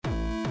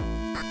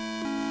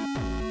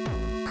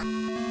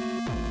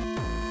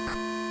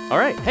All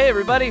right. Hey,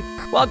 everybody.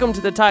 Welcome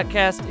to the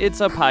Talkcast. It's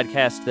a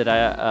podcast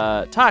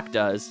that Talk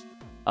does.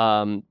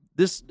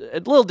 This a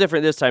little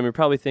different this time. You're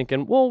probably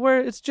thinking, well,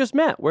 it's just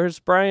Matt. Where's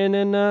Brian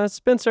and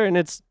Spencer? And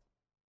it's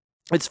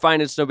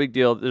fine. It's no big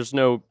deal. There's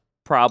no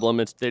problem.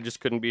 They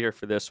just couldn't be here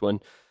for this one.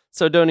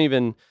 So no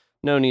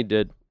need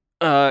to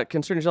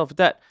concern yourself with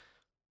that.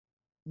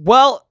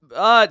 Well,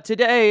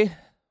 today,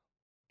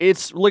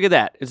 look at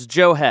that. It's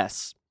Joe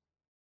Hess.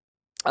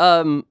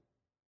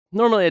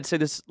 Normally I'd say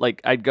this,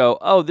 I'd go,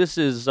 oh, this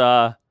is,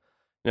 I'd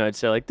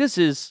say, this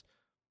is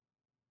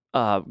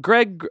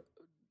Greg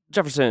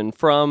Jefferson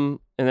from,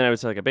 and then I would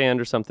say, a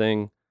band or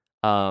something.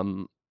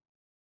 But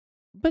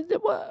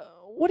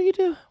what do you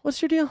do?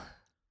 What's your deal?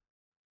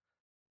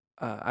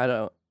 I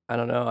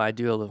don't know. I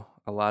do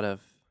a lot of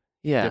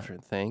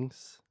different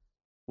things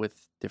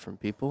with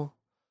different people.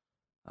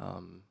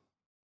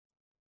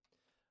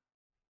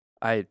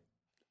 I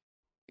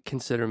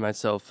consider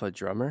myself a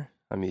drummer,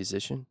 a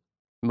musician.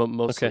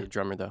 Mostly a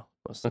drummer, though.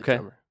 Mostly a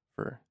drummer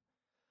for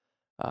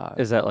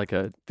is that like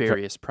a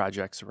various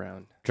projects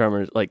around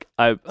drummers?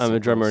 I'm a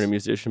drummer and a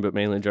musician, but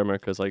mainly a drummer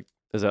because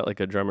is that like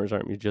a drummers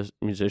aren't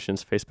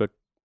musicians Facebook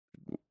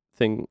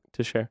thing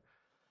to share?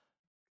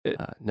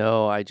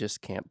 No, I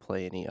just can't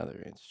play any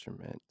other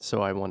instrument,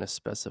 so I want to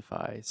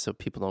specify so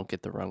people don't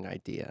get the wrong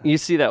idea. You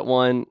see that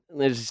one?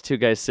 There's these two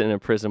guys sitting in a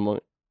prison.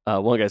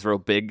 One guy's a real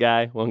big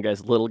guy, one guy's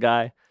a little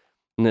guy,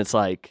 and it's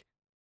like.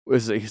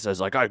 He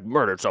says, I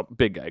murdered some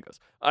big guy goes,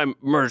 I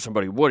murdered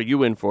somebody. What are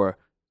you in for?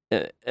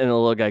 And the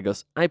little guy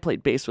goes, I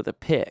played bass with a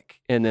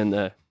pick. And then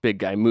the big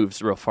guy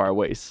moves real far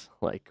away.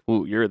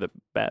 Ooh, you're the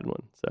bad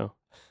one. So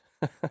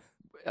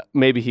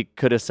maybe he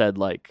could have said,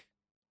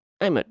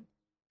 I'm a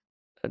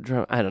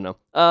drum. I don't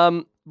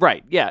know.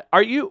 Right. Yeah.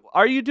 Are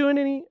you doing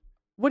any?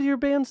 What are your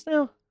bands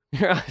now?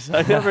 Your eyes.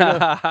 I never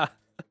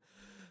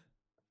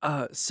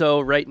know.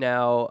 So right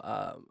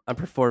now, I'm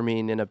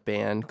performing in a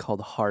band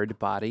called Hard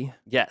Body.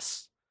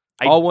 Yes.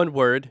 All one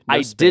word. No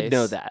I space. did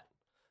know that.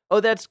 Oh,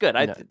 that's good.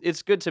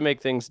 It's good to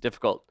make things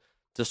difficult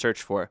to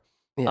search for.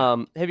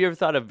 Yeah. Have you ever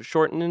thought of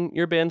shortening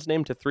your band's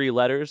name to 3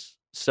 letters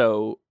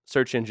so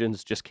search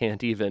engines just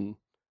can't even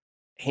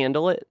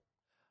handle it?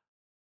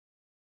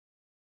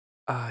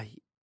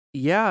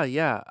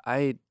 Yeah.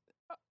 I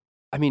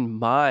mean,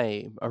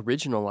 my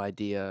original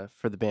idea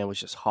for the band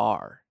was just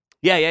Har.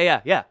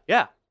 Yeah.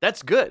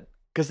 That's good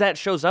because that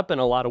shows up in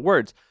a lot of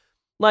words.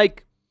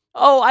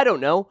 I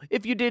don't know.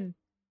 If you did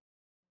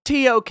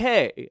TOK,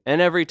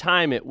 and every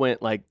time it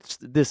went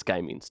this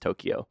guy means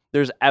Tokyo.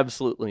 There's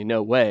absolutely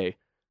no way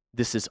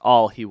this is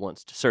all he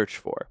wants to search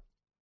for.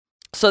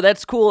 So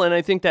that's cool, and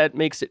I think that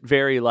makes it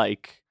very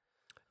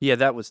Yeah,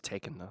 that was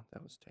taken, though.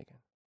 That was taken.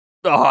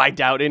 Oh, I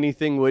doubt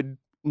anything would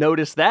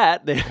notice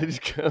that. They'd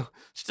go,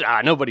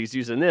 nobody's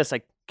using this.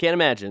 I can't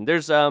imagine.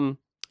 There's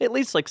at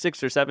least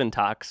 6 or 7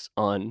 talks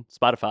on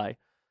Spotify.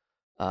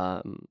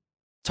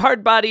 It's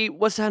Hard Body.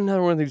 What's that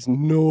another one of these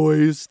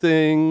noise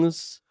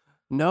things?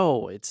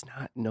 No, it's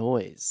not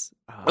noise.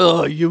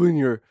 You and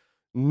your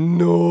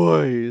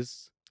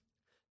noise.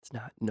 It's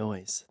not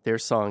noise. They're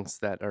songs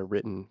that are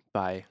written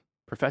by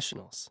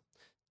professionals.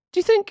 Do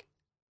you think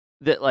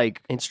that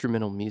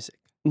instrumental music,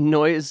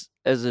 noise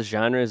as a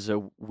genre is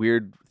a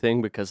weird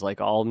thing because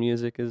all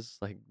music is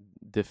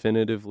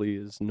definitively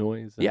is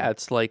noise? Yeah,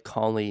 it's like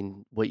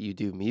calling what you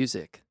do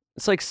music.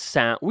 It's like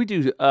sound. We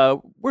do.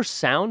 We're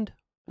sound.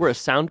 We're a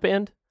sound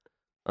band.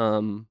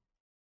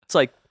 It's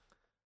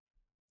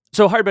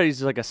so Hard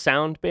Bodies is a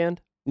sound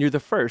band. You're the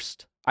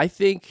first. I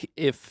think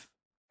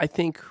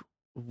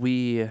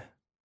we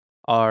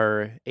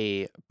are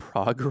a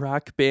prog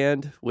rock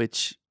band,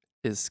 which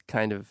is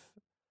kind of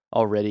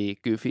already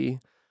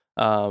goofy.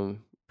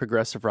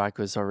 Progressive rock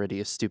was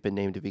already a stupid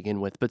name to begin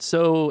with, but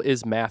so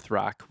is math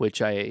rock,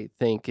 which I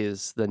think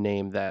is the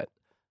name that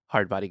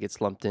Hard Body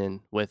gets lumped in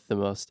with the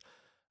most.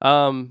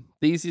 The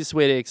easiest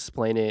way to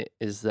explain it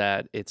is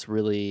that it's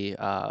really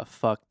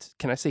fucked.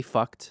 Can I say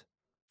fucked?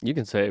 You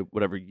can say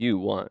whatever you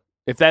want.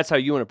 If that's how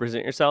you want to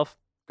present yourself,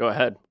 go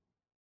ahead.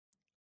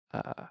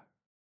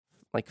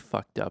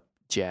 Fucked up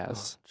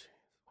jazz.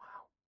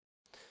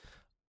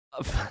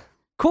 Oh, wow.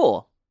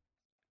 Cool.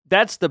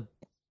 That's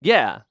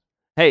yeah.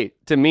 Hey,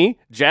 to me,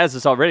 jazz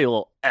is already a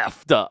little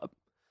effed up.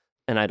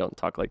 And I don't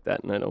talk like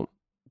that, and I don't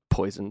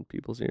poison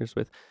people's ears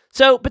with.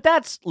 So, but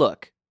that's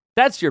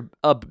your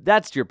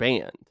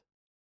band.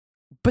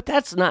 But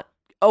that's not,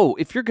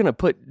 if you're going to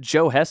put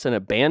Joe Hess in a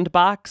band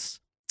box,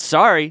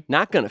 sorry,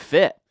 not going to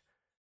fit.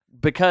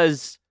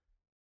 Because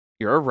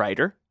you're a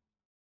writer.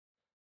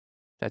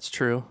 That's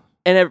true.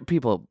 And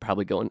people are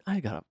probably going, I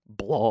got a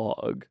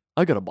blog.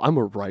 I'm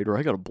a writer.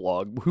 I got a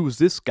blog. Who's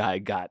this guy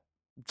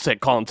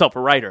call himself a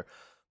writer?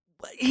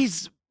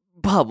 He's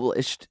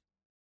published.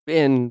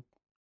 And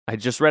I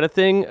just read a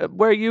thing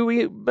where you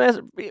did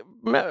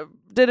an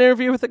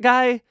interview with a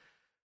guy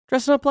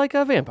dressing up like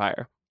a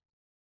vampire.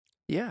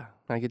 Yeah,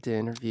 I get to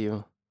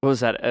interview. What was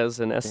that, as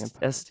an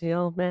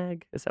STL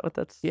mag? Is that what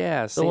that's?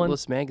 Yeah, St.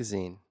 Louis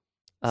Magazine.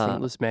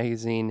 St. Louis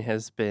Magazine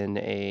has been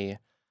a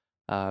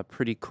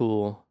pretty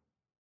cool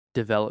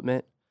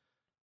development.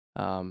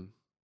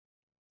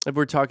 if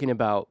we're talking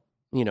about,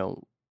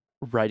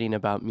 writing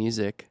about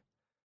music,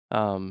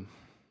 um,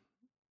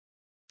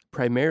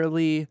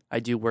 primarily I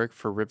do work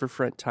for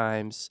Riverfront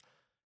Times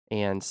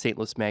and St.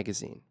 Louis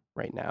Magazine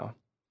right now.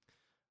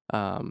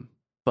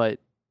 But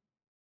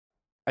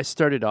I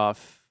started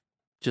off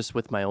just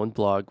with my own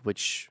blog,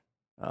 which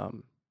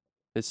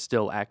is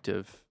still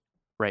active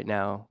right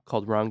now,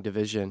 called Wrong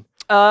Division.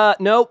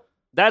 Nope.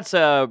 That's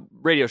a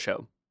radio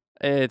show.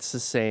 It's the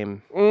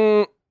same.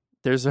 Mm,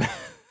 There's a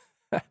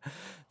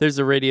there's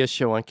a radio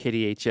show on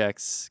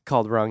KDHX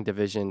called Wrong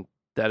Division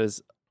that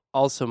is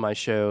also my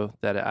show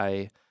that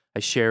I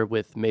share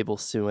with Mabel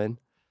Sewin.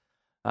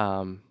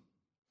 Her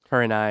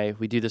and I,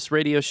 we do this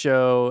radio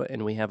show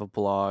and we have a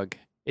blog.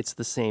 It's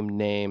the same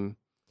name.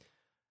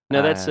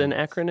 no, that's an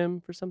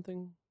acronym for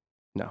something.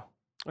 No,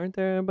 Aren't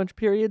there a bunch of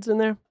periods in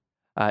there?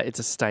 it's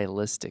a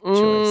stylistic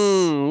choice.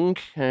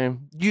 Okay.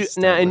 And you're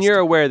Stylistic,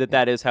 aware that yeah.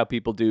 that is how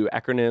people do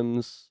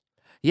acronyms.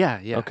 Yeah.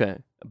 Okay,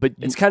 but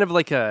It's kind of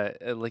like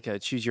a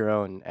choose your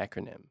own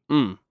acronym.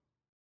 mm,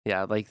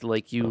 Yeah,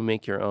 like you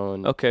make your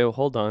own okay. Well,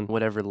 hold on.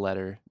 whatever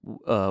letter.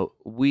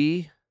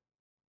 We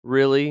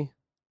really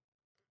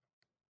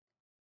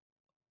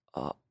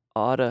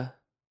oughta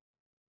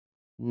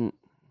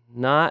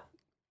not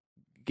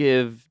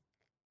give.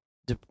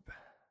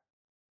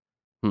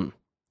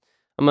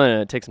 I'm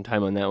gonna take some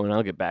time on that one.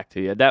 I'll get back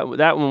to you. That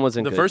one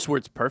wasn't The good. first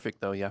word's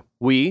perfect though. Yeah.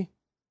 We. Is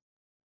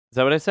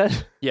that what I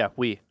said? Yeah.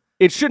 We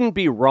It shouldn't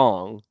be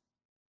wrong.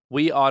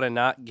 ought to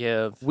not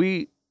give.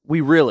 We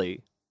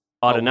really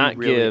ought to not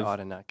give Ought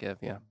to not give.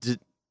 Yeah.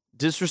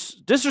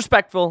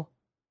 disrespectful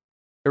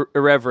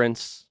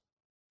irreverence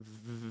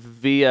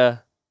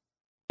via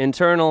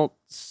internal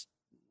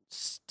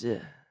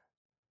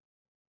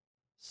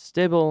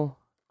stable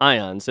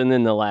ions, and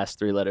then the last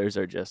three letters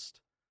are just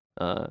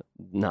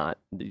not.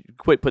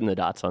 Quit putting the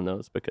dots on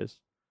those because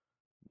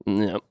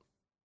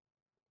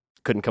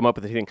couldn't come up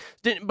with anything.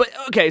 But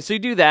okay, so you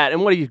do that,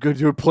 and what are you going to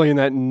do? Playing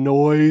that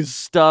noise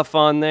stuff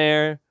on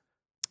there?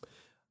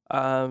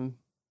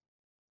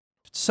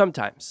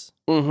 Sometimes.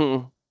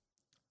 Mm-hmm.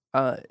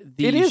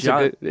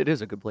 It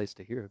is a good place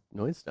to hear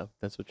noise stuff.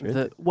 That's what you're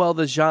into.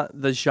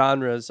 The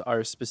genres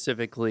are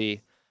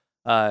specifically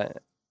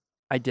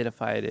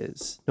identified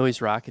as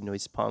noise rock and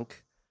noise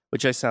punk,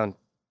 which I sound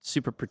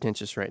super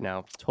pretentious right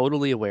now.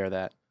 Totally aware of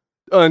that.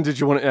 And did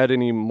you want to add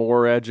any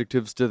more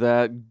adjectives to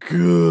that?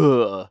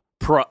 Gah.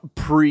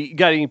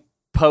 Got any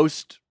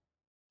post?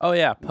 Oh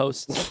yeah,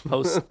 post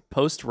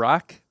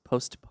rock,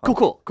 post punk.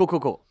 Cool.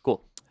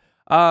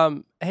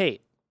 Hey,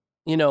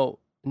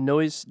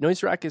 noise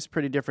rock is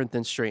pretty different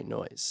than straight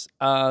noise.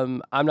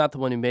 I'm not the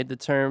one who made the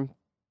term,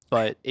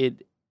 but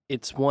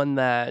it's one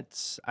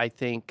that I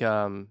think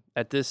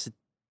at this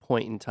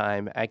point in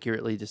time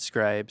accurately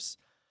describes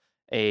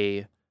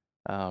a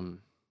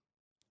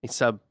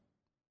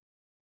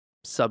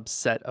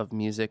subset of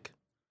music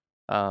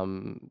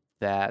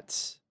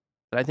that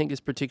I think is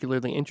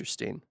particularly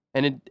interesting,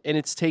 and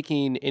it's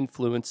taking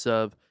influence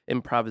of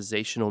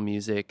improvisational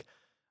music,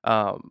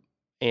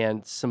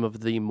 and some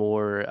of the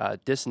more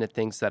dissonant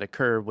things that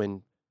occur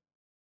when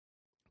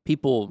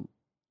people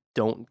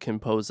don't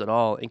compose at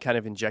all, and kind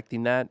of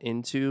injecting that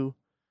into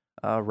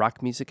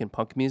rock music and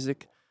punk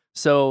music.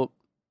 So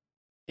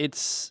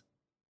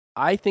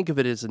I think of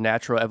it as a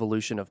natural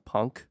evolution of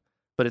punk,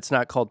 but it's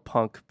not called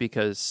punk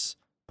because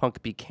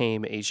punk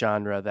became a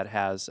genre that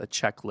has a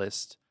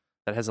checklist,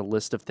 that has a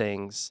list of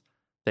things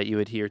that you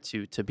adhere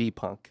to be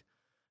punk.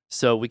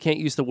 So we can't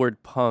use the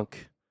word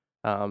punk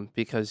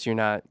because you're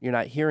not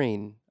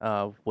hearing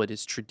what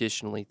is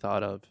traditionally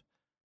thought of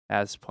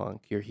as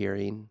punk. You're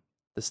hearing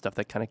the stuff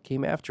that kind of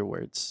came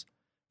afterwards,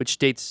 which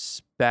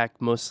dates back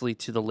mostly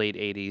to the late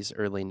 80s,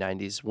 early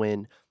 90s,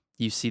 when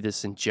you see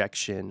this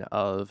injection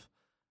of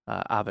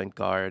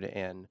avant-garde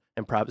and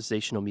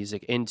improvisational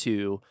music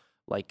into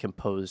like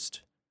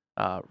composed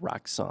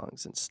rock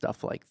songs and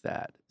stuff like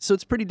that. So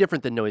it's pretty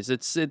different than noise.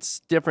 It's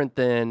different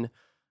than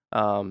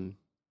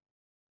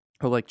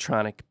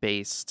electronic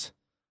based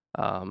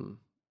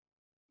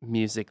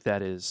music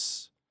that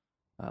is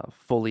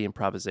fully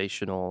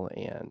improvisational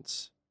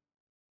and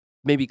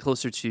maybe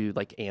closer to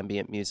like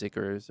ambient music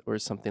or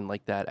something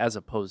like that, as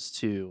opposed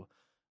to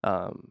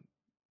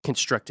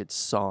constructed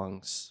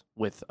songs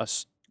with a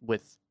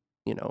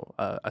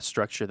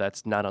structure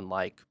that's not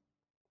unlike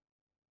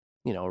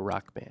a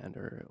rock band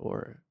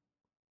or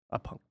a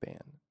punk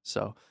band.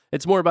 So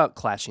it's more about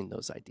clashing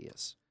those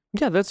ideas.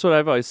 Yeah, that's what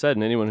I've always said,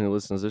 and anyone who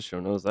listens to this show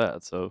knows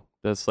that. So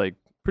that's like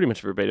pretty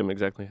much verbatim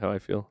exactly how I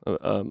feel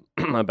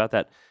about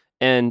that.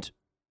 And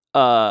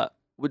okay,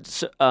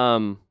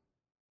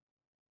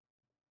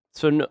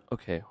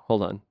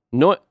 hold on.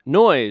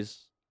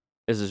 Noise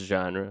is a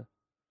genre.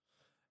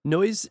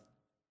 Noise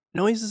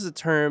is a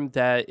term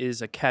that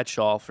is a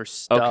catch-all for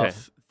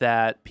stuff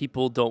that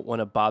people don't want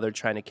to bother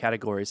trying to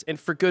categorize, and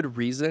for good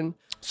reason.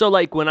 So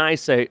like when I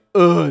say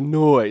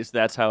noise,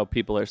 that's how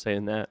people are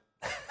saying that.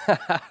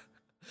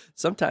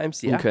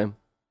 Sometimes, yeah.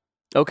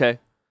 Okay.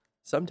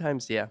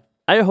 Sometimes, yeah.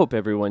 I hope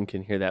everyone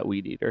can hear that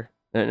weed eater.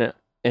 And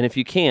if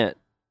you can't,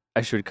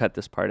 I should cut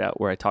this part out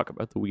where I talk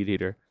about the Weed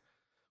Eater.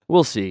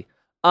 We'll see.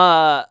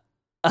 No,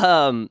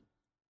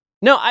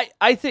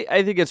 I think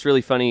it's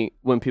really funny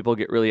when people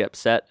get really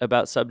upset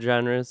about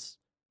subgenres.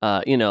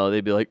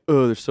 They'd be like,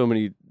 "Oh, there's so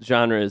many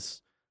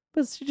genres,"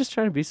 but you're just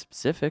trying to be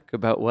specific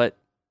about what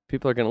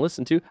people are going to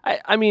listen to.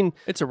 I mean,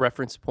 It's a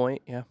reference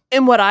point, yeah.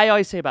 and what I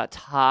always say about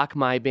Talk,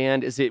 my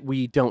band, is that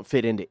we don't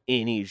fit into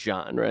any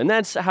genre, and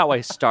that's how I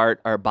start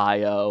our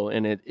bio.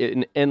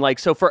 And like,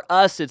 so for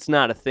us, it's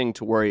not a thing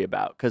to worry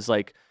about because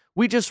like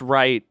we just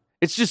write.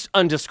 It's just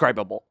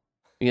undescribable,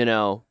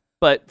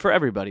 But for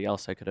everybody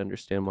else, I could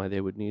understand why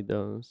they would need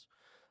those.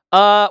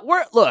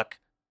 Look,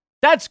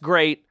 that's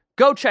great.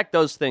 Go check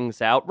those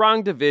things out.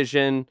 Wrong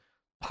Division,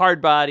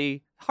 Hard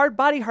Bodies.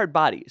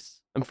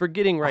 I'm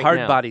forgetting right now.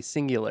 Hard Body,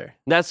 singular.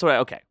 That's what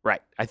okay,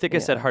 right. I think I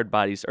said Hard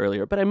Bodies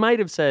earlier, but I might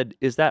have said,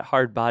 is that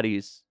Hard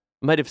Bodies?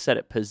 I might have said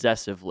it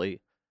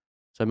possessively,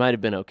 so I might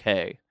have been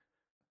okay.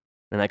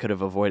 And I could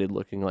have avoided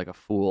looking like a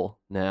fool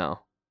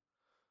now.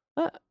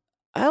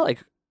 I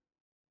like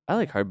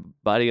Hard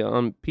Body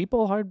on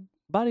People, Hard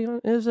Body on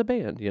is a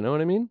band, you know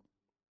what I mean?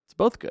 It's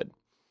both good.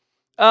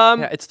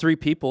 Yeah, it's 3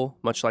 people,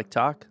 much like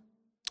Talk.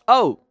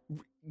 Oh,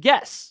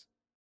 yes.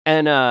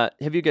 And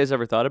have you guys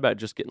ever thought about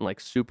just getting like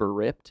super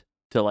ripped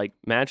to like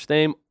match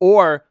them?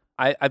 Or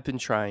I've been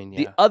trying, yeah.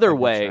 the other I've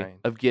been way trying.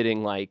 of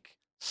getting like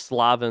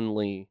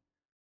slovenly,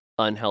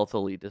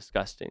 unhealthily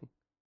disgusting.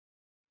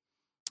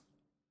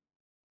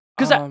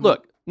 Because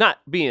look, not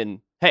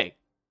being, hey,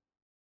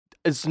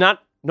 it's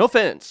not, no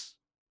offense,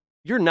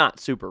 you're not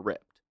super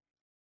ripped.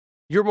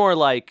 You're more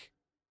like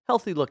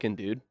healthy looking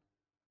dude.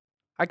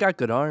 I got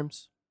good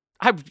arms.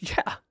 I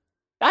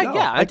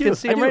No, can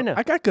see him right now.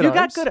 I got good you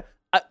arms. got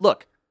good.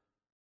 Look,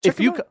 Check if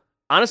you 'em out.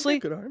 honestly,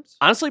 Good arms.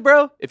 honestly,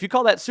 bro, if you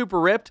call that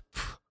super ripped,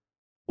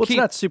 Well, it's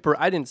not super.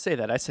 I didn't say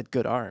that. I said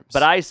good arms.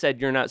 but I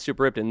said you're not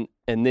super ripped, and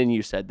then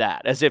you said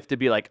that as if to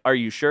be like, are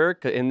you sure?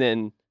 And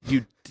then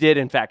you did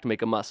in fact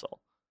make a muscle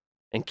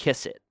and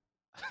kiss it.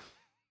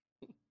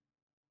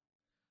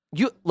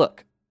 You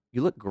look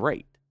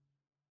great.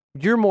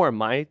 You're more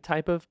my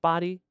type of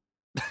body.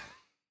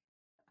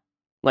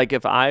 Like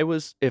if I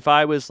was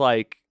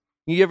like,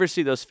 you ever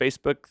see those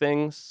Facebook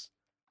things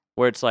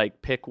where it's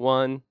like pick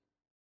one,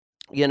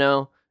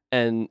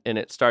 and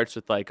it starts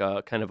with like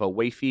a kind of a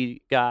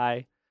wafy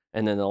guy,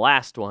 and then the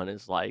last one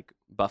is like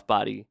buff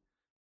body.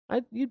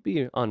 You'd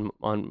be on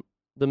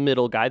the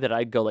middle guy that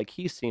I'd go like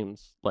he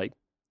seems like.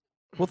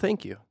 Well,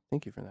 thank you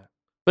for that.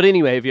 But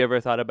anyway, have you ever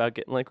thought about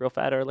getting like real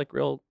fat or like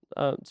real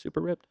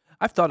super ripped?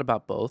 I've thought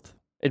about both.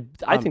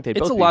 I think they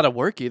both. It's a lot of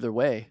work either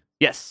way.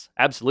 Yes,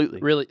 absolutely.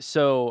 Really.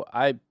 So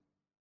I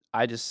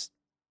just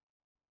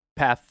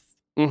path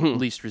Mhm.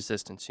 least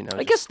resistance.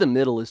 I guess the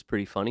middle is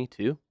pretty funny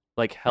too.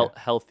 Like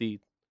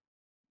healthy,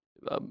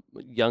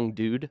 young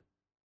dude.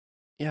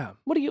 Yeah.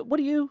 What do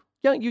you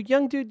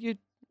young dude?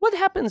 What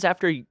happens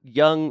after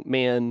young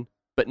man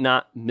but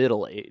not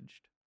middle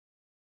aged?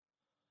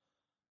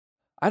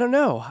 I don't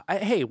know. I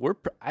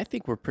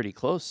think we're pretty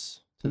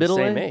close to Middle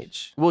the same age?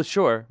 age. Well,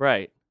 sure,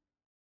 right.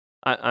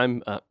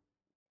 I'm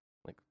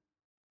like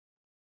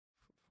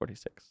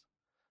 46,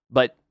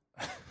 but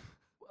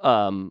what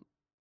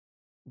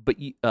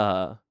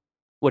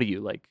are you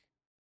like?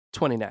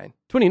 29.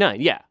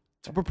 29. Yeah,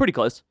 so we're pretty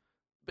close.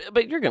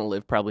 But you're gonna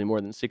live probably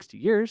more than 60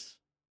 years.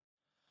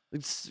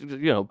 It's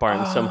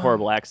barring some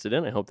horrible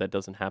accident. I hope that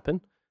doesn't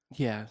happen.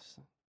 Yeah.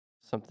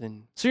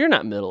 Something. So you're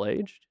not middle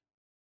aged,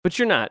 but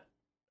you're not.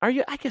 Are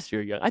you? I guess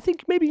you're young. I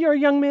think maybe you're a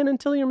young man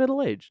until you're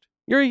middle aged.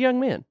 You're a young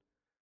man.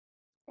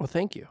 Well,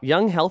 thank you.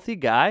 Young, healthy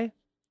guy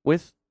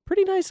with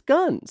pretty nice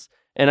guns.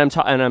 And I'm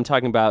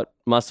talking about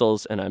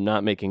muscles, and I'm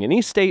not making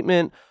any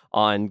statement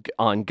on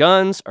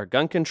guns or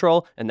gun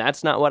control, and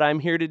that's not what I'm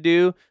here to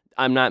do.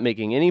 I'm not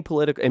making any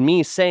political, and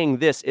me saying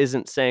this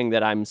isn't saying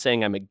that I'm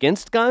saying I'm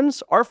against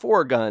guns or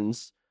for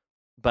guns,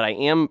 but I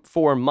am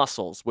for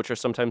muscles, which are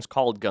sometimes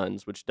called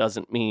guns, which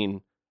doesn't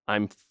mean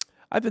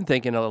I've been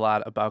thinking a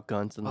lot about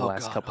guns in the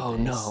last couple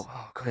days. Oh no.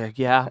 Okay.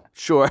 Yeah.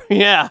 Sure.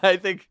 Yeah. I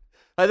think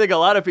a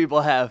lot of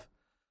people have.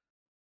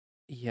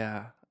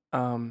 Yeah.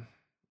 Do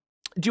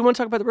you want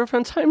to talk about the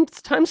Riverfront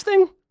Times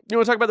thing? You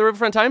want to talk about the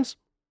Riverfront Times?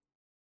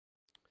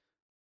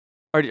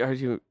 Or do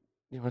you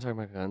want to talk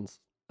about guns?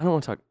 I don't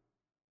want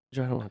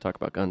to talk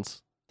about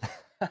guns.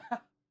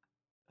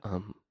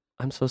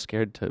 I'm so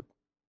scared to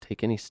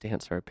take any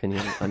stance or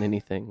opinion on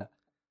anything.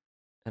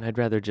 And I'd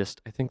rather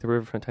I think the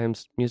Riverfront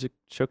Times Music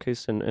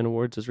Showcase and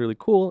Awards is really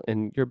cool,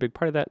 and you're a big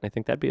part of that, and I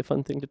think that'd be a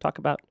fun thing to talk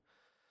about.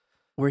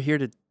 We're here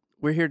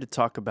to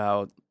talk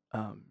about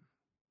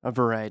a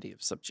variety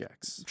of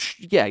subjects.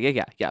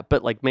 Yeah.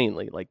 But like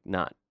mainly like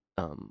not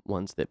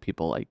ones that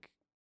people like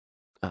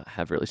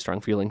have really strong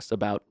feelings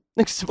about.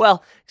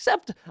 Well,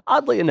 except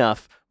oddly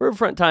enough,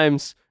 Riverfront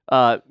Times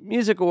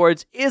Music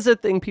Awards is a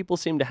thing people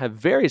seem to have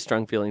very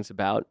strong feelings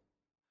about.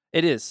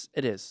 It is.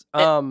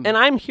 And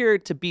I'm here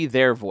to be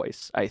their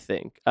voice, I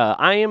think.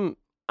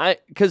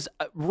 Because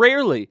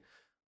rarely,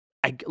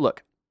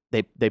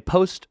 they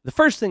post, the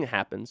first thing that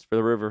happens for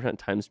the Riverfront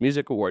Times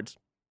Music Awards,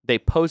 they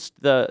post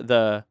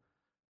the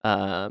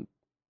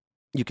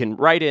you can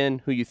write in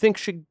who you think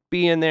should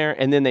be in there,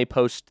 and then they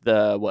post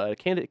the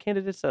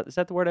candidates. Is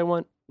that the word I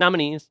want?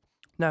 Nominees.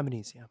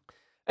 Nominees, yeah.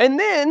 And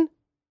then,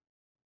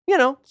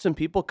 some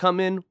people come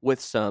in with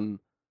some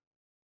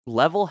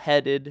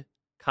level-headed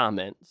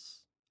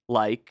comments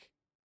like,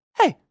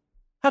 "Hey,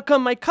 how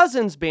come my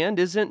cousin's band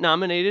isn't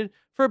nominated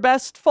for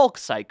Best Folk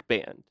Psych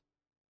Band?"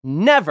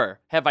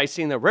 Never have I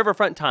seen the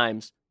Riverfront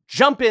Times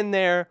jump in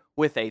there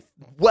with a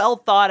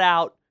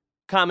well-thought-out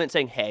comment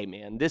saying, "Hey,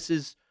 man, this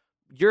is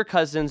your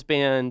cousin's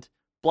band,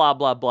 blah,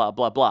 blah, blah,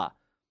 blah, blah."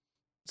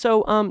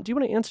 So, do you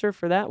want to answer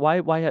for that?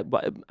 Why,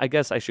 I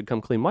guess I should come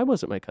clean. Why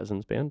wasn't my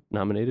cousin's band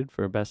nominated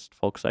for Best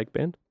Folk Psych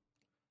Band?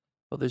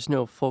 Well, there's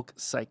no folk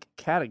psych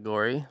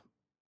category.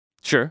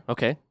 Sure,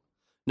 okay.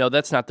 No,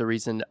 that's not the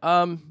reason.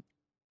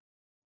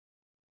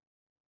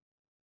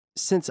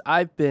 Since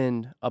I've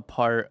been a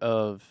part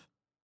of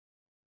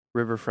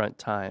Riverfront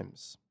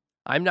Times,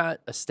 I'm not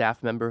a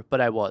staff member,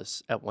 but I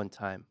was at one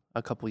time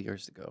a couple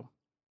years ago.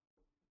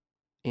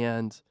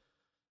 And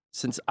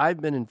since I've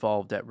been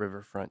involved at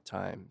Riverfront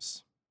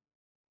Times,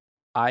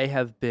 I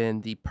have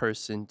been the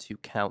person to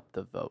count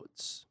the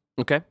votes.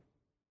 Okay.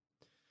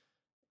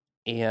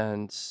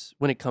 And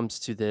when it comes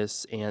to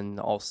this and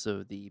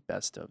also the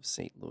Best of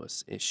St.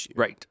 Louis issue.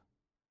 Right.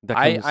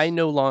 I'm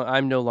no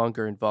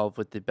longer involved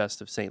with the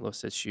Best of St.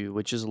 Louis issue,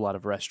 which is a lot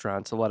of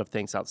restaurants, a lot of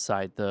things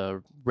outside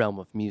the realm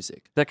of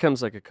music. That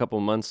comes like a couple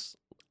months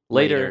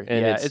later,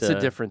 and yeah, it's a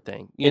different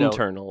thing.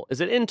 Internal. Is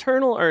it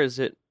internal or is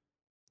it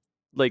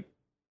like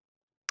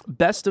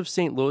Best of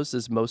St. Louis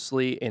is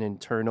mostly an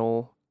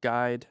internal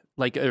guide.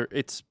 Like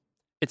it's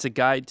a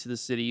guide to the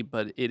city,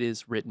 but it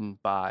is written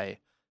by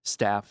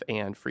staff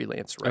and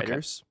freelance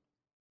writers.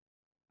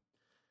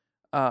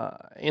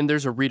 And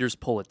there's a reader's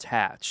poll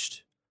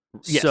attached.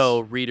 Yes.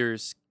 So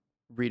readers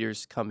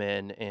come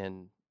in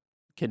and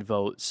can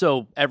vote.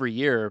 So every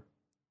year,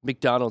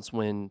 McDonald's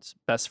wins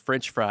Best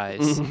French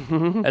Fries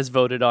as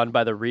voted on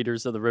by the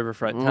readers of the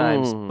Riverfront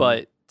Times.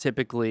 But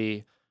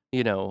typically,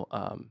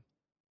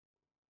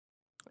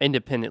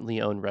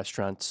 independently owned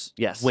restaurants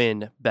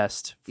win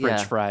Best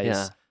French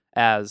Fries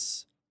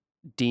as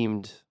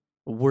deemed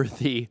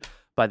worthy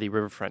by the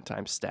Riverfront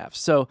Times staff.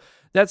 So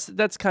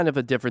that's kind of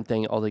a different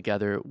thing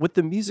altogether. With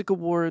the music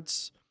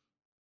awards,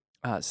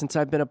 since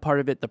I've been a part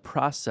of it, the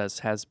process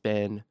has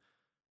been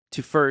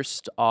to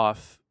first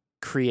off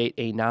create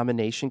a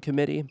nomination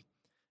committee.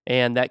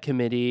 And that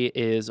committee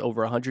is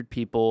over 100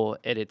 people,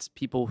 and it's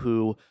people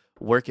who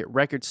work at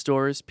record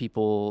stores,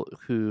 people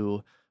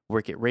who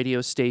work at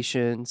radio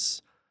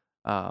stations,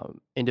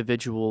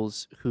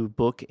 individuals who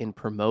book and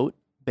promote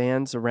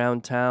bands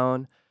around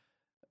town.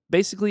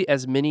 Basically,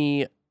 as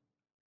many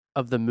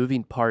of the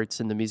moving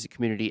parts in the music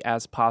community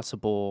as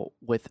possible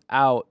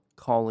without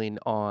calling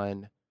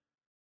on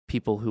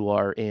people who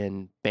are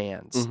in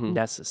bands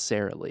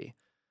necessarily.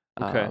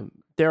 Okay.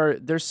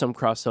 There's some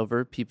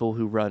crossover. People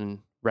who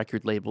run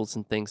record labels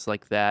and things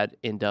like that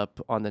end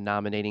up on the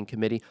nominating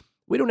committee.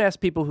 We don't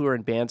ask people who are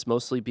in bands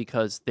mostly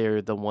because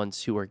they're the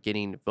ones who are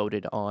getting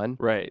voted on.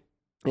 Right.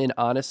 And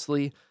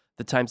honestly,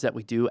 the times that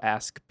we do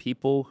ask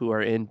people who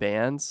are in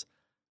bands,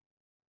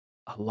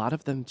 a lot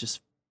of them just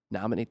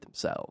nominate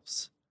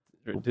themselves.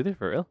 Do they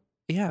for real?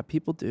 Yeah,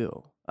 people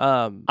do.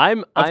 Of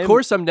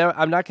course, I'm not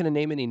going to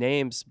name any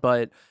names,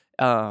 but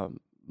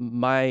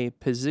my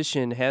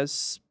position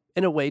has,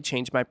 in a way,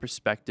 changed my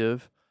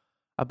perspective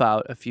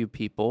about a few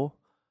people,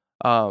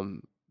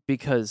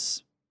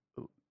 because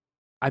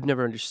I've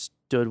never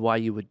understood why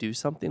you would do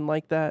something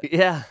like that.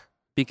 Yeah.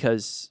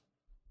 Because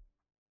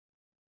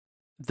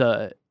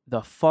the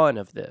fun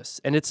of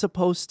this, and it's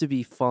supposed to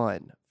be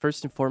fun.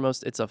 First and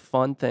foremost, it's a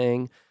fun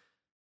thing.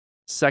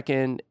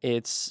 Second,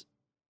 it's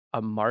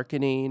a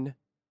marketing.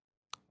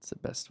 What's the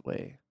best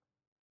way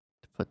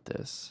to put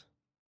this?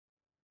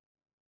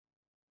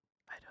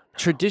 I don't know.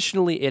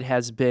 Traditionally, it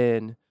has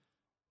been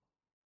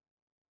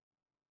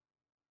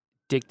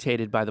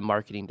dictated by the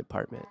marketing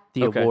department,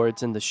 the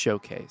awards and the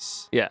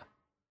showcase. Yeah.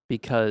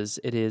 Because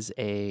it's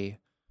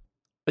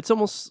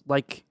almost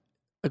like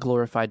a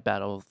glorified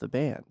battle of the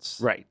bands.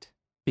 Right.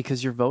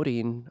 Because you're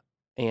voting,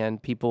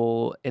 and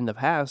people in the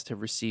past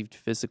have received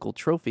physical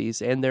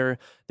trophies, and there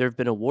have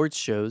been awards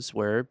shows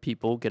where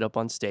people get up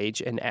on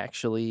stage and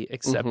actually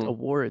accept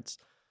awards.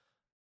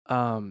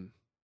 In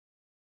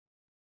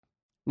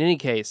any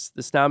case,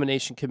 this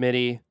nomination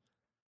committee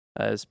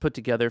is put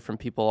together from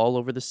people all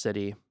over the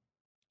city,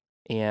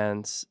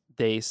 and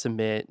they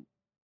submit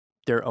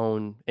their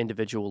own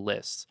individual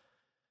lists.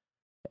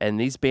 And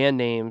these band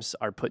names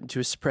are put into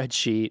a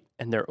spreadsheet,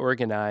 and they're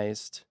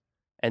organized.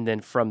 And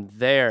then from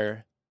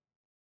there,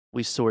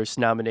 we source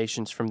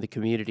nominations from the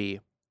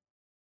community.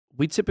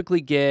 We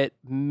typically get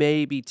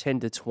maybe 10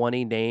 to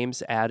 20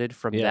 names added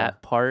from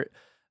that part.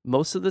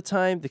 Most of the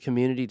time, the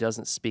community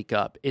doesn't speak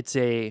up. It's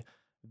a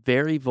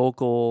very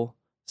vocal,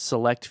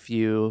 select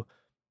few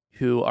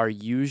who are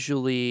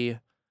usually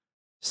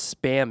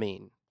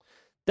spamming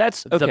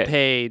the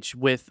page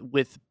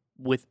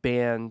with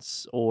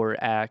bands or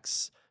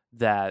acts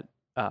that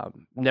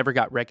never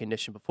got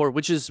recognition before,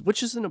 which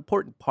is an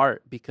important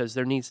part, because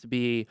there needs to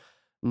be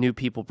new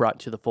people brought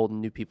to the fold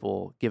and new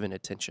people given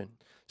attention.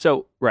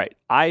 So right,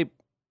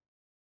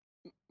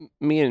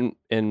 me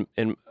and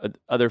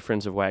other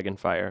friends of Wagon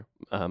Fire,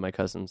 my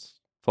cousin's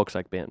folk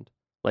psych band,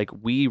 like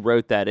we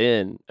wrote that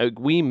in.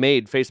 We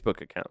made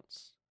Facebook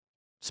accounts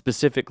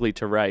specifically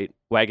to write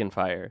Wagon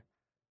Fire,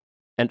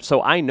 and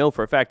so I know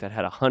for a fact that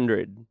had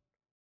 100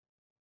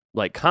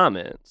 like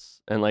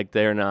comments, and like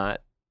they're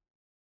not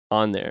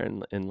on there,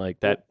 and like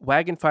that.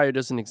 Wagon Fire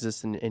doesn't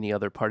exist in any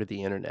other part of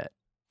the internet,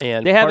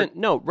 and They haven't.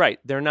 No, right?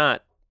 They're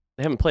not.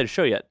 They haven't played a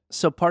show yet.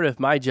 So part of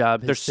my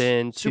job has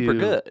been super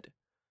good.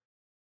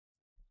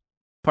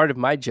 Part of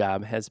my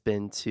job has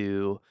been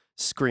to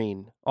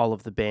screen all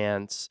of the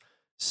bands.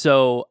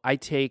 So I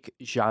take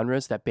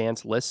genres that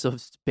bands list. So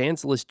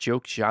bands list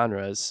joke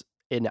genres,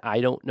 and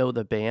I don't know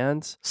the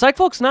bands. Psych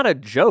folk's not a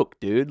joke,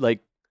 dude. Like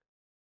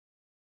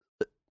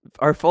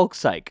our folk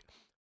psych,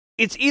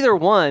 it's either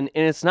one,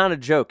 and it's not a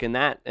joke. And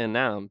now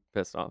I'm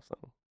pissed off.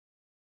 So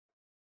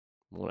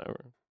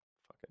whatever.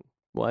 Fucking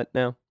what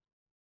now?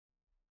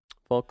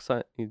 Folk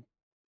psych? You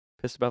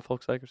pissed about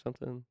folk psych or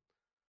something?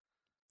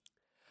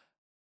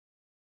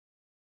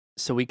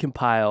 So we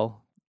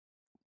compile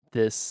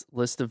this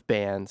list of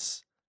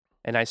bands,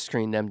 and I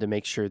screen them to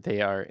make sure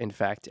they are, in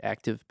fact,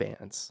 active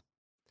bands.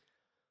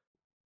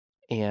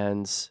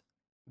 And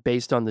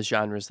based on the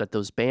genres that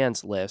those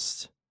bands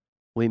list,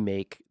 we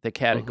make the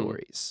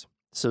categories.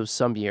 So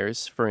some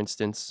years, for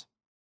instance,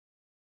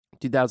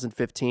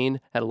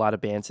 2015 had a lot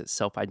of bands that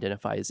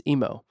self-identify as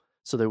emo.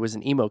 So there was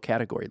an emo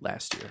category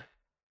last year.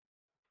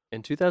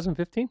 In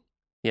 2015?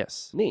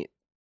 Yes. Neat.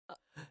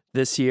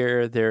 This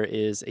year there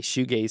is a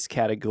shoegaze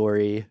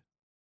category,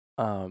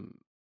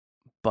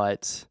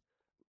 but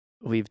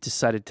we've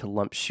decided to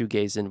lump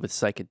shoegaze in with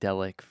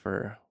psychedelic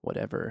for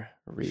whatever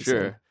reason.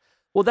 Sure.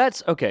 Well,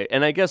 that's okay.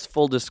 And I guess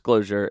full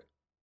disclosure,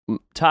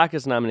 Talk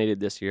is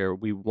nominated this year.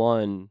 We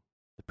won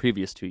the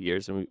previous 2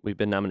 years, and we've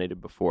been nominated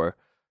before.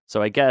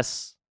 So I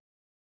guess,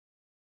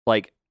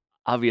 like,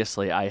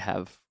 obviously I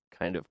have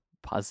kind of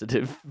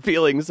positive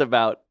feelings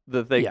about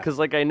the thing. Because,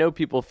 like, I know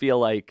people feel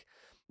like,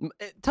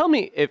 tell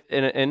me if,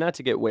 and not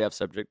to get way off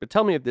subject, but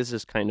tell me if this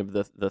is kind of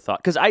the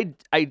thought. Because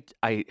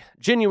I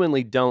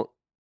genuinely don't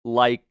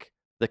like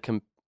the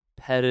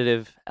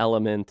competitive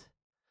element,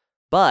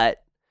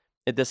 but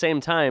at the same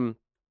time,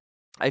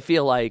 I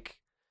feel like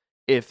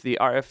if the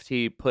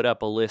RFT put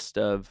up a list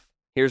of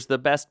here's the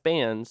best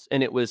bands,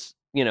 and it was,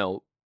 you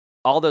know,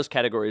 all those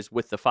categories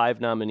with the 5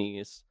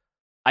 nominees,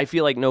 I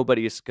feel like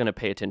nobody's going to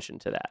pay attention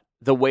to that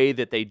the way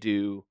that they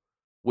do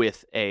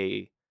with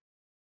a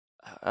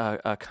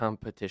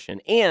competition.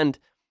 And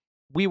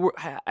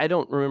I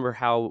don't remember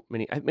how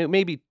many,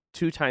 maybe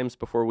 2 times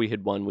before we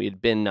had won, we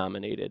had been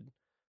nominated.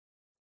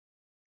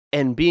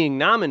 And being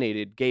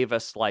nominated gave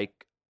us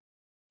like,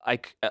 I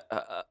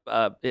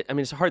mean,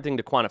 it's a hard thing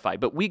to quantify,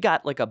 but we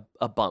got like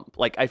a bump.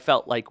 Like I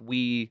felt like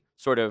we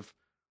sort of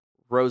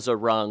rose a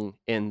rung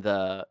in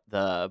the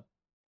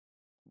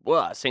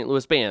St.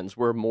 Louis bands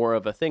were more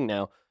of a thing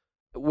now.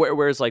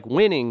 Whereas like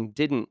winning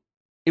didn't.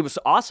 It was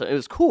awesome. It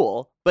was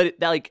cool, but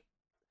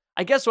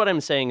I guess what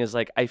I'm saying is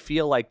like I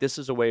feel like this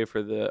is a way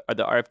for the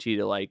RFT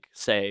to like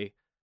say,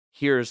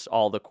 here's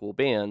all the cool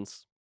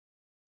bands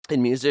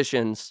and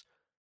musicians,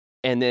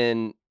 and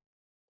then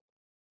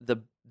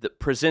the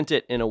present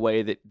it in a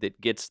way that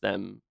gets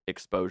them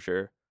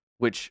exposure,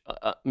 which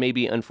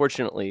maybe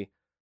unfortunately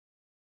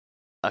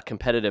a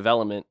competitive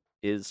element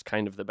is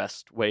kind of the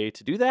best way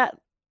to do that.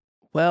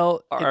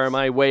 Well, or am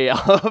I way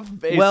off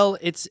base? Well,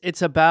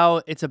 it's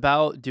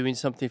about doing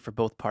something for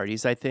both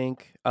parties, I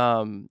think.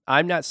 I'm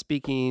not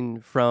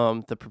speaking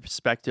from the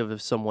perspective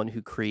of someone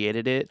who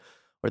created it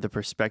or the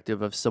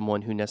perspective of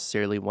someone who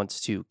necessarily wants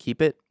to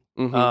keep it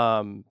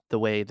the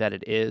way that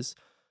it is.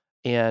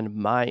 And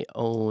my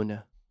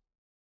own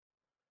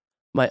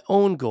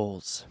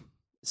goals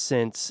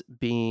since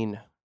being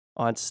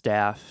on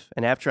staff,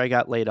 and after I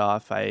got laid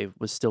off, I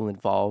was still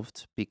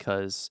involved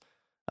because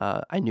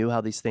I knew how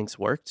these things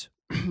worked.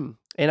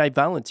 And I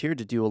volunteered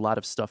to do a lot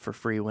of stuff for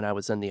free when I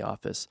was in the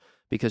office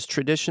because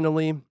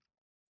traditionally, I'm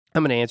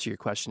going to answer your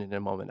question in a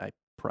moment, I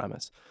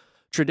promise.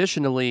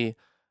 Traditionally,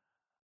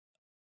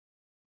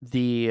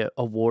 the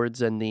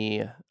awards and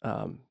the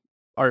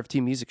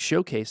RFT Music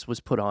Showcase was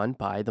put on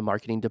by the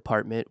marketing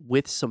department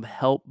with some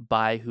help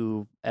by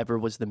whoever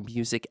was the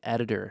music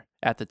editor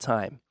at the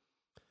time.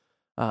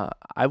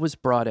 I was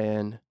brought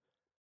in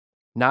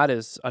not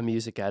as a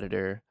music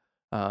editor.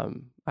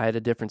 I had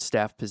a different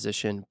staff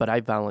position, but I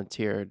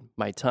volunteered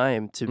my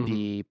time to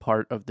be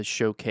part of the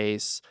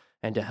showcase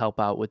and to help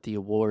out with the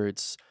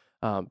awards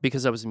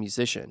because I was a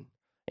musician.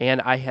 And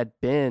I had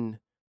been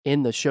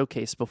in the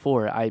showcase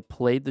before. I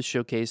played the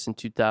showcase in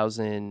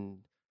 2000,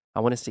 I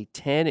want to say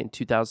 10 and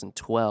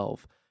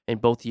 2012,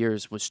 and both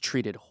years was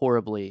treated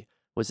horribly,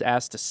 was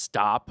asked to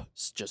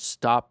just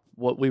stop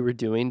what we were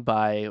doing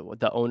by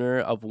the owner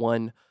of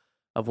one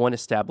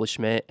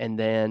establishment, and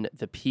then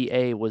the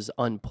PA was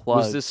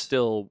unplugged. Was this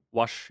still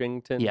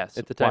Washington? Yes,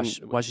 at the time.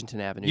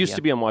 Washington Avenue. Used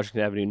to be on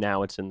Washington Avenue.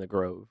 Now it's in the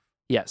Grove.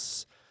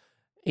 Yes,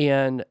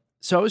 and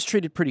So I was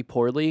treated pretty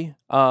poorly.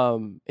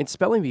 And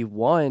Spelling Bee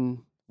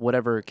won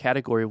whatever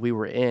category we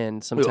were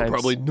in. Sometimes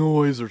probably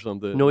noise or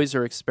something. noise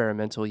or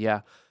experimental,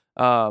 yeah.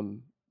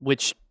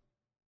 Which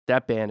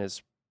that band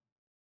is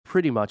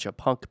pretty much a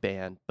punk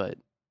band, but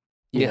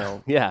you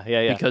know,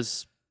 yeah.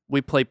 because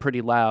we play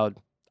pretty loud.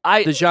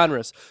 I The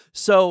genres.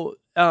 So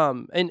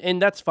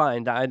and that's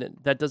fine.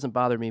 That doesn't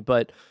bother me,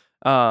 but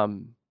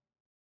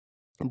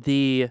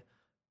the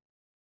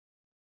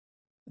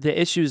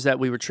issues that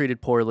we were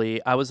treated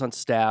poorly. I was on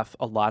staff.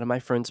 A lot of my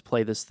friends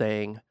play this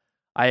thing.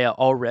 I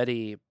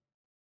already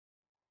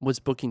was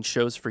booking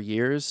shows for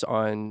years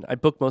on. I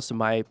booked most of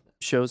my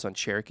shows on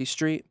Cherokee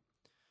Street,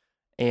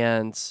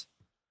 and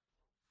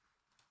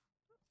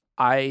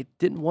I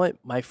didn't want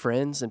my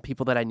friends and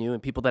people that I knew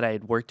and people that I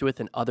had worked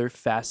with in other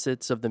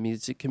facets of the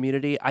music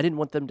community. I didn't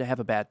want them to have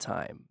a bad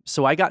time,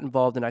 so I got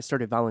involved and I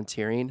started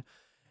volunteering,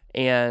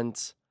 and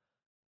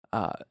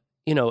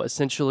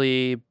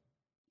essentially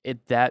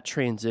that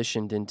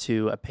transitioned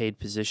into a paid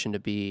position to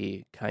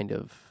be kind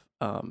of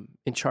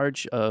in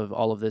charge of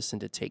all of this and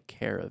to take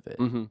care of it.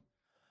 Mhm.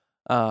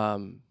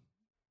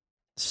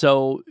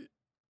 So,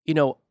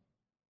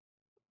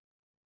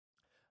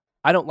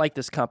 I don't like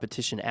this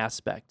competition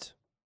aspect.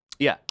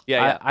 Yeah.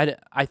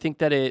 I think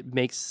that it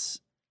makes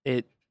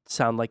it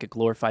sound like a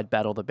glorified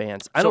battle of the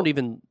bands. I don't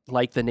even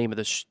like the name of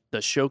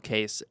the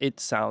showcase. It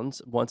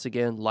sounds once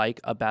again like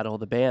a battle of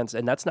the bands,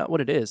 and that's not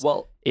what it is.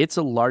 Well, It's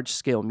a large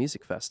scale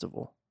music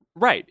festival.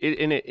 right.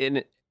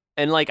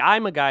 And like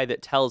I'm a guy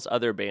that tells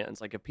other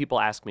bands, like if people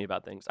ask me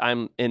about things,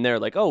 I'm in there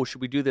like, oh,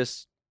 should we do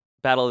this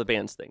Battle of the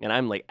Bands thing? And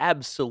I'm like,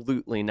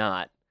 absolutely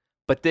not.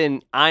 But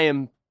then I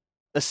am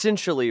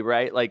essentially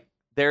right. Like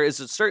there is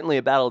certainly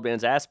a Battle of the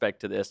Bands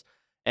aspect to this,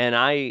 and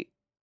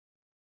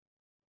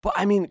but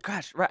I mean,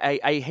 gosh, right?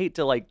 I hate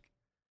to like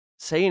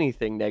say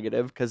anything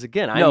negative because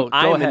again, No, go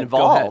I'm ahead, go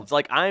involved. ahead.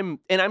 Like I'm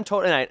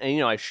totally,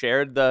 and I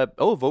shared the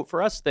vote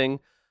for us thing,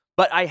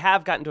 but I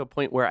have gotten to a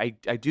point where I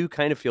do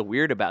kind of feel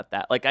weird about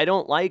that. Like I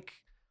don't like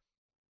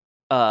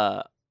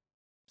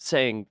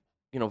saying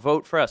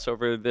vote for us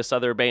over this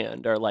other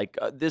band or like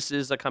this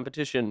is a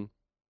competition,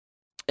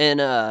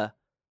 and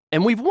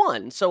we've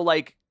won. So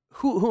like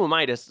who am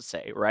I to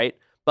say, right?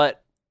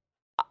 But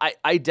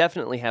I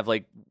definitely have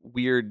like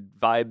weird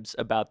vibes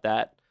about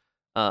that.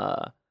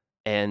 But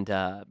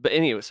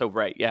anyway, so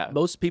right, yeah.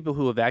 Most people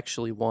who have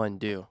actually won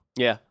do.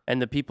 Yeah.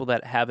 And the people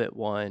that haven't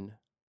won,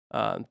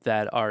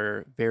 that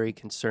are very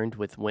concerned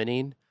with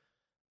winning,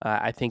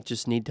 I think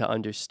just need to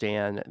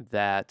understand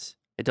that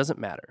it doesn't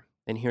matter.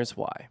 And here's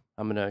why.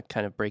 I'm going to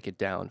kind of break it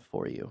down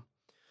for you.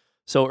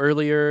 So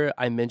earlier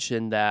I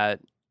mentioned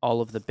that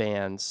all of the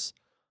bands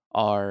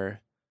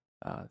are,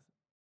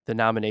 the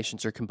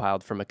nominations are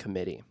compiled from a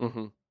committee.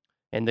 Mm-hmm.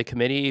 And the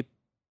committee,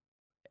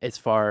 as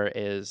far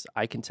as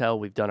I can tell,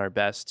 we've done our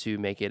best to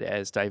make it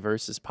as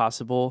diverse as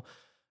possible.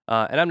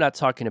 And I'm not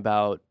talking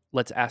about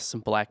let's ask some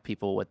black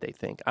people what they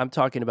think. I'm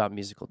talking about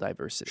musical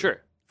diversity.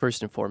 Sure.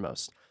 First and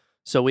foremost.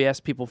 So we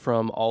asked people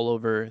from all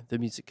over the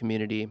music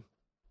community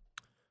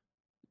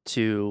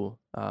to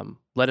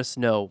let us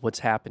know what's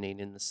happening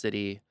in the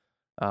city.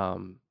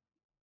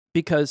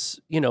 Because,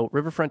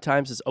 Riverfront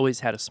Times has always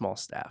had a small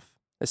staff,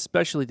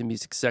 especially the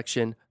music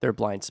section. They're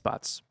blind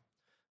spots.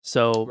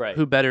 So Right.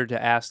 Who better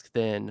to ask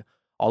than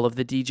all of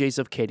the DJs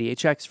of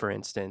KDHX, for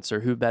instance,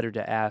 or who better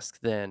to ask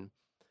than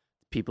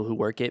people who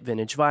work at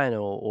Vintage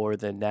Vinyl or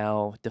the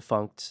now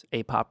defunct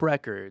A-Pop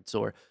Records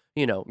or,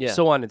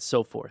 so on and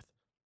so forth.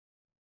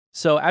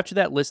 So after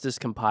that list is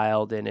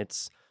compiled and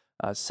it's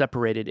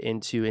separated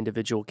into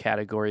individual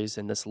categories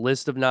and this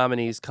list of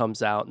nominees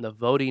comes out and the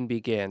voting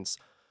begins,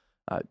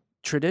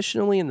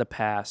 traditionally in the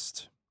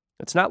past,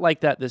 it's not like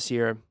that this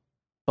year,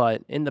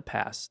 but in the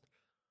past,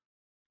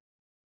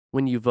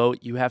 when you vote,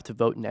 you have to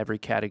vote in every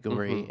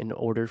category in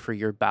order for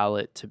your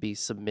ballot to be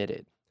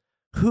submitted.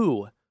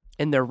 Who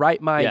in their right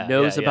mind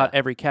knows about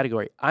every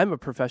category? I'm a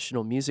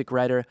professional music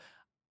writer.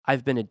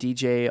 I've been a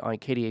DJ on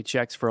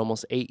KDHX for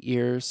almost 8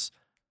 years.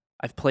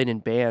 I've played in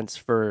bands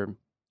for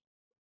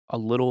a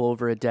little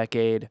over a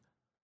decade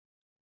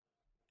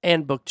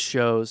and booked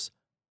shows.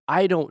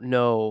 I don't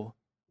know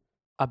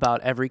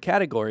about every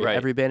category, Right.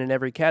 every band in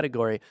every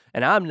category.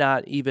 And I'm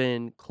not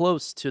even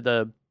close to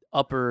the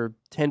upper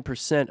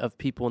 10% of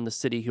people in the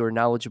city who are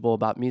knowledgeable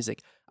about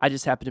music. I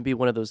just happen to be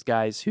one of those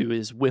guys who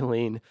is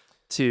willing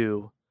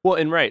to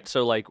right.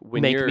 So like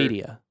when make you're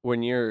media.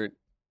 when you're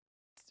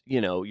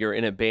you're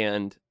in a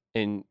band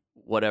and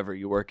whatever,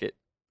 you work at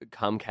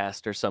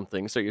Comcast or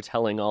something, so you're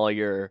telling all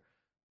your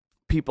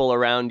people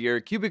around your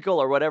cubicle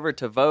or whatever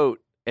to vote,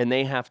 and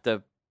they have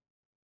to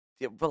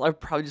well, I'm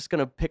probably just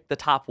gonna pick the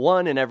top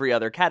one in every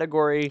other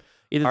category.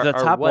 Either the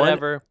or top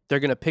whatever. one, they're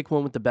going to pick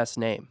one with the best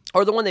name.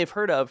 Or the one they've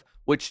heard of,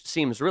 which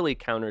seems really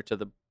counter to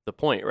the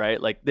point,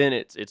 right? Like then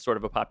it's sort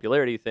of a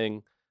popularity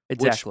thing.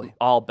 Exactly. Which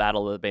all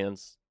Battle of the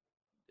Bands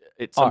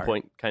at some Are.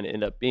 point kind of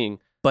end up being.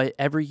 But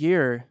every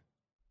year,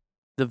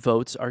 the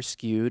votes are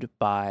skewed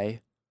by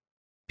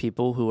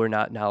people who are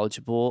not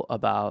knowledgeable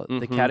about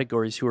the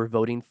categories, who are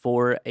voting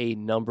for a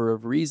number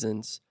of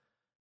reasons.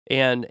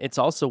 And it's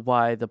also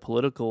why the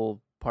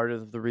political part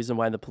of the reason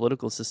why the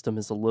political system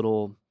is a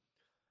little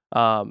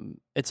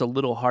it's a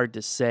little hard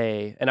to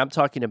say. And I'm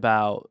talking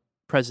about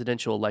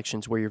presidential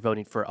elections where you're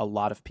voting for a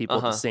lot of people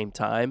at the same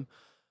time,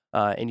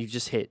 and you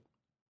just hit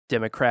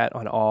Democrat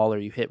on all or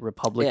you hit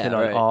Republican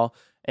on right. all.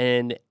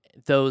 And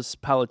those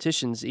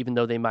politicians, even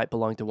though they might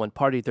belong to one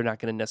party, they're not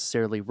going to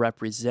necessarily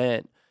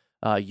represent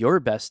your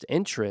best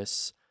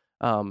interests.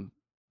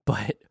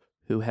 But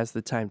who has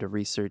the time to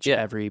research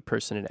every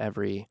person in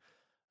every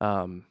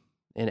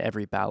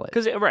ballot?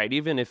 Because right,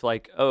 even if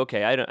like, oh,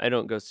 okay, I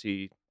don't go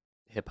see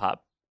hip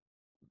hop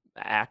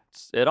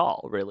acts at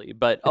all, really.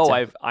 But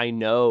Exactly. I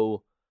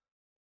know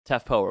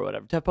Tef Poe or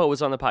whatever. Tef Poe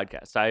was on the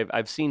podcast.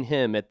 I've seen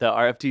him at the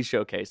RFT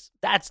showcase.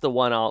 That's the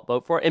one I'll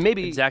vote for. And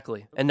maybe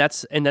Exactly. And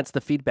that's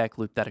the feedback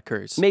loop that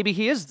occurs. maybe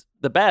he is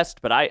the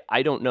best, but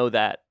I don't know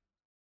that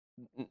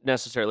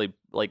necessarily,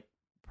 like,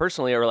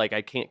 personally, or like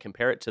I can't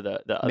compare it to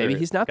the other. Maybe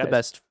he's not the guys.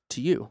 best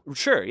to you,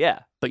 Sure, yeah.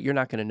 but you're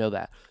not going to know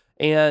that.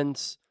 And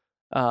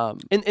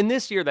in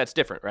this year, that's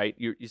different, right?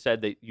 You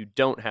said that you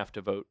don't have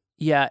to vote.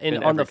 yeah, and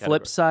in on the every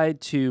flip category.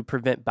 side, to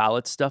prevent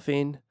ballot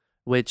stuffing,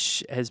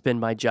 which has been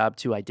my job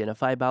to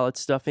identify ballot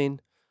stuffing,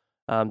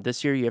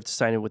 this year you have to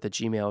sign in with a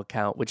Gmail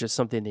account, which is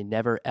something they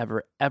never,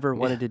 ever, ever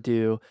wanted to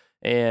do.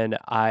 And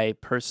I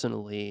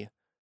personally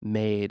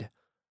made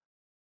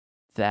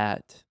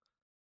that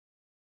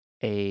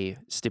a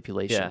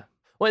stipulation. Yeah.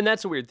 Well, and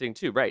that's a weird thing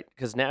too, right?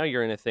 Because now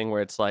you're in a thing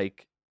where it's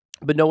like,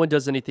 But no one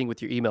does anything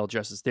with your email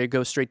addresses. They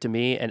go straight to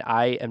me, and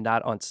I am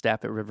not on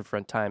staff at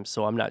Riverfront Times,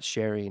 so I'm not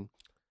sharing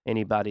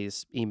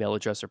anybody's email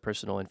address or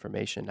personal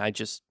information. I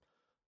just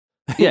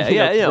Yeah, you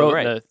know, yeah, yeah, throw,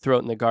 right. throw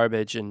it in the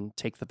garbage and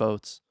take the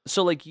votes.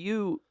 so like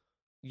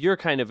you're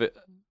kind of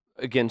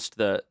against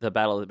the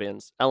battle of the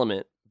bands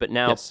element, but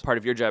now Yes. part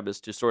of your job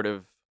is to sort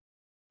of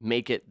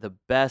make it the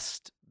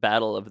best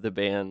battle of the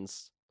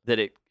bands that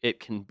it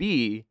can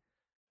be.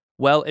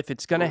 Well, if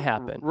it's going to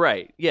happen.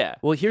 Right. Yeah.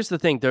 Well, here's the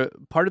thing.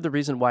 Part of the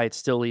reason why it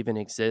still even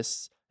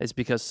exists is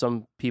because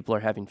some people are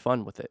having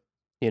fun with it,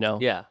 you know?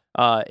 Yeah.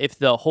 If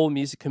the whole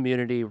music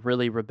community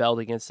really rebelled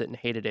against it and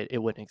hated it, it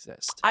wouldn't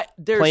exist.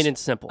 There's Plain and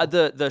simple.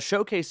 the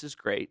showcase is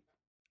great.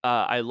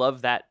 I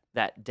love that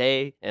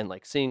day and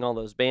like seeing all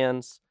those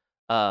bands.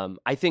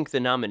 I think the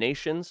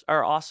nominations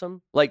are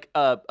awesome. Like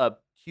a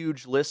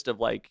huge list of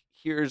like,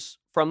 here's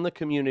from the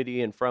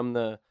community and from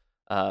the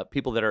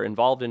people that are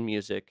involved in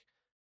music.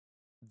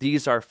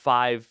 These are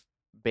 5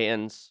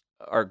 bands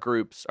or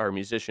groups or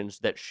musicians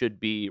that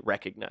should be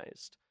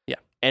recognized. Yeah.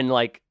 And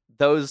like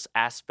those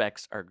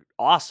aspects are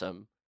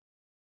awesome.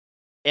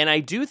 And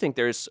I do think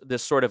there's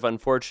this sort of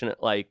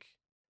unfortunate, like,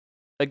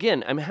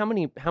 again, I mean,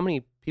 how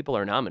many people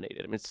are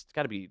nominated? I mean, it's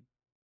got to be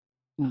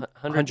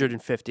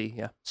 150,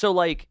 yeah. So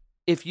like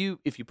if you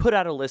put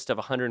out a list of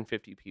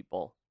 150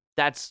 people,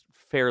 that's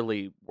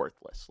fairly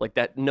worthless. Like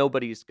that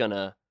nobody's going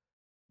to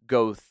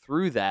go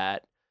through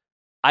that,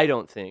 I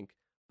don't think.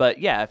 But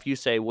yeah, if you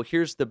say, well,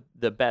 here's the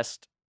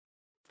best,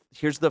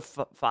 here's the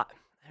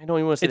I don't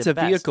even want to say It's the a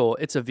best. vehicle.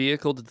 It's a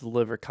vehicle to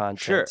deliver content.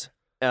 Sure.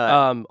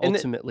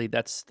 Ultimately,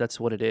 that's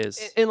what it is.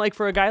 And like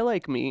for a guy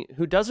like me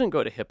who doesn't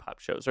go to hip hop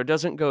shows or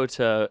doesn't go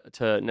to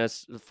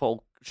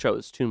folk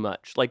shows too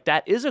much, like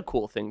that is a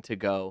cool thing to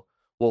go,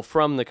 well,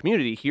 from the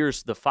community,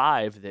 here's the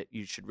 5 that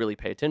you should really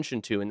pay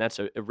attention to. And that's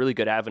a really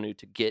good avenue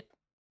to get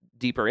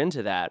deeper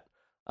into that.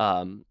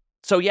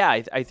 So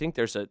yeah, I think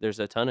there's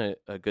a ton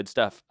of good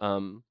stuff.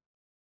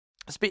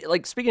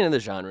 Speaking of the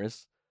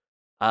genres,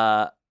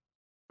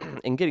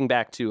 and getting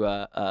back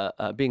to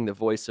being the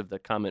voice of the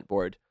comment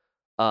board,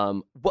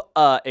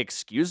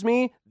 excuse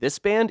me, this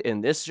band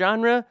in this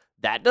genre,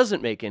 that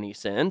doesn't make any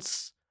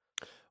sense.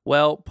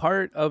 Well,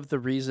 part of the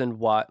reason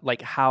why,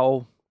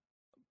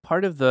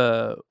 part of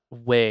the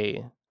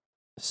way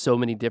so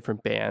many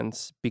different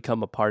bands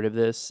become a part of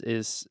this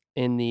is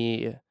in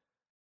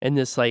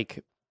this,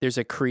 like, there's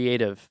a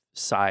creative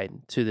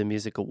side to the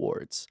music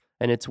awards,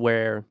 and it's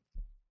where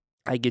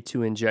I get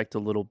to inject a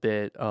little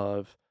bit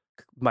of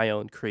my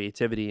own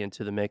creativity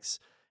into the mix,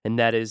 and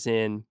that is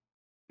in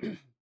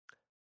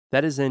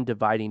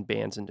dividing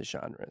bands into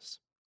genres.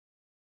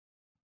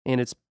 And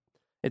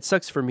it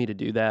sucks for me to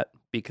do that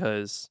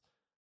because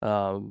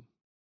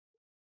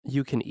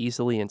you can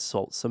easily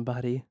insult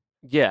somebody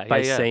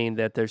by saying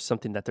that there's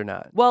something that they're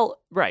not. Well,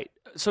 right.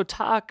 So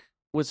Talk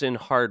was in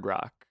hard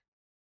rock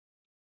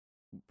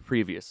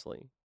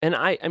previously. And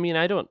I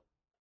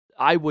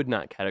would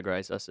not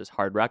categorize us as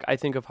hard rock. I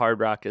think of hard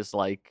rock as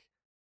like,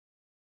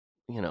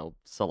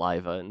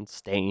 Saliva and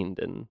Stained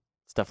and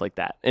stuff like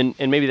that. And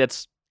maybe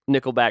that's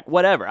Nickelback,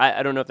 whatever.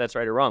 I don't know if that's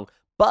right or wrong.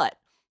 But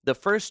the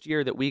first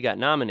year that we got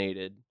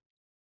nominated,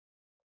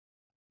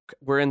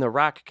 we're in the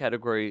rock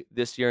category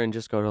this year, and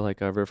just go to like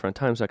Riverfront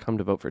Times.com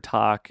to vote for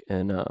Talk,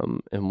 and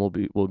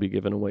we'll be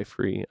giving away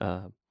free.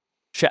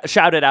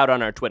 Shout it out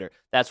on our Twitter.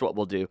 That's what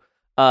we'll do.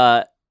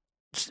 But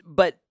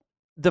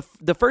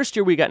the first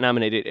year we got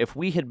nominated, if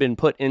we had been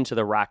put into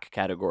the rock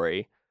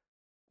category,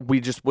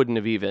 we just wouldn't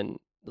have even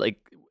like.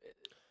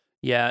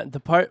 Yeah, the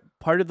part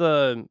of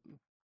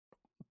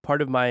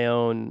my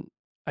own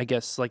I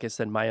guess, like I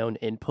said, my own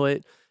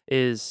input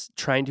is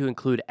trying to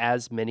include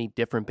as many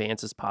different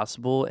bands as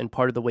possible. And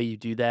part of the way you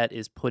do that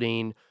is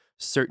putting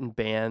certain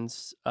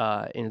bands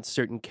in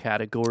certain Yeah.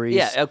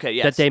 categories Okay. that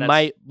Yes. they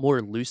might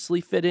more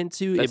loosely fit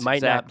into. That's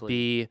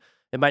exactly.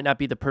 It might not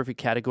be the perfect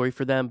category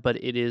for them, but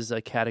it is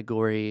a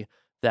category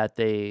that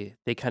they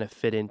kind of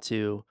fit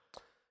into.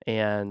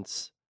 And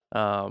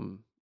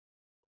um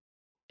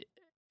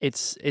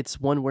it's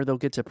one where they'll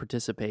get to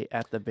participate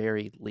at the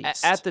very At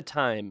least. the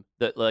time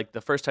that like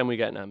the first time we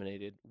got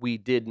nominated, we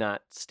did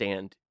not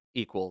stand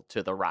equal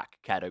to the rock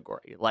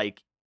category.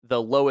 Like the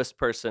lowest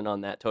person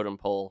on that totem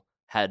pole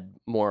had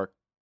more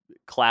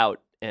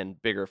clout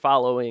and bigger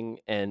following,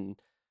 and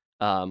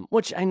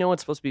which I know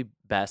it's supposed to be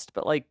best,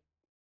 but like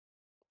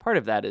part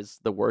of that is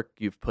the work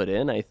you've put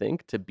in, I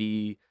think, to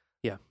be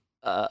Yeah.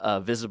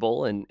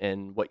 visible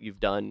and what you've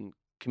done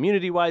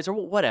community wise or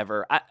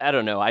whatever. I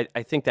don't know. I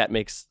think that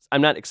makes, I'm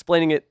not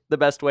explaining it the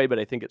best way, but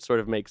I think it sort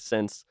of makes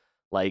sense.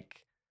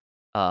 Like,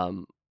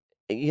 um,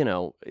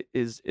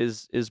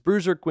 is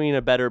Bruiser Queen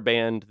a better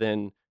band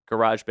than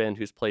Garage Band,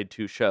 who's played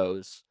 2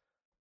 shows?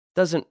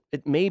 Doesn't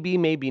it? Maybe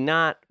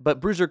not. But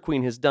Bruiser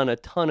Queen has done a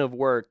ton of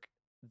work.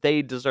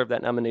 They deserve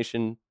that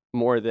nomination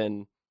more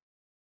than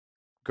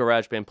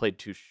Garage Band played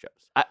 2 shows.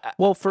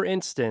 Well, for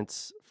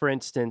instance,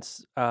 there's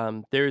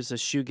a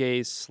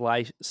shoegaze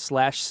slash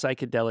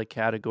psychedelic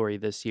category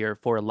this year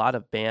for a lot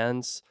of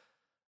bands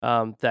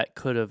that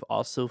could have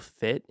also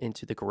fit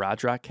into the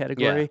garage rock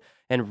category.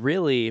 And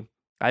really,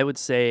 I would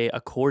say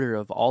a quarter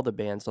of all the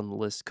bands on the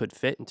list could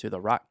fit into the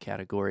rock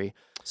category.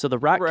 So the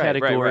rock Right.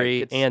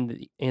 category It's and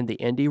the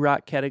indie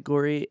rock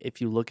category,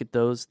 if you look at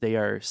those, they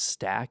are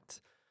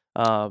stacked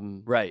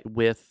right.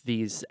 with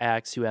these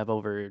acts who have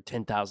over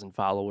 10,000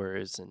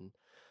 followers. And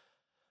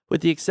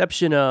with the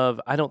exception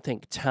of, I don't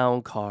think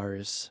Town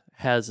Cars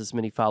has as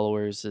many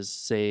followers as,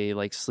 say,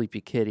 like Sleepy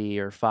Kitty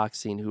or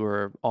Foxing, who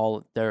are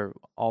all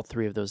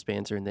three of those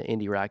bands are in the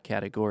indie rock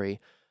category.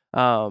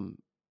 Um,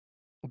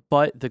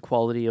 but the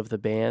quality of the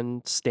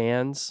band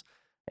stands,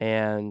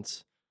 and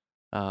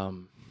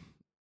um,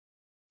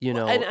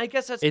 And I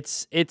guess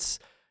that's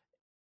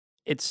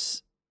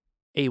it's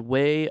a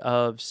way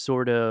of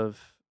sort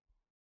of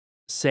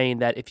saying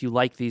that if you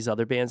like these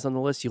other bands on the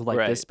list, you like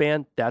this right.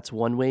 band. That's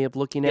one way of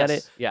looking at it.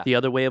 Yes. Yeah. The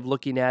other way of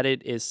looking at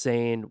it is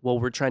saying, well,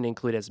 we're trying to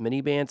include as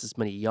many bands, as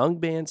many young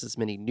bands, as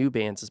many new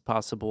bands as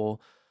possible.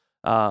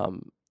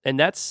 And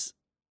that's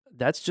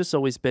just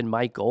always been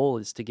my goal,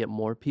 is to get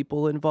more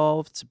people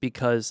involved,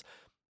 because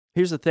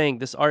here's the thing,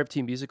 this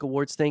RFT Music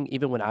Awards thing,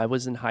 even when I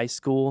was in high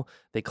school,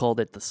 they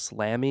called it the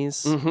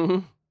Slammies.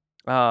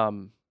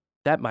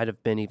 That might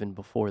have been even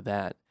before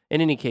that. In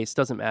any case,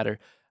 doesn't matter.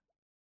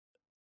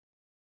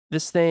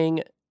 This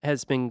thing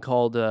has been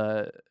called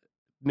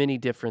many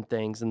different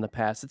things in the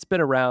past. It's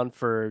been around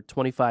for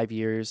 25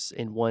 years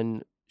in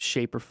one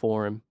shape or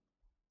form.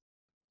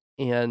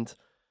 And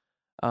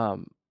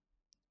um,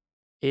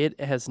 it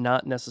has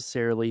not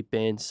necessarily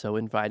been so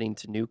inviting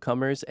to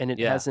newcomers, and it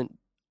Yeah. hasn't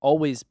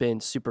always been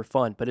super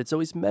fun, but it's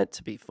always meant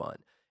to be fun.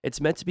 It's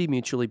meant to be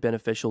mutually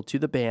beneficial to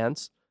the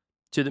bands,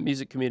 to the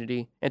music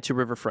community, and to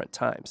Riverfront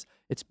Times.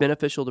 It's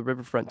beneficial to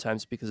Riverfront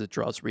Times because it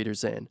draws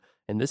readers in.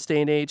 In this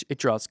day and age, it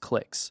draws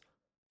clicks.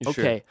 Sure.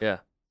 Okay. Yeah.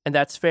 And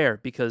that's fair,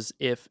 because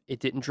if it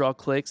didn't draw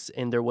clicks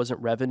and there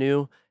wasn't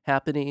revenue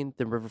happening,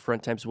 then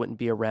Riverfront Times wouldn't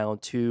be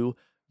around to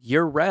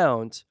year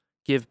round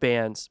give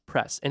bands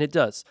press. And it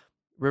does.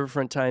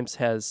 Riverfront Times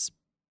has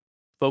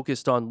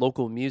focused on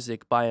local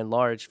music by and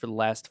large for the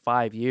last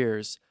 5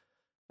 years.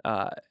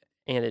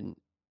 And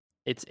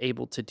it's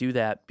able to do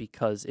that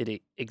because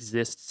it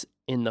exists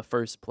in the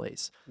first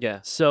place. Yeah.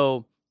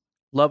 So,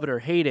 love it or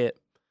hate it,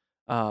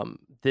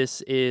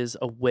 this is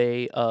a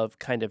way of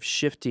kind of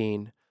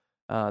shifting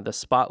the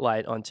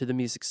spotlight onto the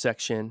music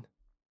section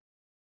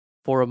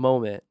for a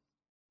moment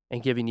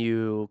and giving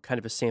you kind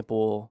of a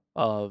sample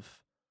of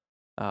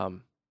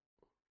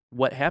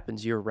what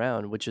happens year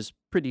round, which is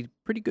pretty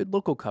good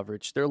local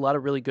coverage. There are a lot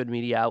of really good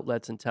media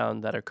outlets in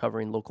town that are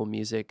covering local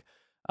music.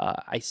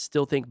 I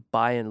still think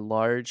by and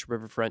large,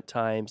 Riverfront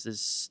Times is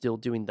still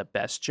doing the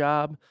best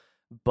job,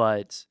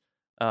 but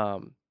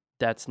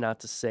that's not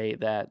to say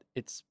that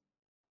it's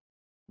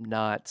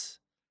not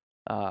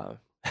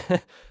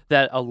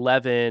that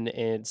 11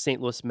 and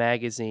St. Louis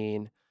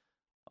Magazine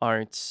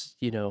aren't,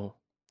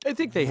 I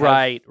think they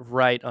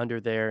right under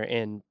there,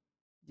 and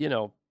they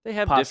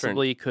have different.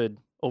 possibly could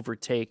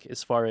overtake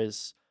as far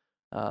as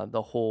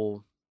the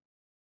whole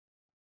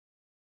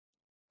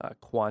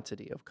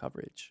quantity of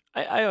coverage.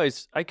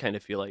 I kind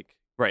of feel like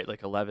right,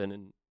 like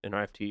 11 and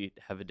RFT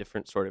have a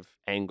different sort of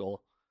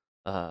angle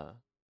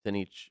than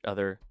each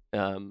other,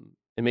 and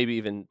maybe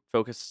even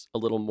focus a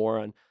little more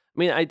on. I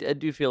mean, I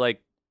do feel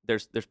like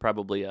there's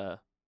probably a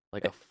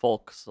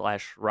folk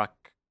slash rock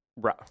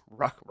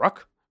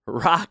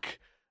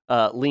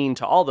lean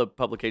to all the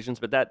publications,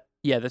 but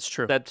Yeah, that's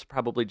true. that's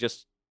probably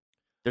just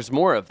there's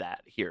more of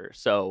that here.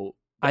 So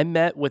I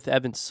met with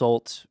Evan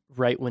Salt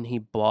right when he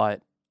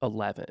bought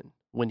 11,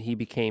 when he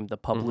became the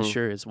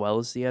publisher as well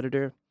as the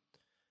editor.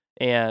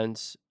 And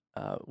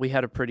we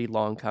had a pretty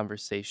long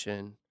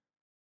conversation,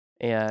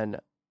 and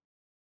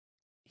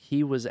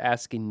he was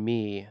asking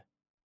me,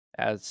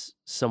 as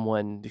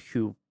someone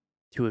who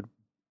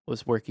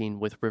was working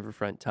with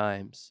Riverfront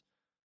Times,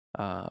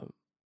 um,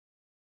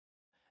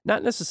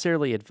 not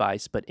necessarily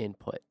advice, but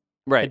input.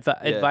 Right. Yeah.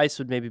 Advice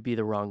would maybe be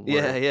the wrong word,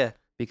 Yeah. Yeah.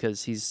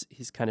 because he's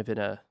kind of in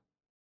a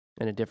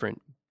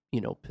different,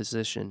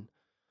 position.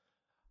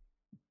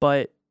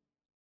 But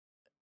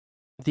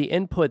the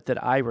input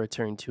that I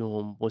returned to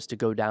him was to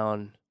go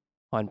down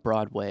on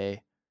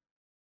Broadway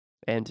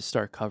and to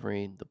start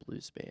covering the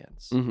blues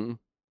bands, Mm-hmm.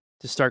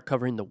 to start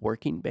covering the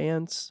working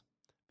bands,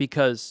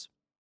 because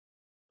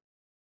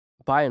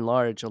by and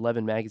large,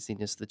 11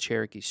 Magazine is the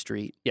Cherokee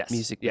Street Yes.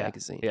 music Yeah.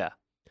 magazine, Yeah.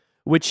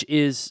 which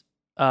is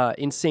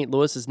in St.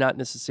 Louis is not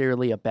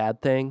necessarily a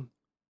bad thing.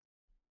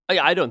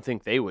 I don't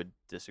think they would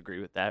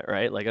disagree with that,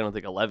 right? Like, I don't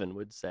think 11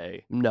 would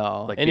say,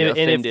 No, like, and be if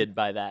offended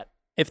by that.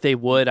 they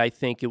would, I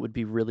think it would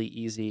be really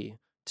easy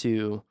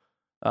to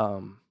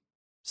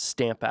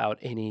stamp out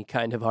any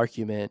kind of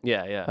argument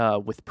Yeah. Yeah.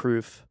 with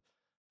proof.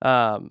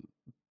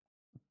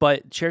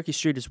 But Cherokee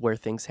Street is where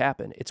things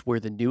happen. It's where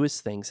the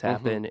newest things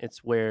happen.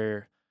 It's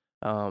where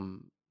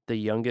the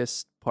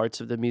youngest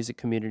parts of the music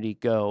community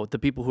go. The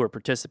people who are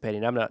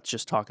participating. I'm not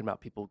just talking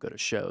about people who go to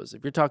shows.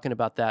 If you're talking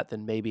about that,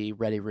 then maybe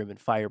Ready Room and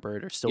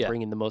Firebird are still Yeah.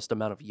 bringing the most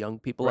amount of young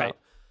people Right. out.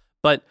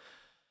 But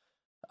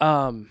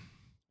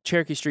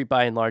Cherokee Street,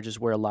 by and large, is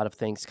where a lot of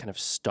things kind of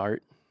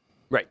start.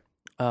 Right.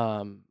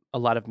 A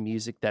lot of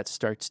music that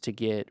starts to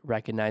get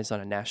recognized on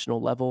a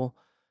national level.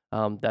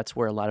 That's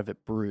where a lot of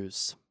it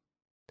brews.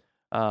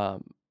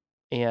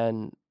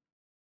 And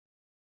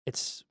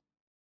it's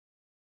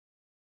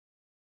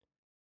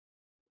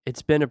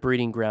been a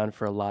breeding ground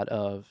for a lot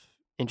of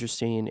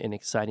interesting and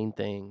exciting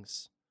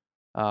things.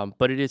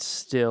 But it is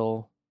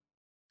still,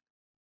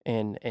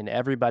 and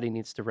everybody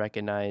needs to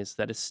recognize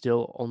that it's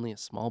still only a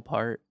small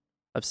part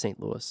of St.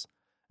 Louis.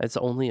 It's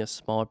only a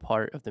small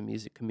part of the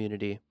music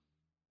community.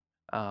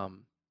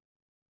 In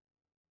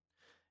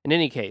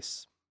any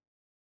case,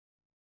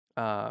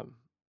 I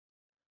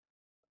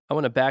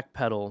want to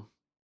backpedal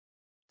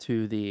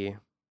to the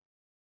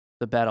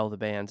Battle of the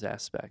Bands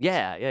aspect.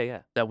 Yeah. Yeah.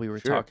 Yeah. That we were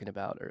Sure. talking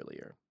about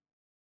earlier.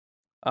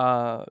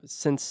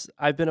 Since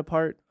I've been a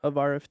part of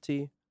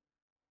RFT,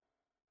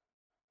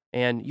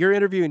 and you're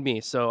interviewing me,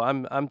 so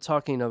I'm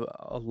talking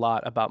a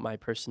lot about my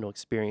personal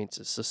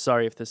experiences. So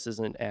sorry if this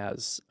isn't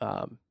as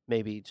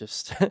maybe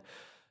just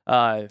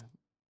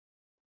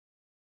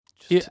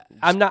Just-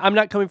 I'm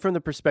not coming from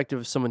the perspective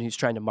of someone who's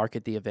trying to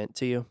market the event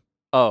to you.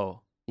 Oh,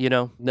 You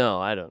know,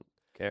 no, I don't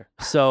care.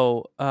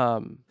 so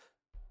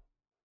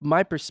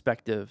my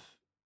perspective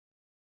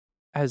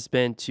has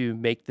been to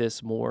make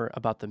this more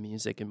about the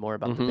music and more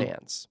about the Mhm.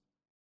 bands.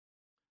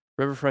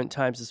 Riverfront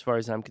Times, as far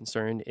as I'm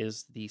concerned,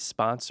 is the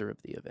sponsor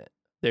of the event.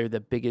 They're the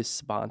biggest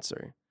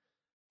sponsor.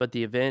 But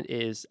the event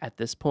is, at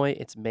this point,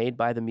 it's made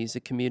by the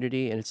music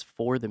community and it's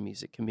for the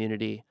music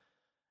community.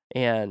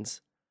 And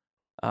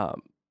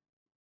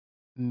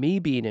me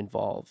being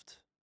involved,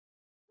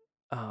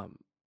 I,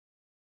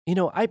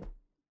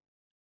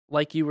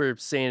 like you were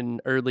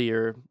saying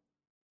earlier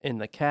in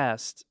the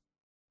cast,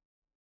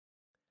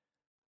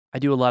 I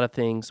do a lot of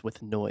things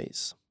with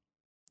noise.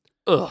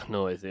 Ugh,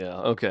 noise. Yeah.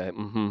 Okay.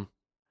 Mm-hmm.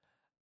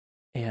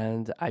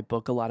 And I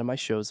book a lot of my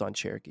shows on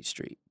Cherokee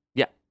Street.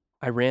 Yeah.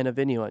 I ran a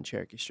venue on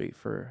Cherokee Street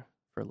for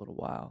a little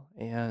while.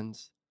 And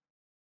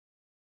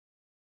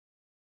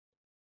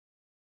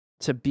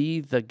to be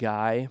the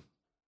guy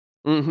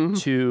Mm-hmm.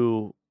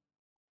 to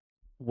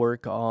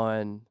work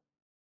on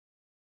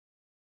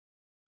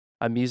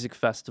a music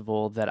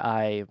festival that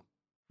I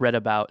read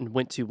about and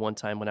went to one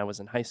time when I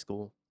was in high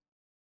school,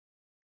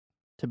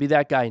 to be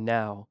that guy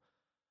now,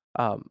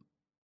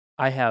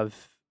 I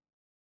have,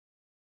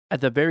 at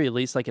the very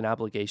least, like an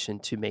obligation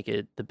to make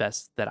it the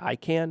best that I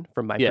can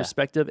from my Yeah.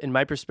 perspective. And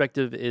my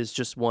perspective is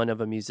just one of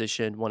a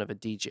musician, one of a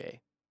DJ.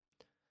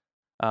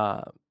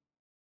 And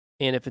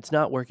if it's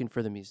not working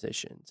for the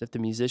musicians, if the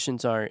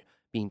musicians aren't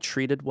being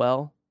treated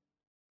well,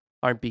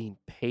 aren't being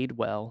paid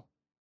well,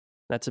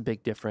 that's a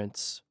big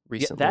difference Yeah,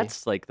 recently.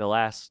 that's like the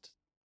last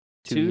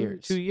 2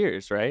 years. 2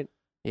 years, right?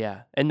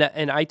 Yeah, and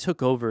I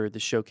took over the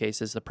showcase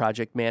as the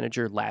project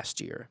manager last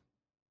year.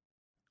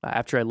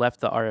 After I left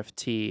the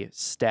RFT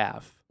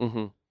staff,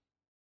 Mm-hmm.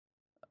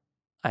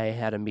 I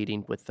had a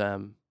meeting with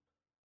them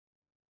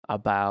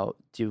about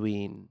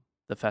doing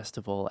the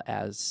festival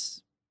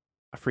as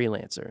a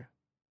freelancer.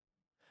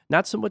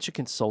 Not so much a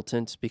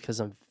consultant, because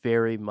I'm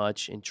very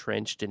much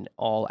entrenched in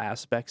all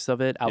aspects of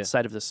it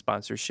outside of the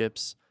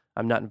sponsorships.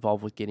 I'm not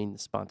involved with getting the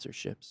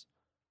sponsorships.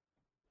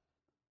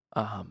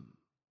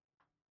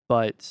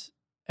 But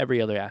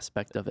every other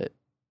aspect of it.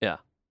 Yeah.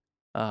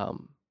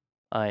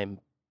 I'm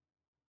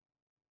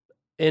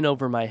in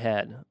over my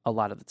head a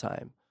lot of the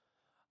time.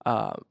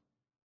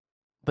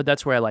 But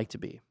that's where I like to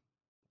be,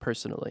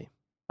 personally.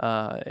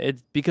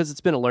 Because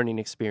it's been a learning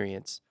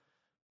experience.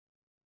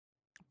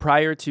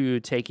 Prior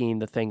to taking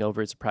the thing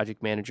over as a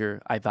project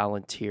manager, I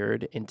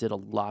volunteered and did a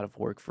lot of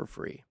work for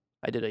free.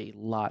 I did a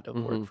lot of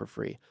work for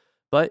free.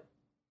 But,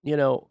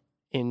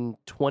 in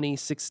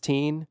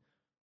 2016,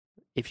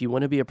 if you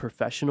want to be a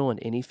professional in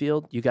any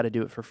field, you got to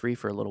do it for free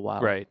for a little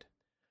while. Right.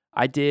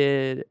 I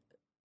did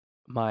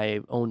my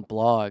own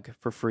blog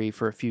for free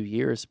for a few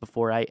years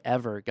before I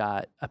ever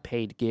got a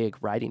paid gig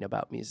writing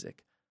about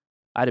music.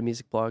 I had a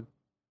music blog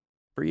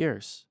for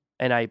years,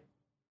 and I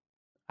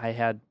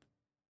had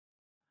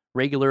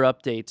regular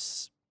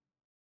updates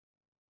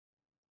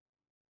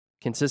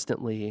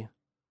consistently,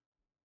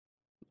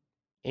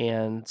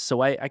 and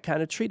so I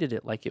kind of treated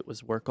it like it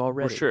was work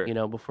already, sure. you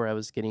know, before I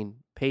was getting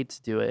paid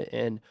to do it.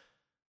 And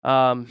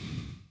how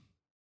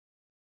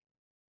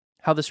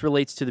this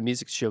relates to the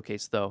music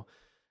showcase, though,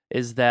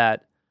 is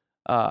that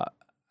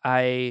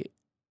I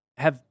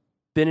have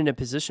been in a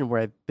position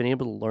where I've been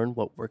able to learn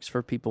what works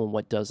for people and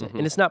what doesn't.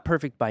 And it's not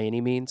perfect by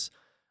any means,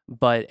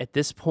 but at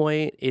this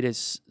point,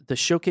 the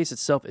showcase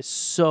itself is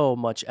so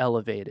much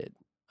elevated,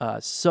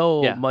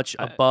 much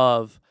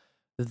above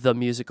the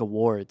music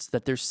awards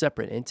that they're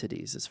separate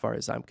entities as far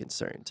as I'm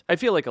concerned. I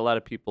feel like a lot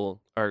of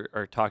people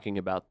are talking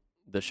about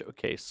the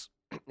showcase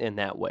in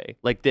that way,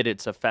 like that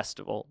it's a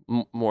festival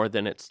more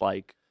than it's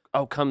like,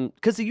 oh, come,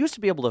 because they used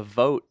to be able to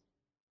vote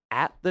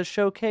at the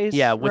showcase.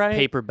 Yeah, with right?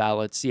 paper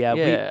ballots.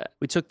 Yeah.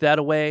 We took that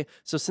away.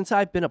 So since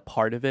I've been a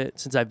part of it,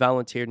 since I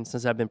volunteered and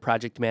since I've been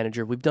project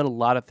manager, we've done a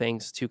lot of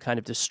things to kind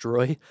of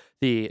destroy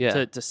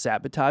to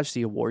sabotage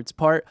the awards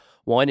part.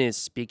 One is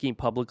speaking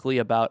publicly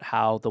about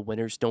how the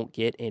winners don't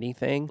get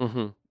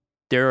anything.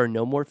 There are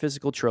no more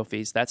physical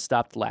trophies. That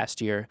stopped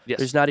last year. Yes.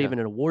 There's not even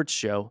an awards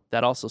show.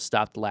 That also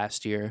stopped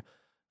last year.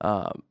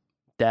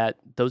 That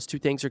those two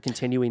things are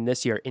continuing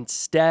this year.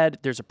 Instead,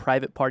 there's a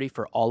private party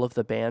for all of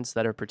the bands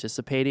that are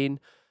participating.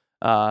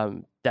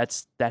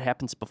 That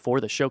happens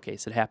before the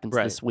showcase. It happens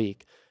this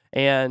week.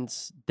 And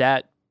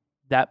that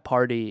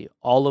party,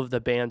 all of the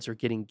bands are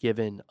getting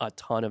given a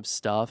ton of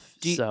stuff.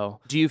 Do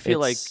you feel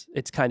like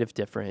it's kind of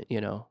different,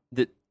 you know?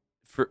 That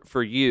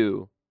for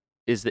you,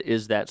 is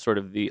that sort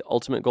of the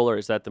ultimate goal, or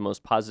is that the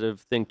most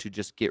positive thing, to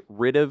just get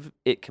rid of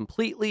it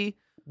completely?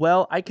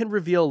 Well, I can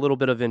reveal a little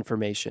bit of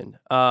information.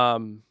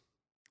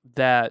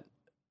 That,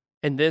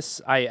 and this,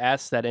 I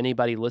ask that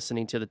anybody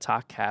listening to the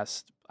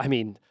Talkcast, I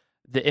mean,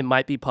 it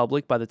might be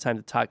public by the time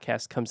the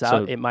Talkcast comes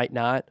out. It might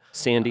not.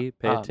 Sandy,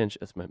 pay attention.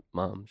 That's my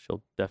mom.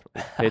 She'll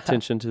definitely pay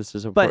attention to this.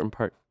 Is an important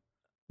part.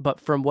 But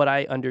from what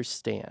I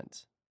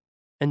understand,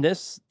 and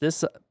this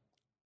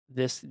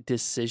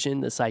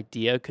decision, this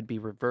idea could be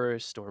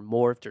reversed or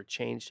morphed or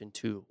changed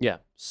into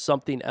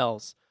something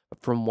else.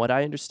 But from what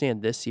I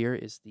understand, this year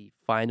is the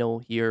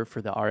final year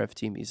for the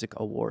RFT Music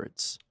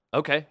Awards.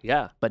 Okay,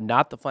 yeah. But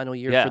not the final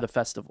year for the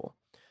festival.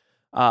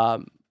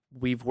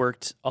 We've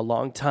worked a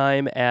long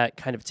time at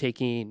kind of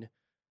taking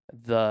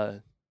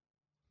the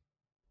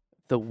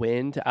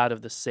wind out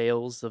of the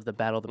sails of the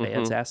Battle of the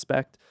Bands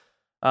aspect,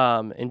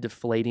 and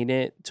deflating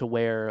it to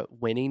where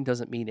winning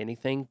doesn't mean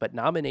anything, but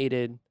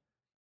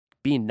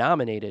being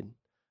nominated,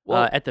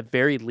 at the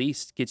very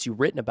least, gets you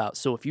written about.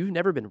 So if you've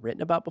never been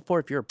written about before,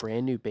 if you're a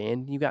brand new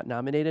band and you got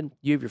nominated,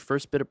 you have your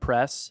first bit of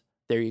press.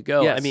 There you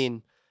go. Yes. I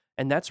mean,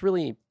 and that's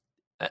really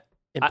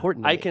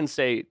important. I can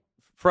say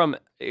from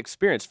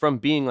experience, from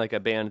being like a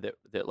band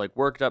that like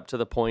worked up to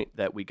the point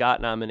that we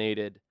got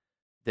nominated,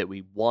 that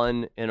we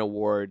won an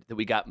award, that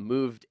we got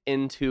moved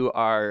into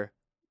our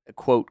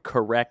quote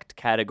correct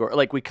category.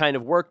 Like we kind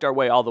of worked our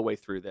way all the way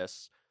through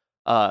this.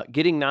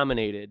 Getting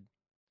nominated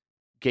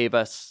gave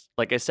us,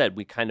 like I said,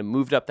 we kind of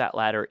moved up that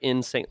ladder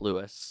in St.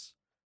 Louis.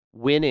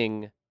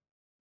 Winning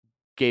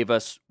gave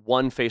us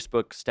one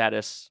Facebook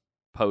status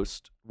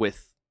post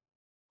with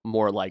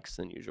more likes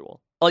than usual.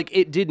 Like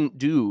it didn't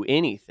do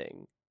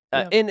anything.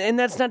 And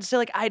that's not to say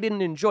like I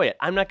didn't enjoy it.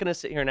 I'm not going to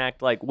sit here and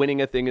act like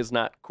winning a thing is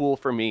not cool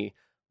for me.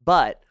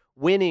 But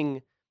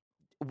winning,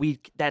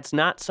 that's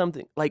not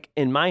something, like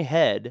in my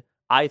head,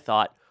 I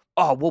thought,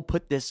 oh, we'll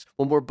put this,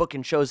 when we're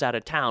booking shows out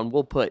of town,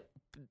 we'll put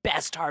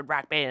best hard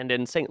rock band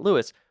in St.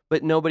 Louis.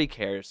 But nobody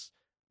cares.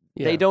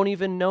 Yeah. They don't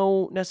even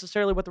know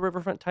necessarily what the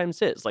Riverfront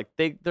Times is. Like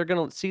they're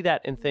going to see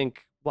that and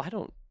think, well, I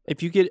don't.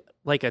 If you get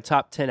like a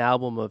top 10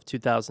 album of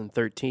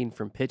 2013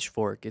 from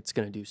Pitchfork, it's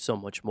going to do so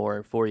much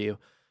more for you.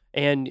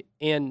 And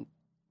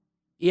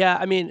yeah,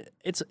 I mean,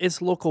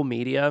 it's local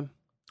media,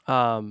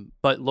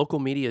 but local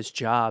media's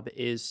job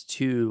is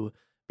to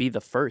be the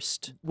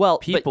first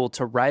people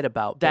to write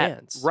about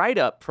bands. Write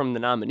up from the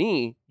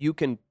nominee, you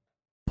can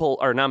pull,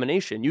 or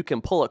nomination, you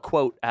can pull a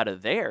quote out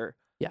of there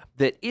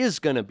that is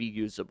going to be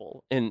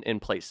usable in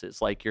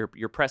places like your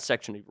press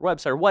section of your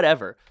website or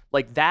whatever.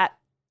 Like that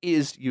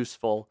is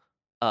useful.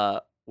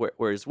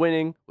 Whereas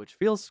winning, which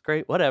feels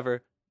great,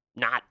 whatever,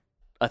 not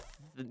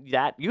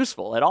that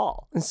useful at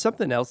all. And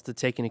something else to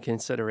take into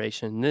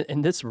consideration,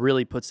 and this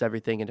really puts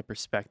everything into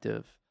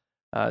perspective,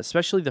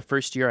 especially the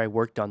first year I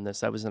worked on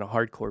this, I was in a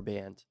hardcore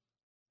band.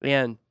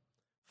 And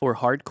for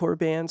hardcore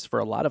bands, for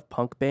a lot of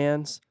punk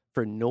bands,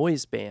 for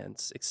noise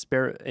bands,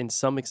 and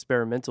some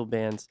experimental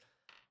bands,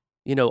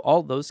 you know,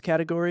 all those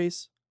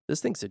categories,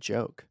 this thing's a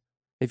joke.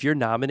 If you're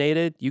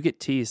nominated, you get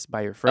teased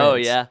by your friends. Oh,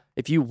 yeah.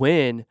 If you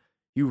win,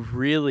 you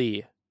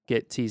really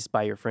get teased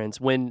by your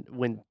friends.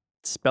 When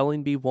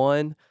Spelling Bee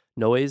won,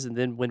 noise. And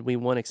then when we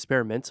won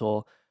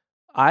experimental,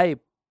 I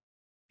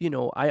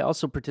I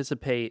also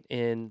participate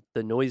in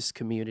the noise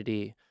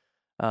community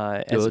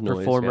as Oh, a noise, yeah,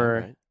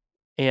 performer, right.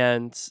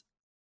 and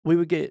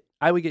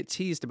I would get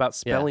teased about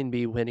Spelling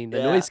Bee winning the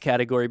Yeah. noise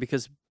category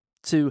because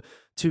to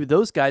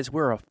those guys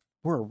we're a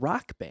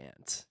rock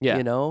band,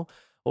 Yeah.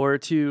 or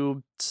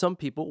to some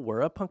people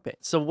we're a punk band.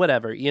 So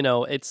whatever,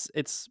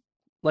 it's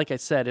like I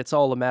said, it's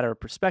all a matter of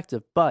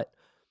perspective. But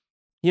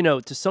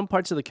to some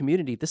parts of the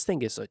community, this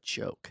thing is a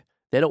joke.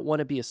 They don't want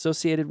to be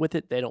associated with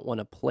it. They don't want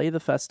to play the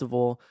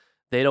festival.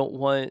 They don't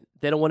want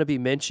to be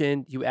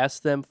mentioned. You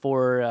ask them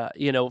for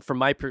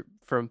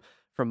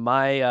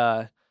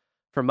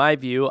from my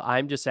view,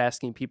 I'm just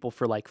asking people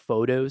for like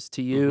photos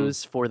to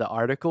use for the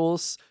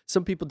articles.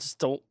 Some people just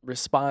don't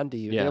respond to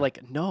you. Yeah. They're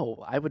like,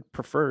 "No, I would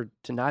prefer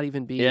to not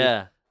even be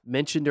Yeah.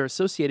 mentioned or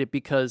associated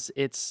because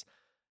it's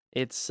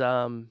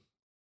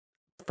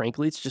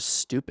frankly, it's just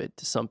stupid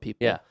to some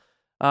people." Yeah.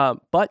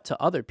 But to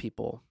other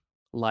people,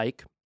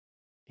 like,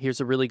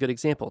 here's a really good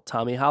example.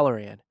 Tommy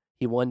Halloran,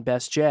 he won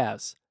Best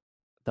Jazz.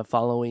 The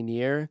following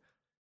year,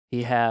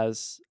 he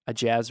has a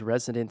jazz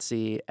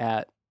residency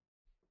at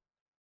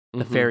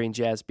the Fairy and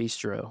Jazz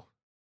Bistro.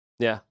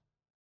 Yeah.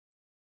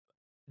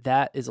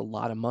 That is a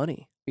lot of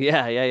money.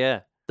 Yeah, yeah,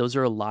 yeah. Those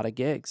are a lot of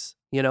gigs,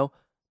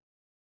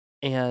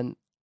 And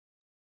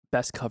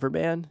Best Cover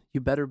Band, you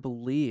better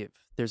believe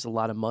there's a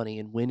lot of money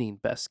in winning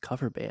Best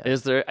Cover Band.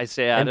 Is there? I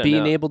and don't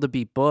being know. able to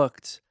be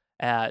booked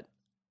at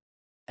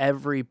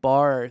every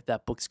bar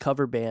that books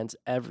cover bands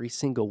every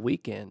single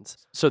weekend.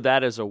 So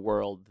that is a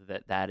world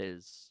that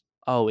is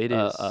Oh, it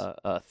is.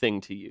 a thing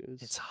to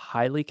use. It's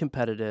highly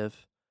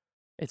competitive.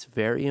 It's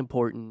very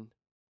important.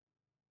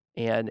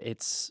 And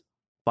it's,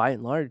 by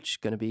and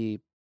large, going to be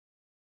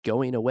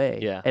going away.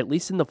 Yeah. At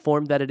least in the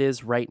form that it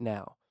is right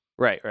now.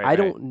 Right. I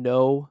don't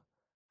know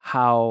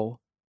how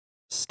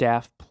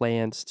staff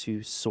plans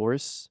to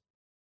source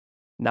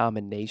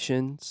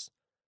nominations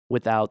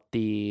without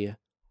the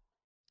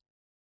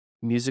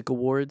music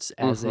awards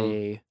as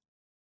a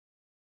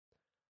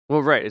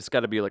Well, right. It's got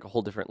to be like a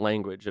whole different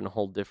language and a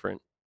whole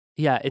different.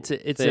 yeah. It's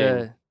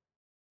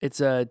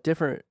a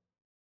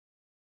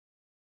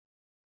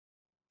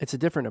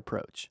different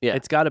approach. Yeah.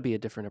 It's got to be a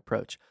different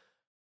approach.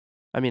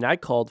 I mean, I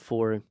called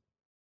for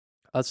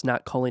us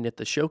not calling it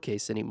the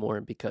showcase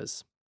anymore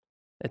because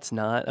it's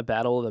not a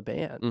battle of the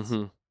bands.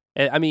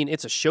 I mean,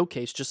 it's a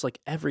showcase, just like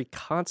every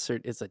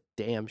concert is a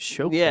damn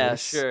showcase. Yeah,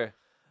 sure.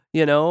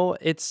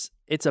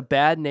 It's a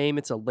bad name.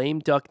 It's a lame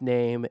duck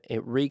name.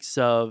 It reeks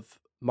of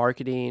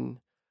marketing.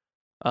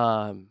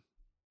 And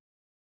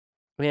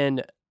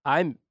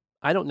I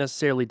don't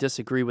necessarily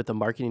disagree with the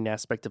marketing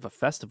aspect of a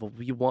festival.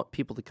 You want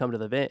people to come to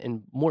the event,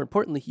 and more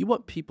importantly, you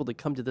want people to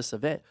come to this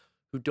event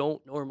who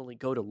don't normally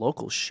go to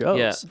local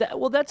shows. Yeah.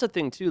 Well, that's a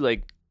thing too.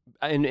 Like,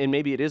 and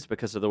maybe it is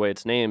because of the way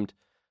it's named,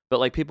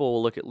 but like people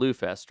will look at Lou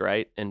Fest,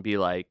 right, and be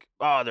like,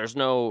 "Oh, there's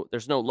no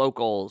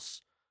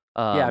locals."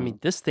 Yeah, I mean,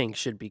 this thing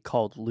should be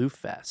called Lou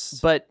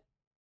Fest. But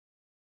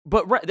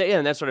right, yeah,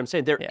 and that's what I'm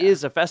saying. There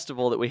is a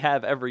festival that we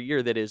have every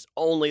year that is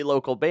only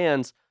local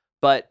bands,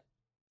 but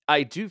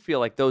I do feel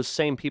like those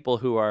same people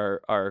who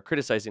are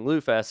criticizing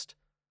Lou Fest,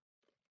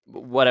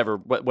 whether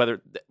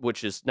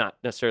which is not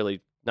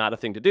necessarily not a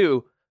thing to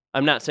do.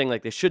 I'm not saying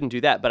like they shouldn't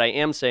do that, but I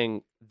am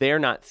saying they're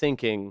not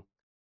thinking.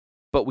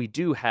 But we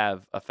do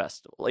have a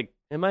festival. Like,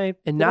 I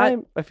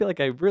feel like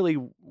I really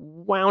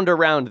wound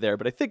around there,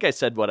 but I think I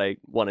said what I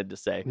wanted to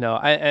say. No,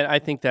 I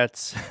think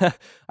that's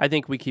I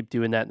think we keep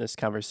doing that in this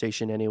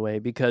conversation anyway,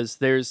 because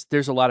there's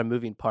a lot of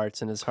moving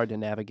parts and it's hard to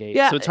navigate.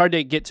 Yeah. So it's hard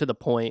to get to the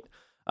point.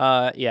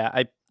 I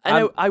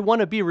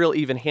want to be real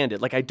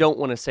even-handed. Like, I don't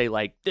want to say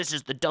like this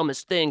is the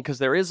dumbest thing, because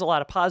there is a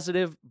lot of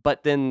positive,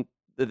 but then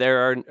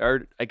there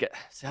are I guess,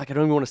 like, I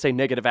don't even want to say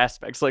negative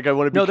aspects. Like, I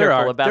want to be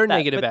careful about there are that.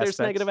 Negative but aspects.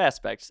 There's negative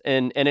aspects,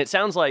 and it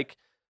sounds like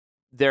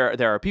there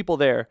are people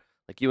there,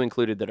 like you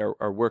included, that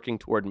are working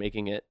toward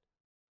making it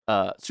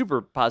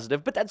super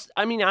positive. But that's,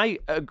 I mean, I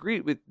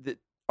agree with that,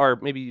 or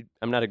maybe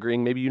I'm not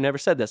agreeing. Maybe you never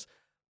said this.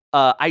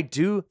 I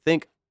do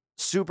think,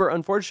 super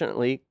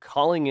unfortunately,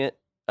 calling it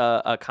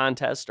a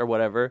contest or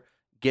whatever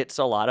gets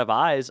a lot of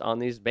eyes on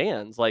these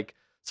bands. Like,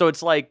 so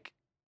it's like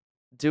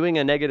doing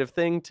a negative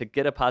thing to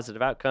get a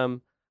positive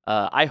outcome.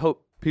 I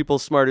hope people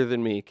smarter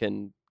than me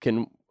can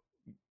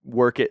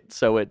work it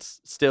so it's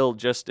still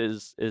just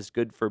as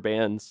good for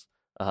bands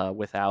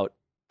without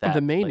that.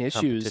 The main like,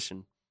 issue is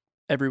competition.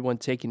 everyone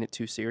taking it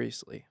too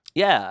seriously.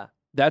 Yeah.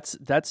 That's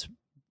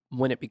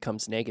when it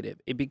becomes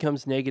negative. It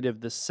becomes negative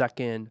the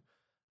second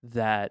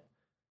that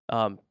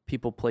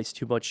people place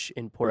too much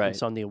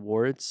importance on the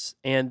awards,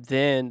 and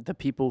then the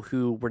people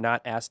who were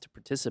not asked to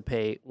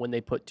participate, when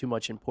they put too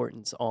much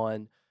importance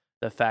on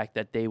the fact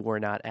that they were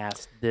not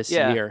asked this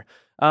year.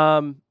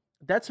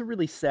 That's a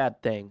really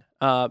sad thing.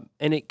 And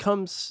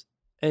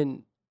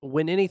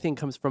when anything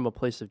comes from a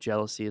place of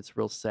jealousy, it's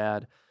real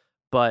sad.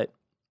 But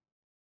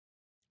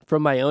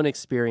from my own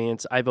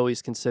experience, I've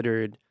always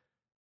considered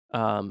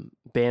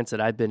bands that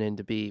I've been in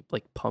to be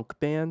like punk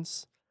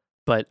bands,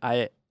 but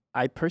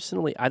I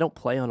personally I don't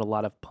play on a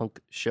lot of punk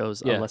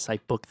shows Yeah. unless I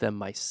book them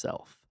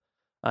myself.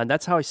 And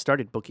that's how I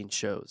started booking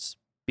shows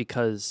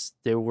because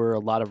there were a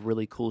lot of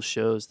really cool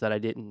shows that I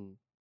didn't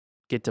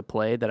get to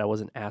play that I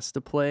wasn't asked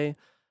to play,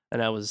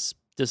 and I was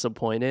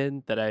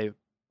disappointed that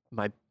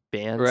my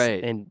bands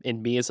Right.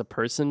 and me as a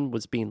person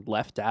was being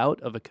left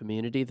out of a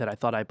community that I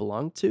thought I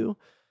belonged to.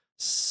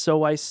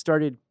 So I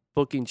started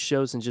booking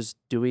shows and just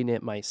doing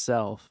it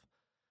myself.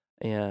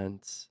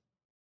 And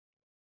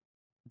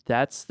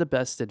that's the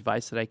best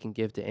advice that I can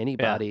give to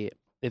anybody.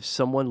 If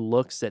someone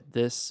looks at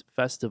this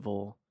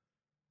festival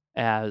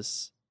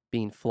as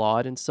being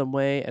flawed in some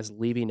way, as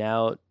leaving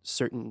out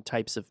certain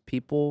types of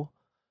people,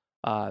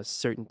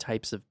 certain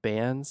types of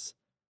bands,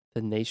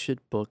 then they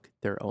should book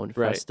their own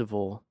Right.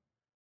 festival,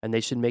 and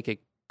they should make it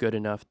good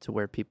enough to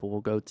where people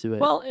will go to it.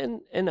 Well,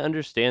 and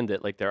understand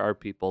that like there are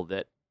people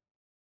that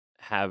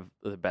have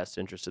the best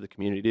interest of the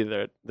community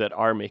that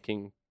are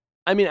making.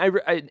 I mean,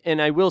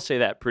 I will say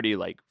that pretty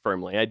like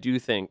firmly. I do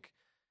think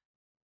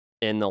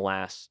in the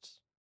last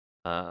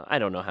I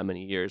don't know how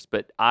many years,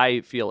 but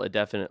I feel a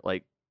definite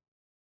like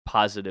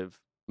positive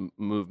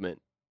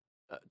movement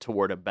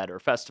toward a better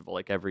festival.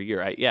 Like every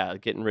year,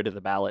 getting rid of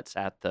the ballots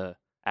at the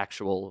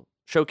actual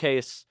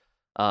showcase,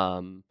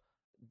 the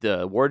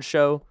award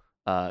show,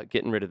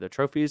 getting rid of the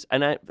trophies.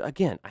 And I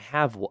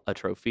have a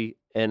trophy,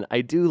 and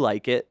I do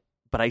like it,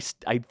 but I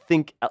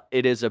think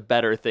it is a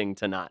better thing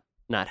to not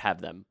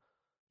have them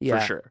for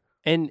sure.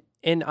 And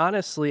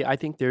honestly, I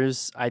think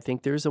there's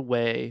a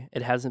way.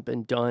 It hasn't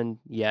been done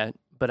yet,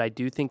 but I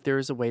do think there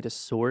is a way to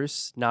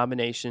source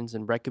nominations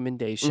and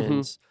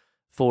recommendations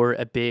for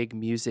a big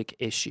music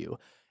issue.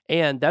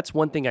 And that's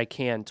one thing I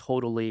can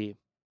totally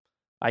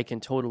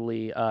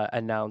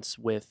announce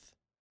with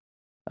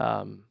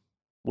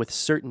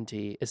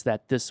certainty is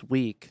that this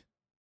week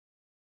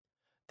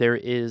there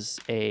is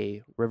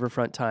a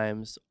Riverfront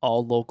Times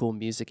all local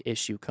music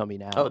issue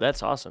coming out. Oh,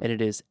 that's awesome. And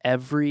it is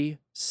every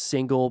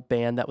single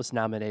band that was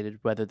nominated,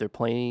 whether they're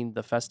playing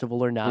the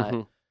festival or not.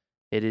 Mhm.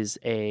 It is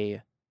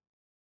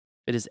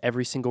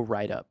every single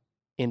write-up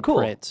in Cool.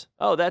 print.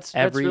 Oh, that's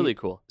Every really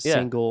cool. Yeah.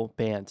 Single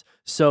band.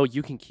 So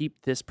you can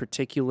keep this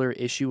particular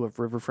issue of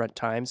Riverfront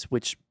Times,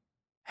 which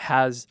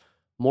has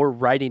more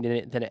writing in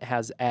it than it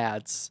has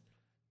ads.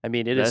 I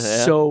mean, it is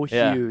so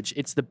huge.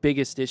 It's the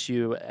biggest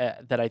issue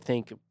that I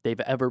think they've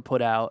ever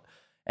put out,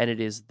 and it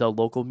is the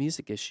local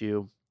music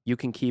issue. You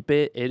can keep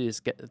it. It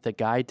is the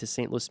guide to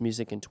St. Louis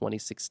music in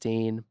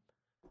 2016,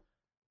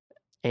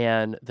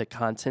 and the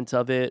content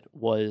of it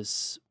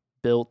was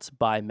built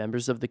by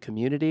members of the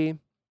community,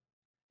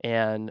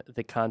 and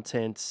the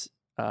content,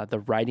 the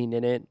writing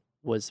in it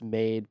was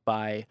made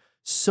by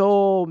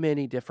so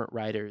many different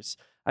writers.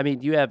 I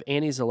mean, you have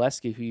Annie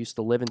Zaleski, who used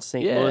to live in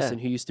St. Louis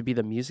and who used to be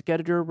the music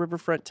editor of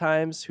Riverfront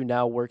Times, who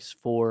now works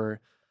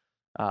for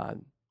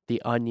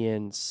the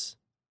Onion's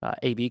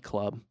AV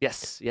Club.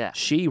 Yes, yeah.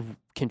 She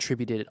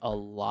contributed a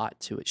lot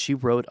to it. She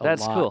wrote a lot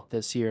cool.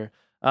 this year.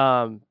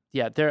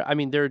 There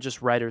are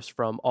just writers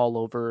from all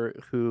over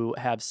who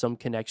have some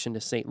connection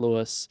to St.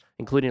 Louis,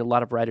 including a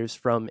lot of writers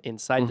from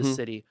inside the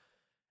city.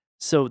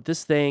 So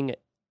this thing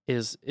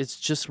it's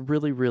just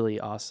really, really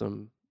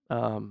awesome.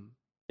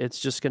 It's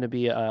just going to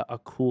be a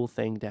cool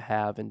thing to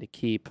have and to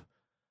keep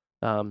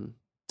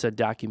to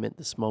document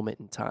this moment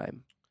in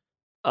time.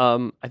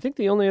 I think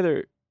the only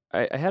other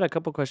I had a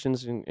couple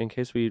questions in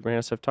case we ran out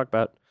of stuff to talk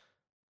about.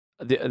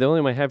 The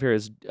only one I have here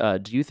is,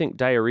 do you think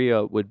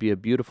diarrhea would be a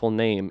beautiful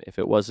name if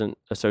it wasn't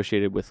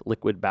associated with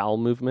liquid bowel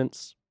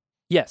movements?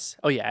 Yes.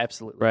 Oh yeah,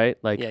 absolutely. Right?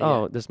 Like,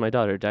 this is my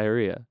daughter,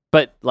 diarrhea.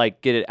 But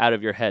like, get it out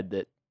of your head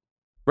that,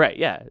 right?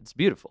 Yeah, it's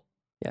beautiful.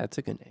 Yeah, it's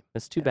a good name.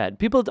 It's too bad.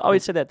 People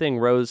always say that thing,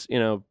 Rose.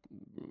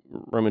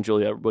 Romeo and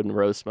Juliet, wouldn't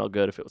Rose smell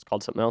good if it was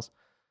called something else?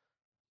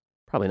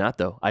 Probably not,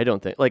 though. I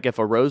don't think. Like, if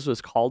a rose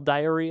was called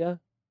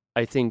diarrhea,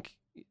 I think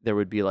there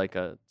would be like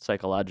a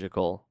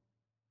psychological.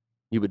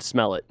 You would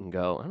smell it and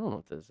go, I don't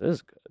know if this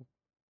is good,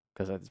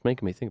 because it's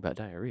making me think about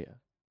diarrhea,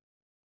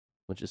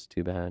 which is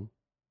too bad.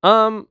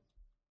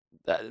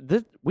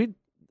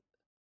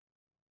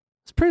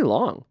 It's pretty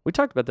long. We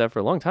talked about that for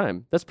a long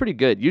time. That's pretty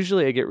good.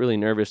 Usually, I get really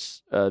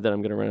nervous that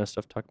I'm going to run out of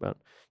stuff to talk about.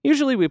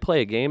 Usually, we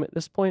play a game at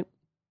this point.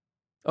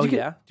 Do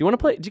you want to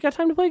play? Do you got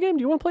time to play a game?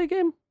 Do you want to play a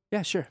game?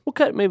 Yeah, sure. We'll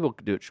cut. Maybe we'll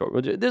do it short.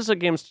 This is a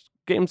game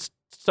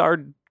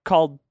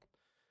called.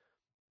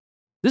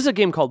 This is a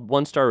game called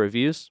One Star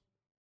Reviews,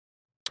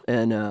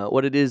 and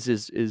what it is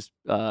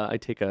I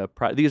take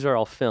these are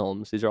all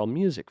films. These are all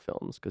music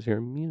films because you're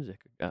a music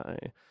guy,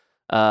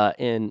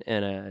 and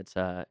it's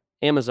a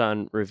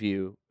Amazon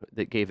review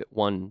that gave it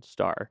 1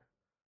 star.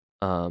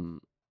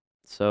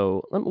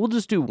 So we'll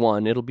just do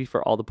one. It'll be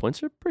for all the points.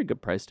 They're a pretty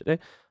good price today.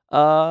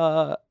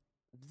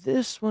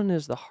 This one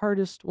is the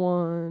hardest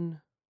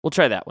one. We'll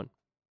try that one.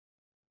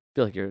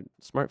 Feel like you're a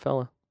smart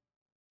fella.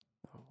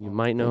 You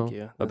might know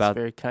about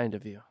very kind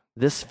of you.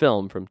 This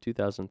film from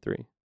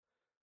 2003.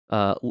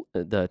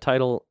 The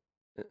title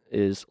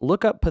is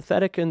 "Look Up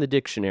Pathetic in the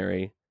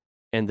Dictionary,"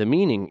 and the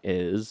meaning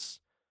is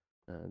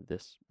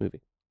this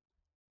movie.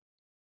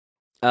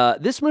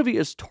 This movie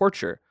is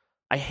torture.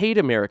 I hate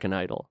American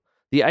Idol.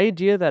 The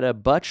idea that a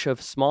bunch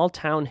of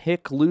small-town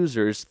hick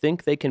losers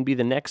think they can be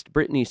the next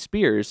Britney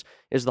Spears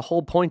is the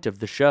whole point of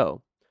the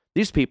show.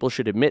 These people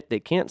should admit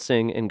they can't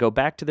sing and go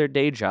back to their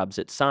day jobs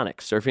at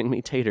Sonic serving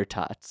me tater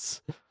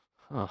tots.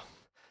 Oh,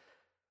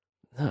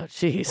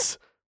 jeez.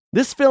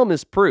 This film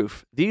is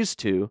proof. These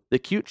two, the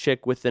cute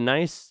chick with the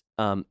nice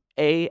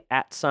A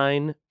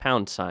 @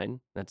 pound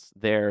sign, that's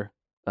their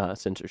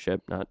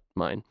censorship, not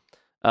mine,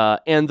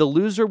 and the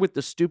loser with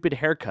the stupid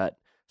haircut,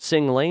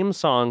 sing lame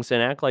songs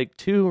and act like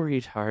two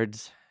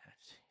retards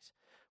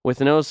with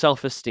no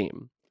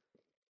self-esteem.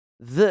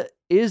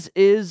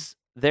 Is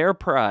their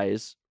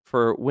prize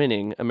for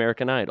winning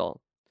American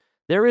Idol.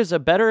 There is a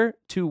better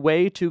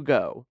way to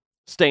go.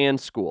 Stay in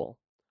school.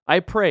 I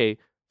pray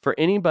for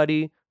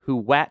anybody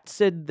who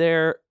watsid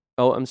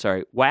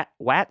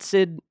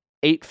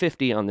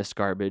 850 on this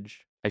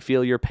garbage. I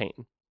feel your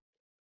pain.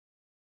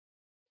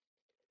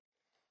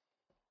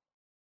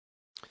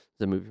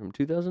 The movie from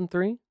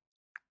 2003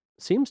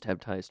 seems to have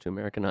ties to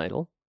American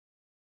Idol.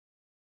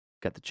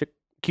 Got the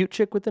cute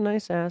chick with the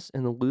nice ass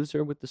and the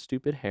loser with the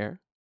stupid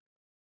hair.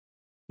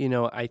 You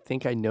know, I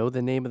think I know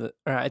the name of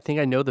I think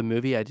I know the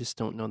movie. I just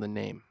don't know the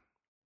name.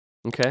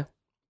 Okay.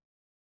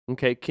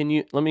 Can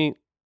you let me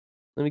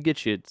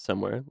get you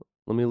somewhere.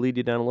 Let me lead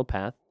you down a little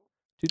path.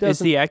 Is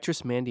the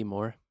actress Mandy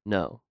Moore?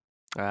 No.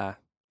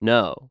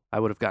 No. I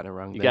would have gotten it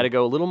wrong. You got to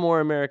go a little more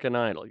American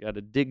Idol. You got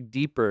to dig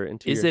deeper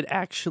into. Is it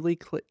actually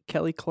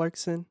Kelly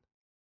Clarkson?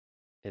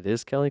 It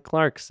is Kelly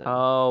Clarkson.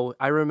 Oh,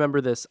 I remember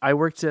this. I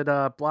worked at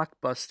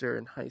Blockbuster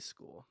in high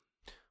school.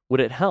 Would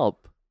it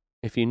help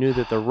if you knew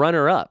that the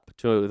runner-up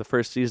to the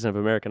first season of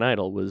American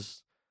Idol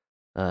was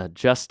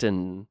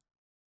Justin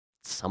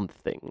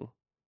something?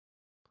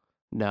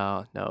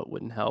 No, it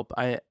wouldn't help.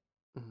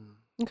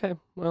 Okay,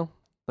 well,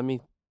 let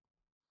me.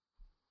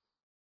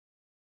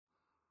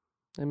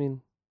 I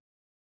mean,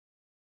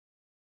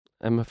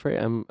 I'm afraid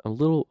I'm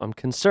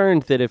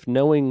concerned that if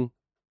knowing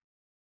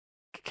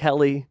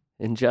Kelly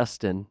and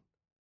Justin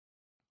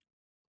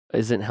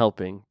isn't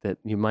helping, that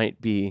you might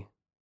be.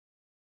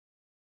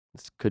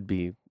 This could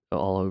be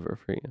all over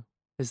for you.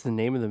 Is the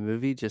name of the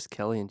movie just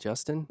Kelly and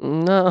Justin?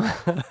 No.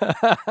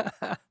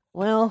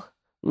 Well,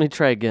 let me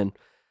try again.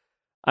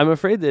 I'm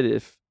afraid that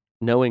if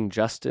knowing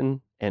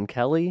Justin and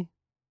Kelly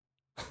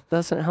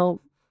doesn't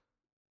help.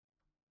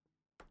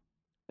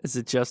 Is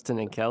it Justin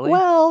and Kelly?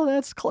 Well,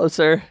 that's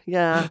closer.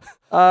 Yeah.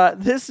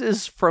 This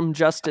is From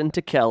Justin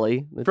to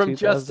Kelly. From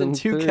Justin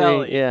to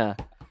Kelly. Yeah.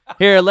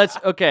 Here,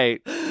 okay.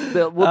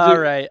 All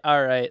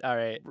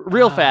right.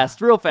 Real fast.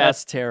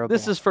 That's terrible.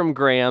 This is from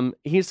Graham.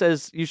 He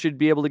says you should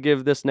be able to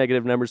give this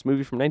negative numbers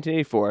movie from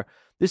 1984.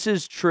 This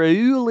is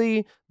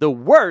truly the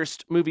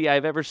worst movie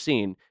I've ever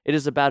seen. It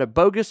is about a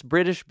bogus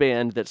British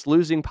band that's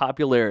losing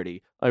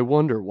popularity. I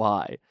wonder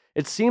why.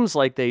 It seems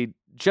like they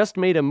just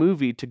made a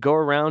movie to go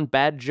around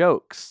bad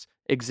jokes.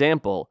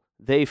 Example,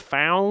 they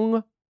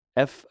found,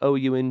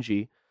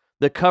 Foung,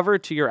 the cover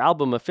to your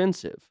album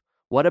offensive.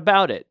 What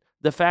about it?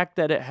 The fact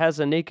that it has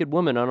a naked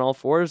woman on all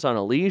fours on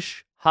a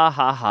leash? Ha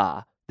ha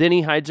ha. Then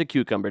he hides a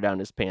cucumber down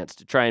his pants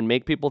to try and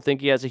make people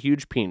think he has a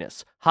huge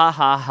penis. Ha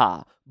ha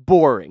ha.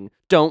 Boring.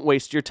 Don't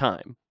waste your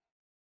time.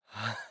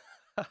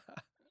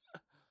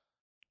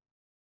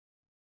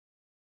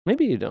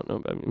 Maybe you don't know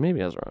about me.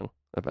 Maybe I was wrong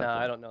about that.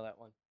 I don't know that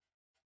one.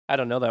 I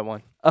don't know that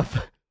one.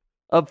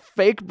 A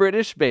fake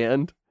British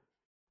band.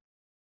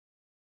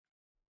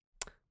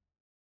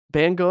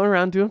 Band going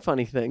around doing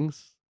funny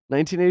things.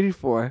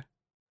 1984.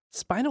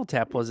 Spinal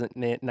Tap wasn't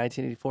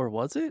 1984,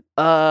 was it?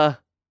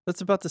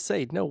 That's about to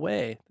say, no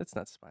way. That's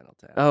not Spinal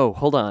Tap. Oh,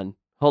 hold on.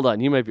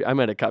 I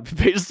might have copy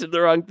pasted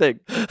the wrong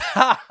thing.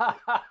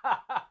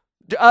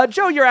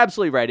 Joe, you're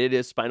absolutely right. It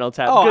is Spinal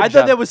Tap. Oh, Good I job.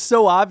 thought that was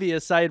so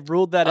obvious. I had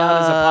ruled that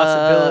out as a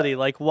possibility.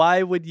 Like,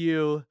 why would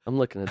you? I'm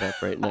looking it up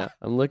right now.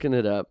 I'm looking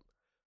it up.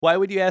 Why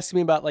would you ask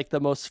me about like the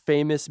most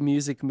famous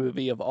music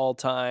movie of all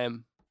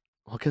time?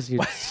 Well, because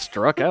you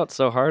struck out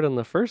so hard on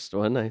the first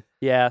one.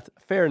 Yeah,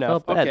 fair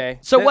enough. Okay.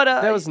 So that, what?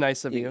 That was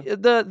nice of you.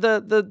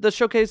 The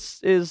showcase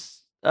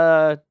is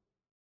the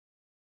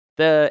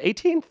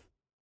 18th.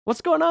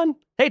 What's going on?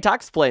 Hey,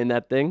 Talk's playing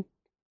that thing.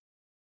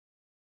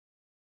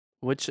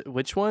 Which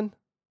one?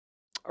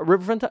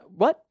 Riverfront.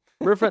 What?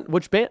 Riverfront.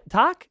 Which band?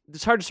 Talk?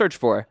 It's hard to search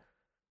for.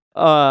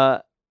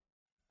 It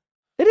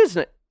is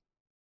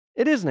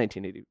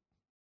 1980.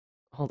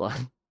 Hold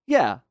on.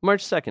 Yeah,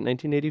 March 2nd,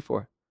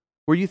 1984.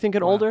 Were you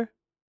thinking older?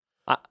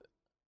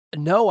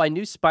 No, I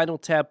knew Spinal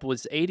Tap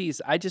was 80s.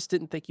 I just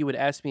didn't think you would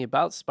ask me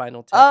about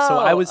Spinal Tap. So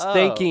I was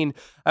thinking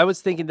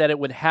that it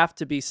would have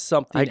to be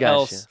something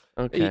else.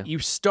 You. Okay. You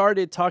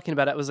started talking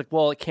about it. I was like,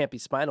 well, it can't be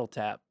Spinal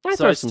Tap.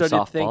 So I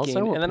started thinking,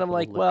 and then I'm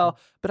like, well,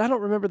 but I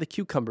don't remember the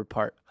cucumber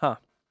part, huh?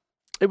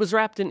 It was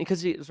wrapped in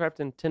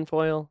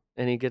tinfoil,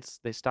 and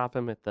they stop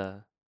him at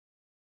the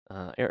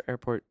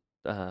airport.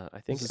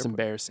 I think this is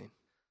embarrassing.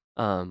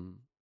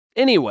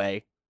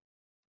 Anyway.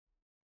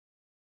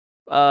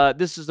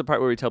 This is the part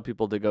where we tell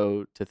people to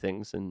go to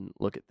things and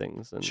look at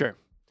things. And... Sure.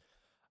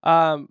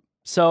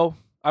 So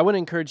I want to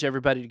encourage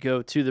everybody to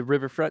go to the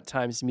Riverfront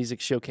Times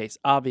Music Showcase.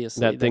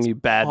 Obviously, That thing that's you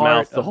badmouth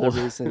part the of whole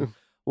the reason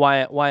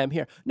why I'm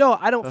here. No,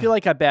 I don't feel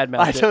like I badmouthed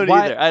I it. don't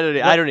Why- either. I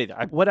don't either.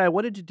 What I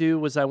wanted to do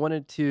was I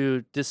wanted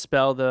to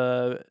dispel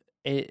the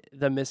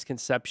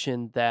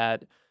misconception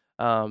that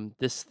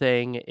this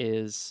thing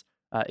is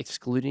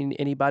excluding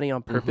anybody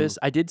on purpose.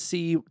 I did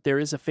see there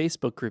is a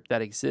Facebook group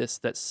that exists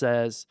that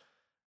says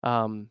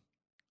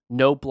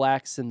no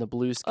blacks in the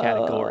blues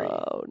category.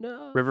 Oh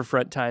no.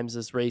 Riverfront Times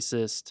is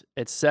racist,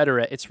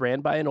 etc. It's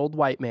ran by an old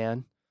white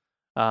man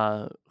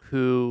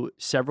who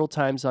several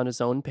times on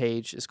his own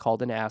page is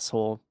called an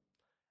asshole.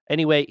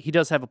 Anyway, he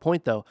does have a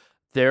point though.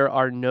 There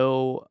are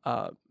no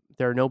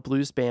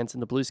blues bands in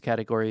the blues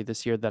category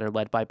this year that are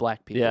led by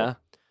black people. Yeah.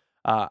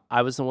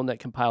 I was the one that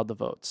compiled the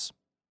votes,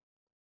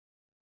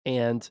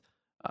 and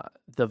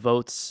the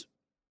votes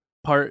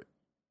part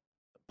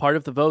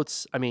of the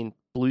votes. I mean,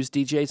 blues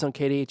DJs on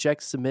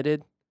KDHX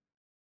submitted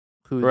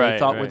who they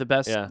thought were the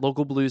best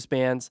local blues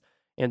bands,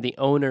 and the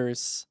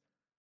owners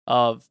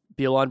of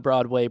Beale on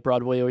Broadway,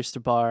 Broadway Oyster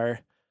Bar,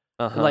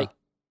 like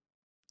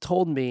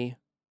told me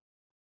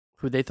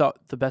who they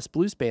thought the best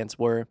blues bands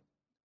were.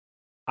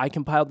 I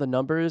compiled the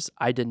numbers.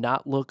 I did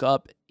not look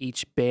up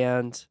each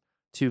band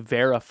to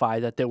verify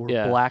that there were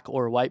black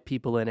or white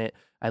people in it.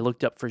 I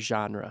looked up for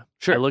genre.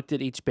 Sure. I looked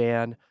at each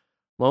band.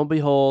 Lo and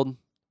behold,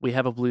 we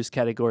have a blues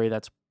category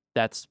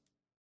that's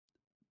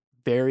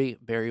very,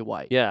 very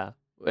white. Yeah.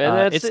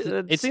 And it's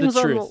it seems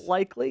the truth.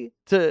 unlikely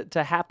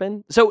to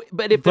happen. So,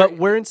 but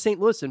we're in St.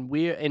 Louis, and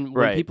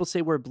when people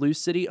say we're a blues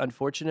city,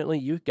 unfortunately,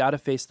 you got to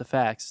face the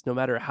facts. No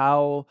matter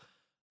how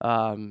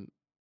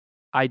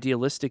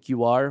idealistic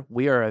you are,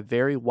 we are a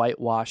very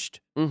whitewashed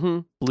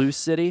blues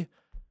city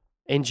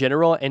in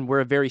general, and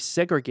we're a very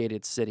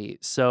segregated city.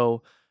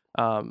 So,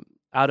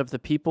 out of the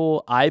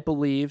people I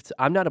believed,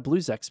 I'm not a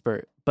blues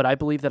expert, but I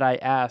believe that I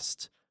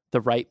asked the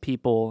right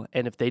people,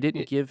 and if they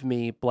didn't give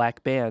me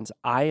black bands,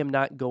 I am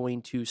not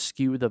going to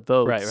skew the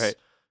votes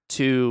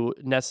to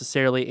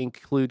necessarily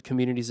include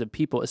communities of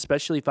people,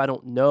 especially if I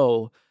don't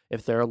know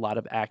if there are a lot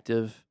of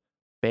active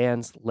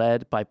bands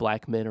led by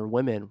black men or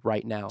women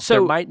right now. So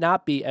there might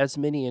not be as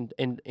many in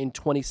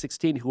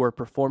 2016 who are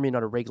performing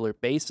on a regular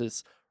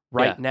basis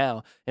right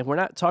now, and we're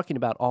not talking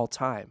about all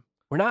time.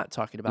 We're not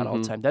talking about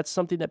all time. That's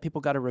something that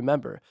people got to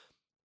remember.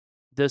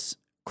 This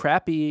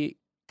crappy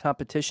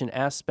competition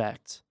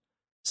aspect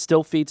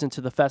still feeds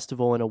into the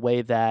festival in a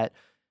way that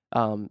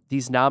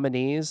these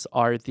nominees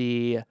are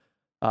the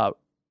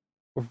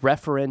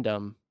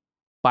referendum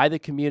by the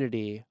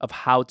community of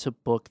how to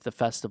book the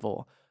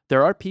festival.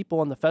 There are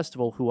people on the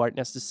festival who aren't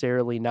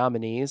necessarily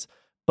nominees,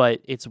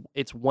 but it's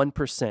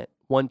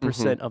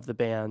 1% of the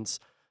bands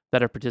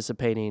that are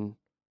participating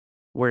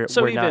were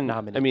not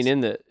nominees. I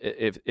mean,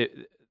 if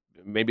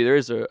maybe there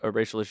is a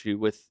racial issue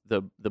with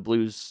the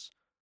blues.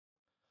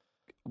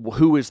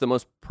 Who is the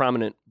most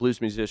prominent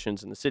blues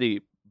musicians in the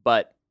city?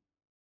 But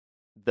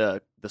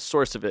the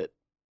source of it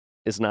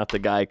is not the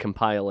guy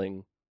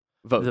compiling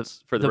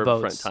votes for the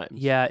Riverfront Times.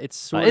 Yeah,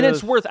 it's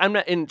it's worth. I'm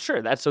not, and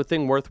sure, that's a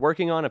thing worth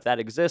working on if that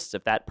exists,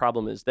 if that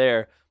problem is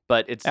there.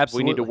 But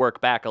we need to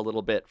work back a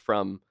little bit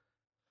from,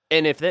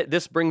 and if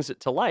this brings it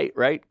to light,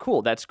 right?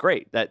 Cool, that's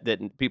great that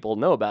people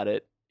know about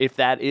it. If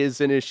that is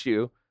an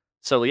issue,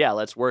 so yeah,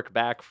 let's work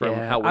back from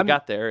how we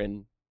got there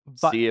and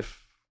see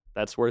if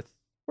that's worth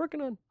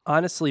working on.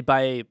 Honestly,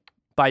 by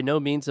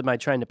no means am I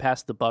trying to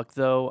pass the buck,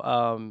 though.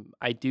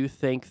 I do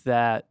think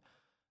that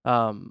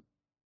by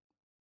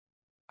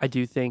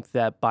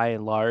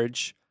and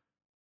large,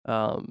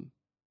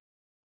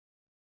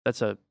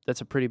 that's a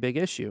pretty big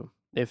issue.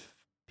 If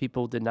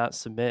people did not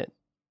submit,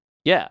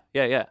 those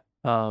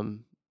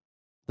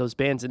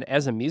bands, and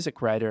as a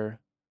music writer,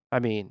 I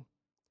mean,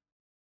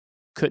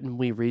 couldn't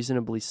we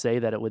reasonably say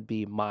that it would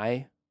be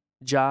my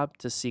job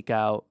to seek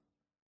out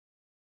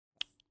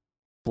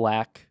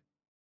black?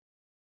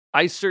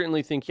 I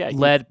certainly think,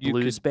 led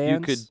blues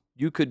bands.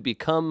 You could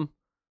become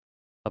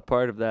a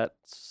part of that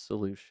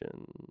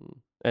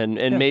solution, and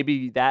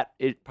maybe that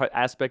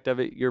aspect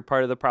of it, you're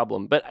part of the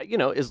problem. But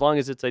as long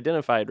as it's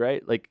identified,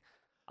 right? Like,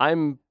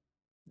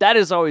 that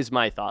is always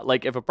my thought.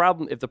 Like, if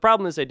the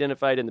problem is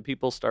identified and the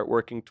people start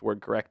working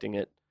toward correcting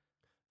it,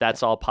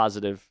 that's all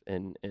positive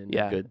and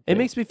good thing. It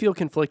makes me feel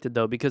conflicted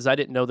though, because I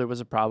didn't know there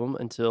was a problem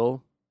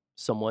until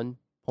someone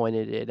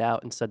pointed it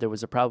out and said there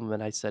was a problem,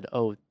 and I said,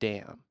 "Oh,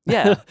 damn."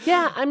 Yeah.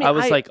 I mean, I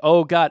was like,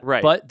 "Oh God."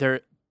 Right. But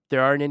there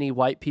aren't any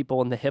white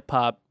people in the hip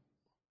hop.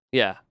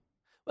 Yeah.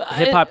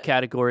 Hip hop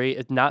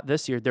category. Not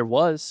this year. There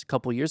was a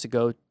couple years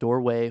ago.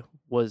 Doorway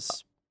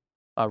was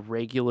a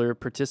regular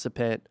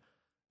participant.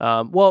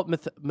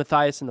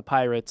 Matthias and the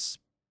Pirates.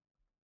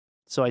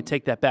 So I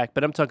take that back.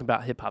 But I'm talking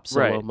about hip hop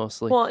solo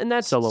mostly. Well, and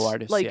that's solo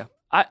artists. Like,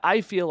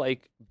 I feel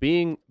like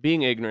being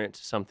ignorant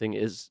to something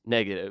is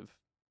negative,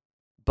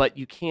 but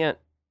you can't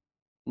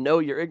know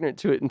you're ignorant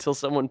to it until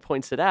someone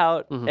points it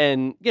out.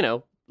 And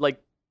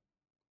like,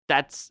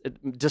 that's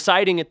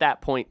deciding at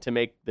that point to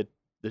make the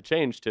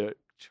change to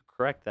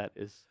correct that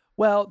is.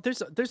 Well,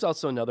 there's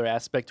also another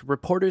aspect.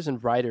 Reporters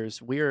and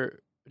writers,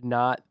 we're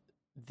not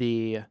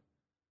the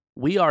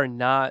we are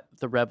not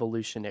the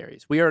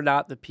revolutionaries. We are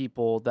not the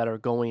people that are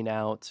going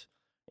out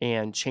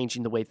and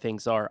changing the way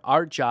things are.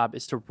 Our job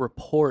is to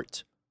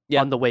report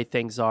Yeah. on the way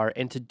things are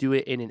and to do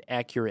it in an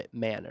accurate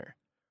manner,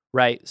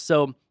 right?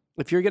 So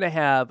if you're going to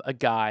have a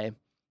guy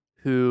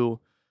who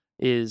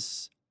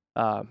is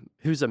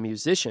who's a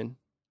musician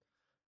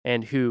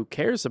and who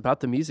cares about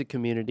the music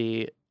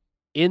community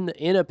in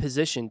a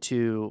position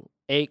to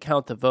A,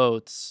 count the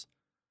votes,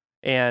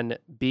 and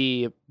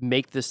B,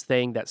 make this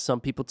thing that some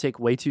people take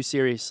way too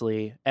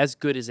seriously as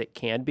good as it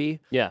can be,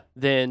 Yeah.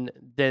 then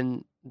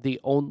the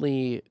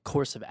only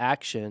course of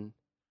action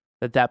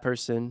that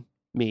person,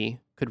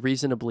 me, could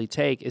reasonably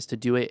take is to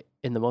do it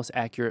in the most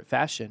accurate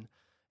fashion.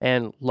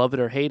 And love it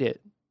or hate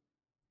it,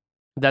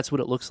 that's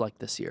what it looks like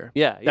this year.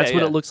 Yeah. That's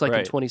what yeah. it looks like in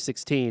Right.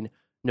 2016.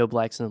 No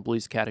Blacks in the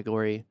Blues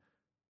category.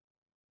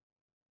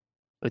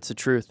 It's the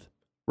truth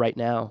right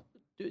now.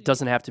 It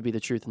doesn't have to be the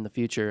truth in the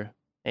future.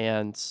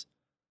 And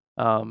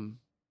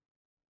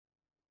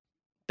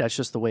that's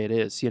just the way it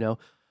is, you know.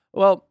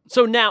 Well,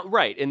 So now,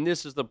 right, and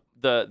this is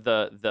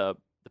the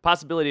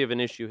possibility of an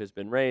issue has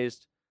been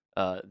raised.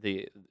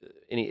 Any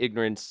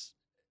ignorance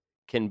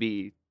can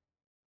be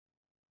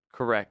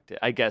corrected,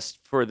 I guess,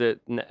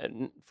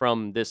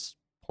 from this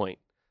point.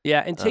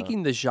 yeah, and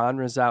taking the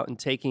genres out and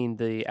taking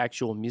the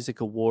actual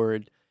music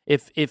award,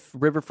 if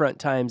Riverfront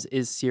Times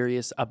is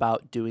serious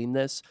about doing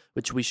this,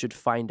 which we should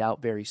find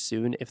out very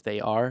soon if they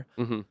are,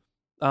 Mm-hmm.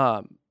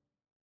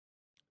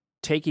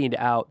 taking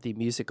out the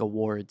music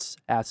awards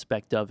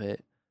aspect of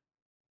it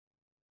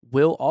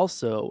will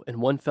also, in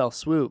one fell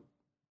swoop,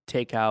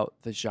 take out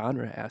the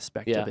genre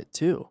aspect Yeah. of it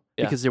too,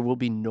 Yeah. because there will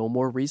be no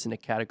more reason to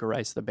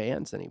categorize the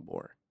bands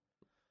anymore.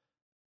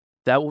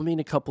 That will mean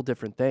a couple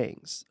different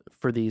things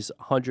for these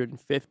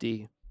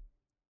 150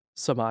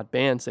 some odd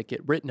bands that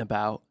get written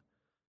about.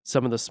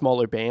 Some of the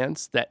smaller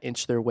bands that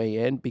inch their way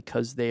in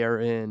because they are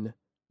in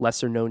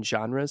lesser known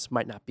genres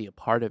might not be a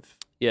part of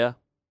Yeah.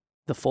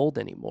 the fold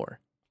anymore.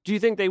 Do you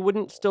think they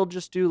wouldn't still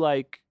just do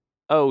like,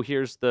 oh,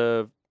 here's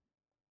the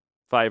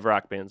 5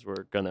 rock bands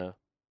we're gonna?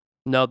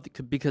 No,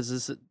 because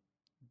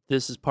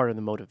this is part of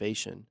the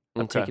motivation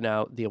of Okay. taking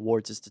out the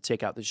awards is to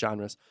take out the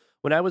genres.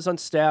 When I was on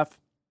staff,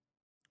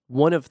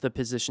 one of the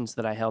positions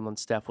that I held on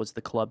staff was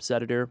the clubs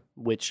editor,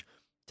 which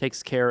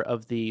takes care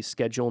of the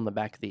schedule in the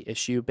back of the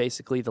issue,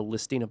 basically the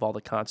listing of all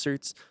the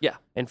concerts. Yeah.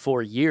 And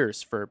for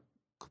years, for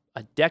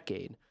a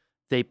decade,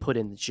 they put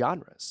in the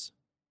genres.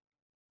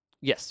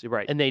 Yes, you're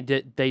right. And they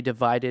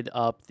divided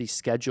up the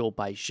schedule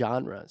by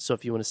genre. So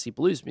if you want to see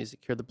blues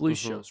music, here are the blues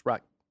Mhm. shows,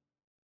 rock,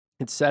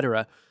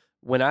 etc.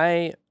 When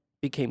I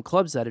became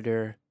clubs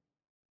editor,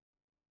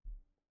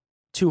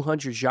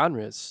 200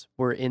 genres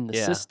were in the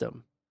Yeah.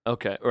 system.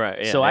 Okay,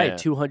 right. Yeah, So I yeah, had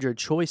 200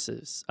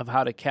 choices of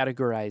how to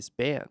categorize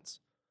bands.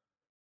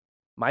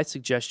 My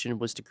suggestion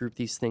was to group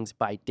these things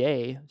by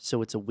day,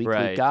 so it's a weekly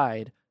Right.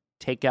 guide,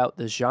 take out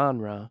the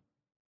genre,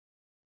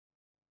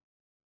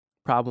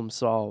 problem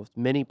solved.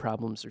 Many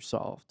problems are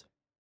solved.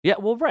 Yeah,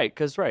 well, right,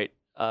 because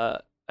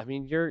I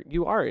mean,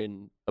 you are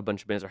in a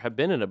bunch of bands or have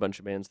been in a bunch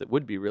of bands that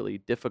would be really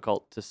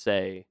difficult to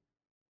say.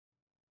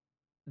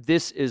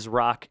 This is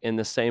rock in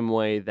the same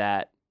way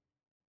that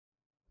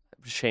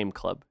Shame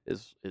Club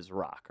is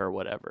rock or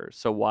whatever.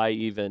 So why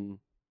even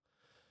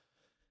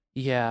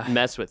Yeah.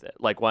 mess with it?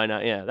 Like, why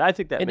not? Yeah, I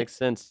think that And- makes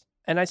sense.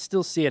 And I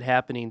still see it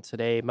happening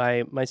today.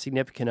 My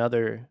significant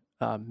other,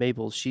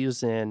 Mabel, she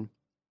is in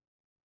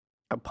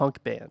a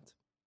punk band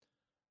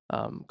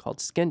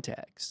called Skin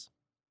Tags.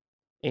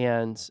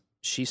 And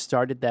she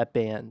started that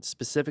band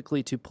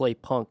specifically to play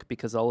punk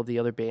because all of the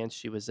other bands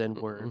she was in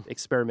were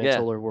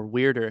experimental or were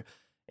weirder.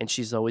 And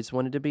she's always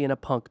wanted to be in a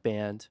punk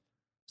band.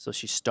 So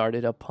she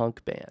started a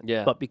punk band.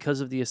 Yeah. But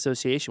because of the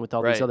association with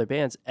all these Right. other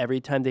bands,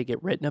 every time they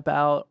get written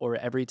about or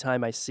every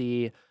time I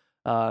see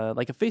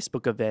like a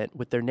Facebook event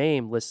with their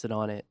name listed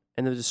on it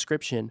and the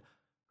description,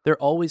 they're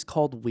always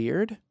called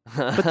weird,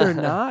 but they're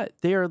not.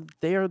 They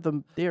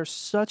are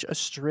such a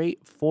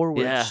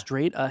straightforward, Yeah.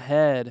 straight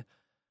ahead.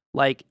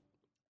 Like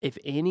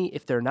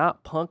if they're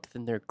not punk,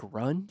 then they're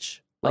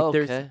grunge. Like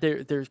Okay.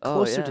 they're Oh,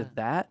 closer to yeah.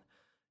 that.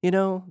 You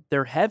know,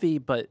 they're heavy,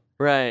 but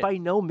Right. by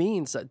no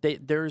means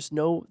there's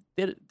no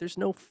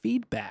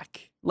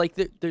feedback. Like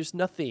there's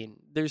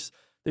nothing. There's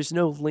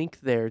no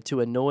link there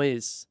to a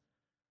noise.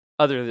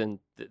 Other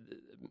than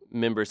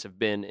members have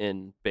been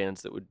in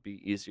bands that would be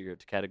easier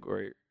to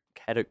categorize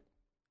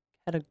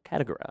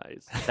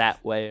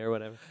that way or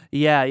whatever.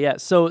 Yeah.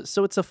 So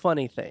it's a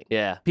funny thing.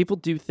 Yeah. People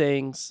do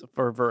things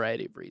for a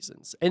variety of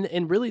reasons,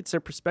 and really it's their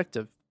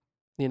perspective.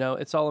 You know,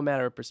 it's all a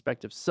matter of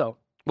perspective. So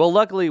Well,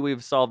 luckily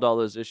we've solved all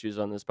those issues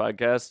on this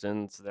podcast,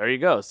 and so there you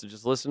go. So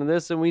just listen to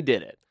this, and we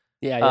did it.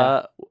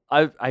 yeah.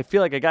 I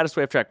feel like I got us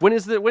way off track. When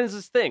is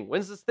this thing?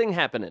 When's this thing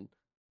happening?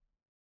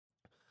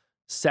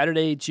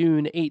 Saturday,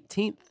 June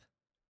 18th.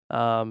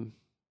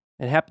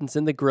 It happens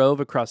in the Grove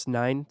across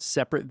 9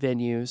 separate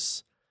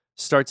venues.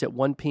 Starts at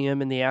 1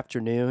 p.m. in the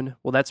afternoon.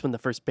 Well, that's when the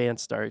first band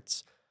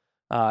starts.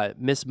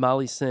 Miss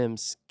Molly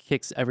Sims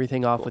kicks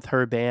everything off Cool. with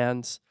her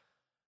band.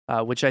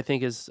 which I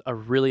think is a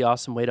really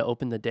awesome way to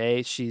open the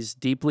day. She's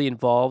deeply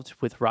involved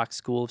with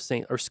School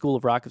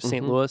of Rock of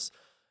St. Mhm. Louis,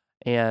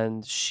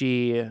 and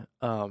she,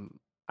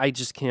 I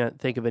just can't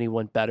think of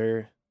anyone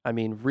better. I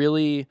mean,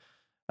 really,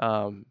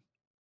 um,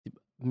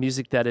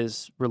 music that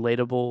is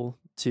relatable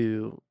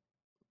to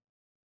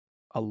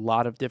a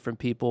lot of different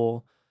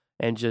people,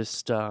 and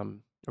just a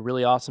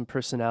really awesome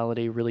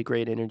personality, really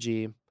great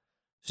energy.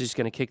 She's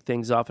going to kick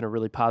things off in a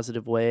really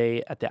positive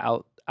way at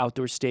the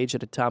outdoor stage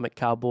at Atomic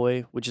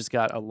Cowboy, which has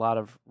got a lot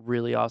of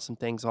really awesome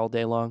things all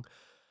day long.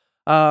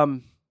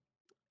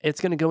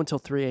 It's going to go until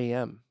 3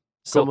 a.m.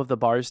 Some Cool. of the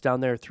bars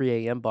down there are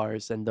 3 a.m.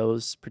 bars, and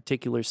those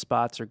particular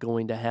spots are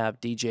going to have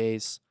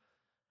DJs.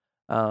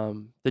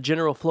 The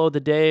general flow of the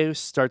day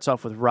starts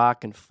off with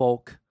rock and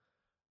folk,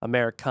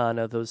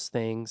 Americana, those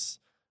things.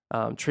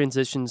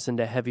 Transitions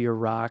into heavier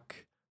rock,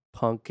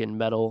 punk, and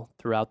metal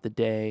throughout the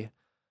day,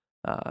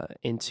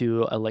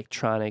 into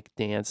electronic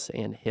dance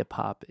and hip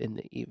hop in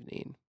the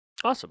evening.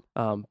 Awesome.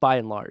 By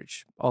and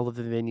large, all of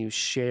the venues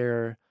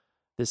share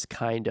this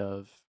kind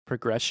of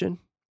progression,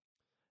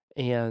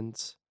 and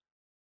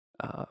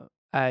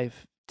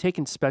I've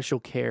taken special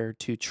care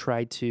to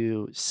try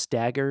to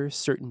stagger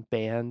certain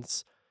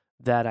bands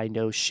that I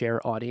know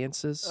share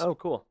audiences. Oh,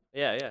 cool.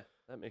 Yeah.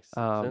 That makes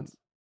sense.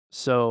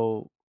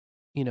 So,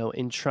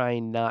 in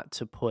trying not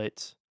to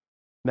put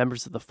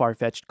members of the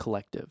Far-Fetched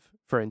Collective,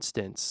 for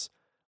instance,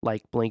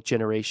 like Blank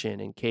Generation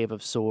and Cave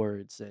of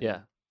Swords and Yeah.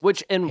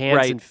 Which and Hands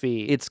right, and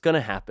Feet. it's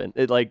gonna happen.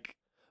 It like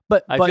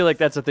but I feel like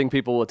that's a thing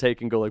people will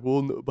take and go like,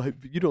 well, no, but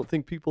you don't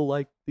think people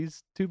like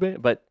these two bands,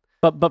 but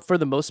but for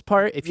the most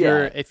part, if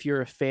Yeah.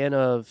 you're a fan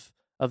of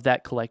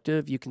that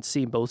collective, you can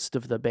see most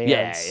of the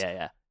bands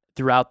yeah.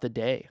 throughout the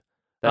day.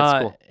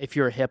 That's cool. If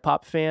you're a hip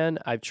hop fan,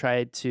 I've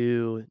tried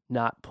to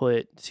not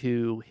put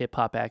two hip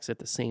hop acts at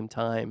the same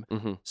time,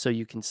 Mhm. so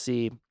you can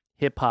see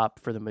hip hop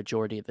for the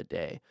majority of the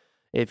day.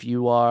 If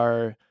you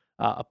are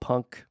a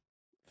punk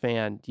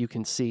fan, you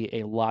can see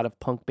a lot of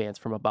punk bands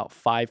from about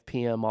 5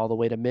 p.m. all the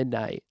way to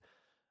midnight.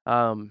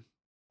 And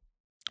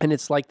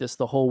it's like this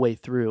the whole way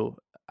through.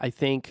 I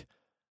think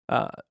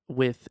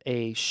with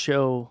a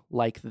show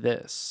like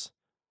this,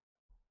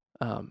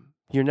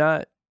 you're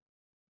not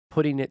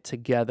putting it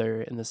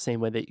together in the same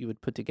way that you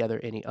would put together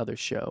any other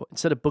show.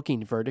 Instead of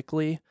booking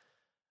vertically,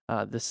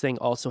 this thing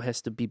also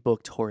has to be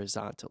booked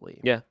horizontally.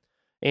 Yeah.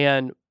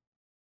 And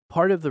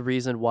part of the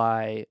reason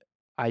why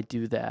I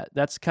do that,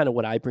 that's kind of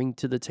what I bring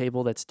to the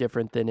table that's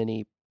different than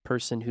any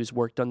person who's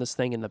worked on this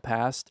thing in the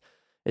past,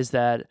 is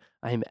that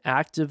I'm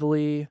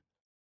actively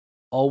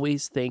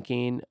always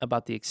thinking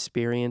about the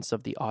experience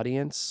of the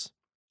audience,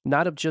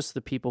 not of just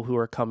the people who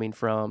are coming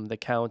from the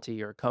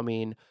county or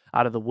coming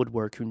out of the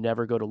woodwork who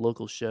never go to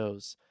local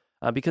shows.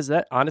 Because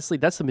that honestly,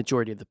 that's the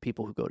majority of the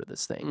people who go to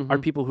this thing are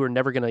Mhm. people who are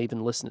never going to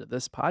even listen to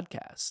this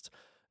podcast.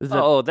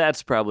 Oh,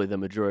 that's probably the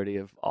majority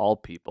of all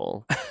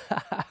people.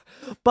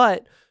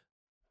 but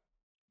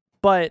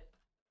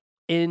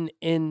in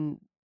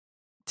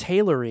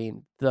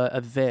tailoring the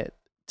event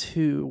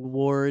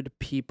toward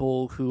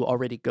people who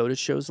already go to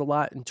shows a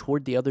lot and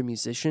toward the other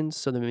musicians,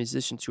 so the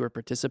musicians who are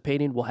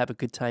participating will have a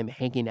good time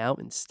hanging out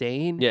and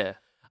staying. Yeah.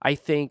 I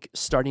think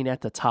starting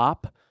at the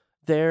top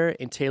there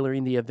and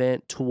tailoring the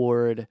event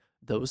toward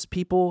those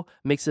people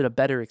makes it a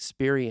better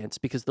experience,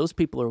 because those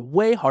people are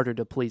way harder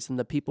to please than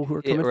the people who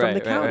are coming from the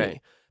right, county.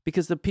 right.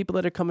 Because the people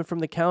that are coming from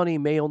the county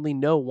may only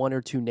know one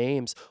or two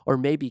names, or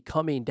maybe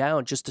coming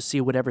down just to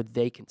see whatever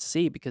they can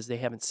see because they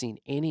haven't seen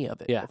any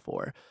of it Yeah.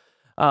 before.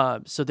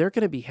 So they're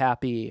going to be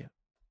happy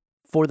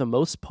for the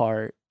most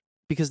part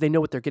because they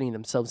know what they're getting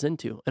themselves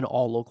into, an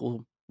all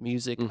local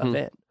music Mhm.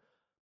 event.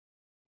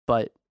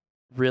 But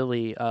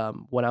really,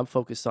 what I'm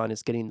focused on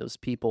is getting those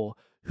people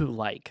who,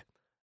 like,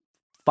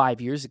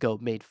 5 years ago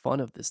made fun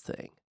of this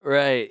thing,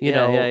 Right. you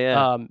know,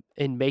 Yeah.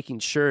 and making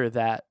sure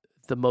that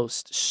the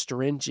most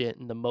stringent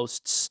and the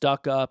most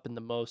stuck up and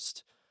the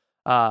most,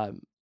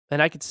 and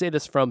I could say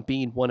this from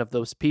being one of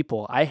those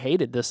people. I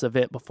hated this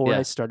event before Yeah.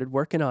 I started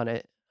working on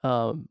it.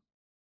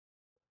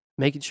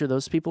 Making sure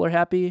those people are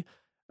happy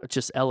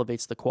just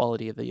elevates the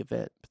quality of the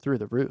event through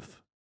the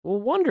roof. Well,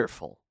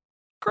 wonderful.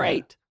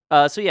 Great.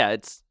 So yeah,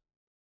 it's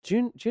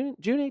June 18th.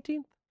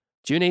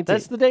 June 18th,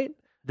 That's the date.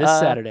 this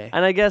Saturday.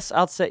 And I guess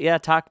I'll say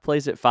Talk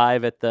plays at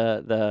 5 at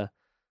the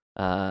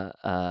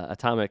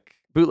Atomic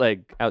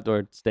Bootleg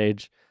outdoor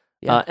stage.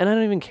 Yeah. And I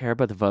don't even care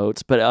about the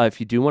votes, but if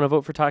you do want to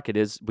vote for Talk,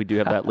 we do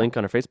have that link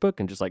on our Facebook,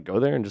 and just like go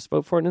there and just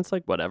vote for it, and it's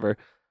like whatever.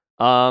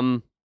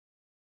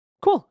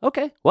 Cool.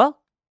 Okay. Well,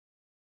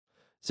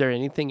 Is there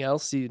anything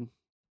else you'd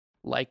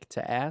like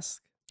to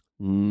ask?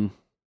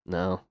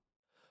 no.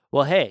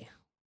 Well, hey,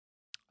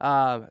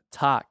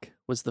 Talk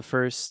was the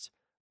first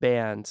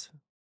band,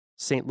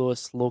 St.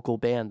 Louis local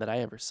band that I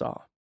ever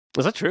saw.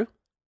 Was that true?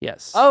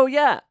 Yes. Oh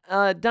yeah.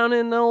 Down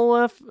in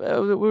old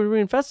were we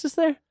in Festus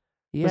there?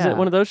 yeah. Was it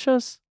one of those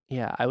shows?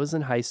 Yeah, I was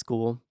in high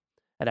school,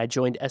 and I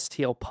joined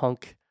STL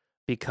Punk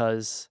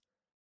because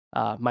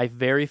my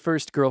very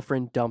first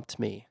girlfriend dumped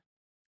me,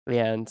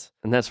 and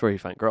And that's where you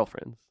find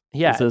girlfriends.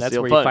 Yeah, It's and that's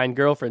STL where Punk. you find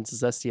girlfriends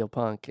is STL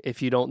Punk.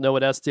 If you don't know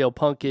what STL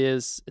Punk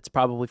is, it's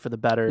probably for the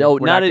better. No, We're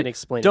not not it- going to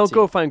explain it Don't to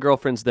go you. find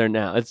girlfriends there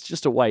now. It's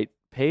just a white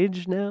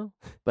page now.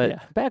 But Yeah.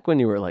 back when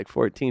you were like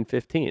 14,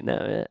 15,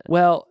 now, yeah.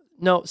 Well,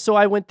 no, so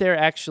I went there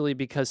actually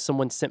because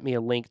someone sent me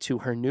a link to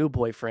her new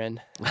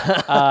boyfriend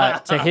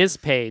to his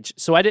page.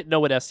 So I didn't know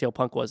what STL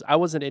Punk was. I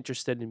wasn't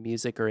interested in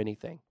music or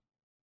anything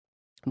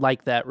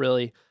like that,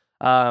 really.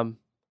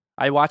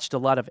 I watched a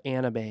lot of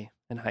anime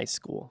in high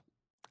school.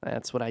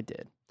 That's what I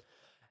did.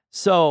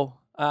 So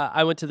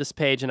I went to this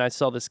page and I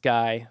saw this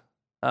guy.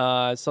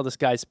 I saw this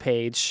guy's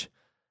page,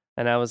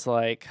 and I was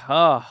like,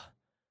 "Oh,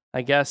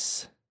 I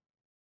guess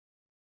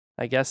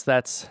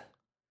that's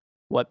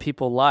what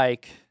people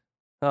like."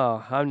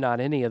 Oh, I'm not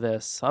any of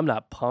this. I'm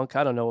not punk.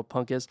 I don't know what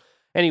punk is.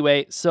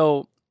 Anyway,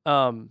 so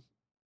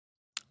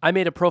I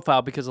made a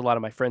profile because a lot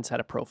of my friends had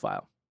a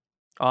profile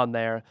on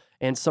there,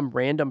 and some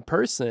random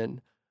person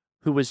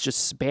who was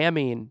just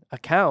spamming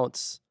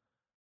accounts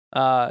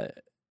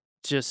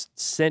just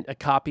sent a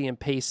copy and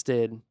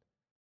pasted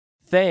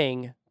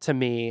thing to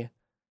me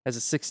as a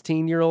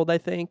 16-year-old, I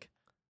think,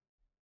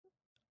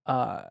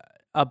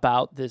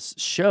 about this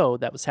show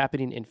that was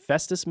happening in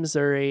Festus,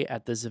 Missouri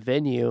at this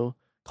venue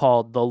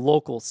called The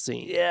Local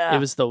Scene. Yeah. It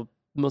was the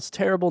most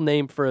terrible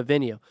name for a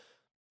venue.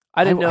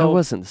 I didn't I know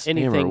wasn't the spammer,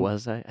 anything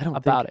was I? I don't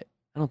about think, it.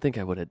 I don't think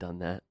I would have done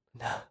that.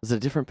 Was it a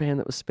different band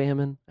that was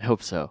spamming? I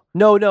hope so.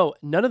 No,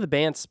 none of the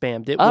bands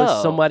spammed. It was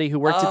Oh. somebody who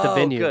worked at the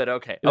venue. Good.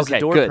 Okay. It was okay. a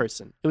door good.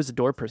 person. It was a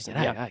door person.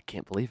 Man, Yeah. I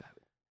can't believe it.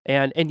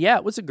 And yeah,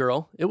 it was a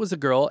girl. It was a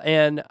girl.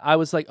 And I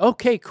was like,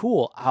 okay,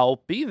 cool.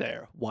 I'll be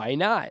there. Why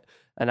not?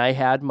 And I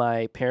had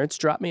my parents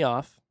drop me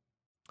off.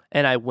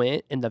 And I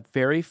went, and the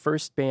very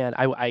first band,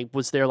 I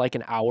was there like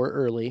an hour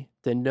early.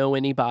 Didn't know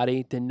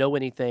anybody. Didn't know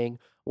anything.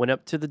 Went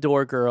up to the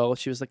door girl.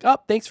 She was like, oh,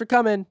 thanks for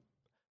coming.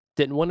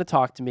 Didn't want to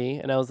talk to me.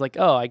 And I was like,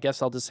 oh, I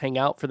guess I'll just hang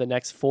out for the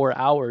next 4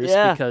 hours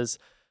Yeah. because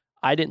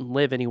I didn't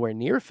live anywhere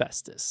near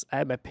Festus. I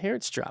had my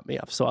parents drop me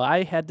off. So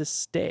I had to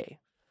stay.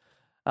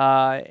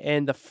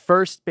 And the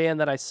first band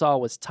that I saw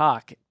was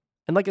Talk.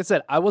 And like I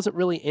said, I wasn't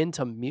really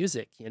into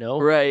music, you know?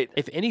 Right.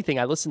 If anything,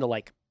 I listened to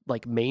like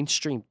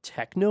mainstream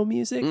techno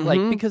music, like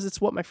Mhm. because it's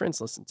what my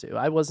friends listened to.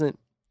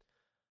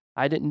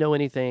 I didn't know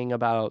anything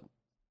about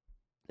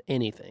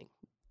anything.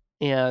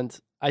 And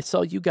I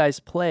saw you guys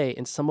play,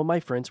 and some of my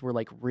friends were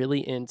like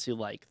really into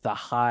like the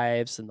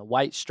Hives and the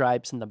White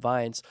Stripes and the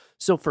Vines.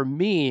 So for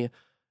me,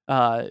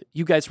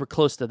 you guys were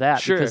close to that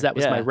Sure, because that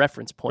was my yeah.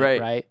 reference point,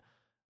 Right. right?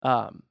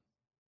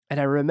 And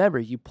I remember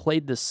you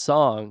played this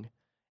song,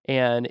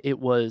 and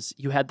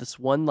you had this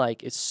one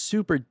like it's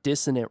super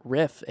dissonant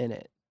riff in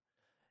it,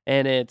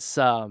 and it's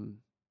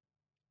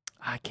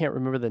I can't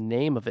remember the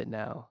name of it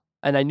now,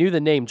 and I knew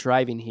the name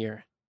Driving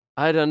Here.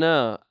 I don't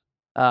know.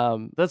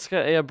 Um, That's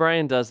good. Yeah,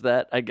 Brian does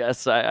that. I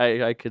guess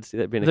I could see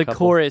that being the a couple.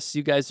 chorus,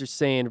 you guys are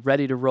saying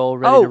 "Ready to roll,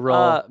 ready to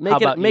roll." Make How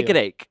it about make you? it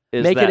ache.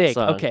 Is Make that it ache.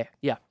 song. Okay,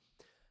 yeah.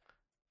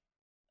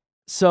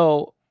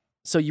 So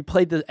you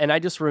played and I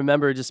just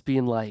remember just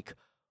being like,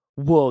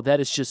 "Whoa, that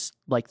is just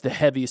like the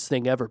heaviest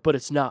thing ever." But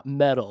it's not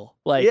metal.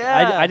 Like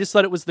Yeah. I just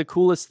thought it was the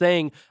coolest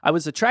thing. I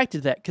was attracted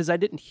to that because I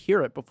didn't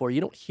hear it before.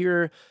 You don't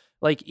hear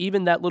like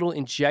even that little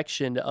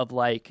injection of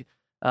like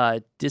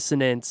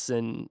dissonance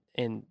and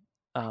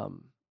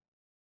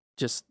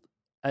just.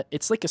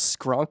 It's like a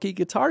skronky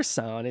guitar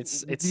sound. It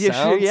Yeah,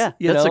 sounds, sure, yeah.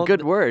 you That's know, a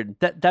good word.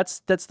 that's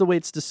the way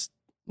it's just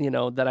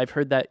that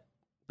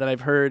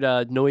I've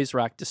heard noise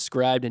rock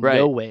described in Right.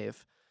 no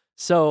wave.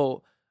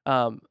 So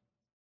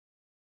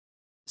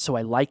so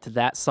I liked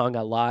that song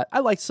a lot. I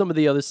liked some of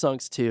the other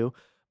songs too,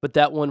 but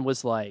that one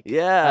was like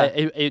Yeah.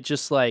 it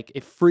just like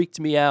it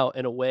freaked me out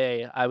in a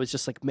way. I was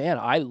just like, man,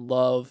 I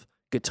love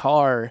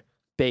guitar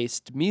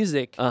based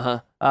music.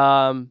 Uh-huh.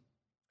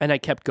 And I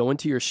kept going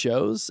to your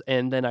shows,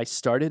 and then I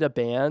started a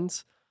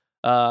band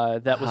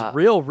that was Uh-huh.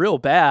 real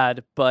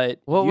bad.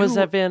 But What was you-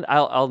 that band?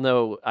 I'll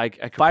know. I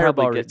could Fireball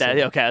probably get that.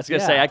 Routine. Okay, I was gonna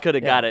say Yeah, I could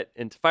have yeah. got it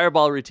into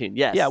Fireball Routine.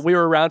 Yes. Yeah, we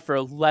were around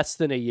for less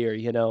than a year,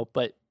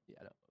 but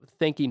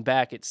thinking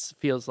back, it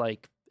feels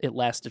like it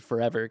lasted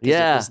forever because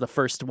Yeah. it was the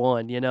first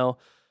one,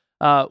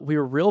 We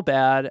were real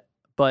bad,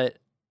 but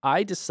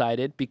I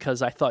decided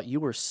because I thought you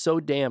were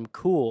so damn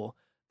cool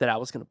that I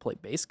was going to play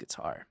bass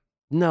guitar.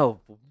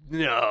 No.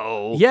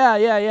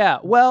 Yeah.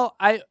 Well,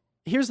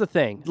 here's the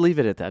thing. Leave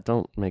it at that.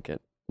 Don't make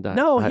it.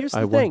 No, I- here's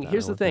I the want thing. that.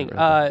 Here's I the want that thing.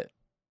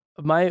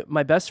 right now.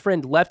 My best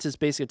friend left his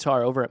bass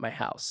guitar over at my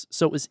house,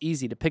 so it was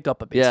easy to pick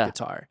up a bass Yeah.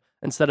 guitar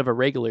instead of a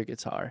regular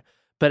guitar.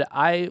 But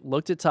I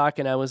looked at Talk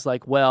and I was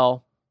like,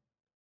 well,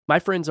 my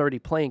friend's already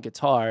playing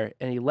guitar,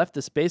 and he left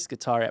this bass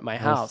guitar at my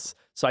Yes. house,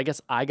 so I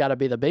guess I gotta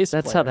be the bass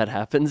That's player. how that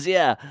happens.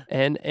 Yeah.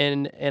 And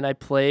I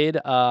played,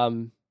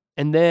 and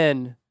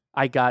then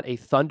I got a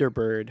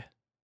Thunderbird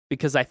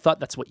because I thought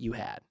that's what you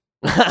had.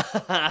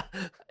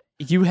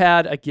 You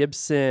had a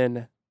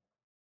Gibson.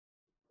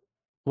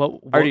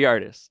 What Artie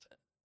Artist.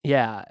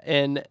 Yeah,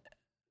 and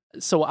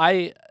so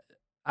I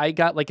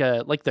got like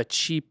the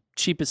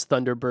cheapest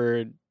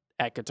Thunderbird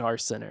at Guitar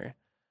Center,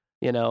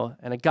 and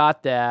I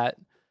got that,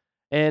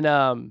 and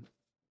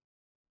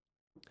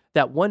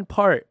that one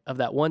part of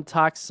that one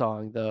Talk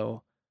song,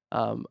 though,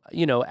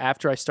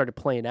 after I started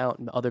playing out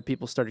and other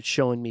people started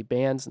showing me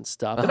bands and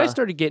stuff, and I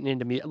started getting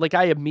into music, like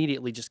I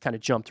immediately just kind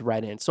of jumped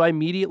right in. So I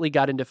immediately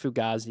got into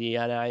Fugazi,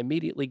 and I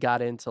immediately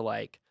got into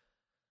like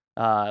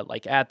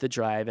At the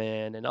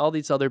Drive-In and all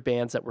these other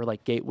bands that were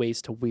like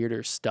gateways to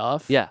weirder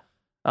stuff. Yeah.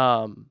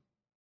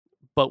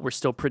 But we're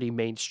still pretty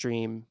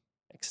mainstream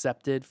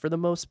accepted for the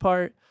most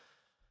part.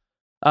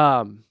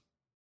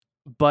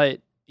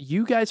 But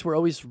you guys were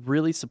always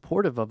really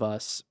supportive of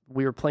us.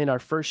 We were playing our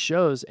first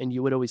shows and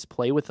you would always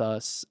play with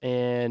us.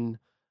 And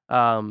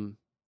yeah,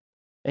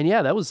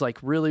 that was like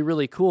really,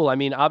 really cool. I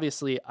mean,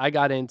 obviously I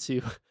got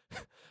into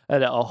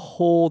a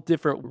whole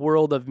different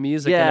world of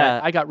music. Yeah.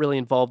 And I got really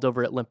involved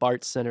over at Limp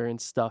Arts Center and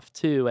stuff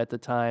too at the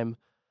time.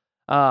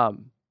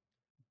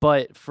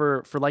 But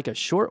for like a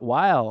short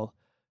while,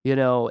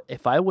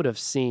 if I would have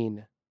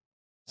seen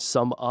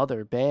some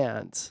other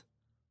band,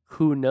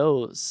 who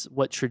knows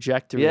what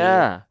trajectory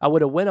I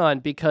would have went on,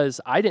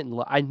 because I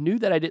knew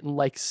that I didn't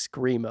like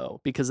Screamo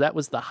because that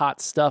was the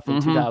hot stuff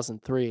in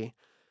 2003,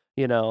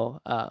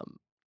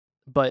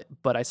 but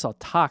I saw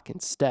Talk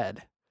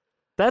instead.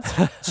 That's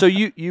so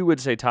you would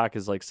say Talk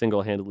is like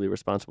single-handedly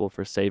responsible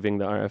for saving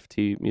the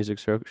RFT Music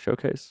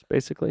Showcase,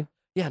 basically?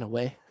 Yeah, in a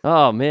way.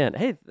 Oh man,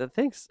 hey,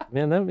 thanks,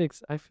 man.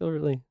 I feel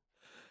really,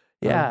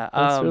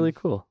 that's really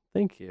cool.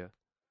 Thank you.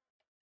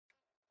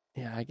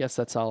 Yeah, I guess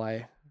that's all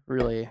I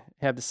really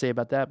have to say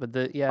about that. But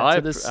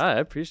I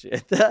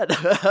appreciate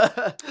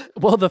that.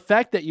 Well, the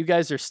fact that you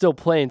guys are still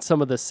playing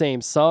some of the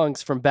same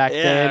songs from back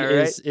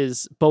then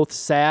is both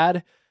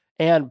sad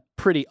and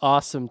pretty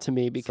awesome to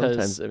me, because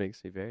sometimes it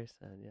makes me very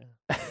sad.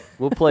 Yeah,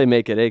 we'll play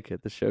 "Make It Ache"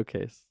 at the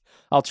showcase.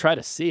 I'll try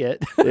to see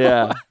it.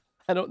 Yeah.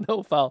 I don't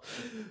know if I'll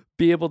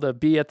be able to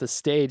be at the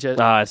stage at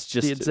it's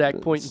just the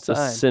exact point in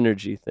time. It's a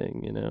synergy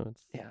thing,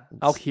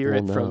 I'll hear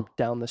it from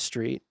down the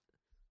street.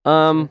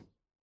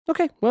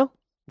 Okay, well,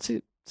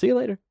 see you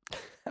later.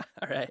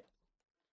 All right.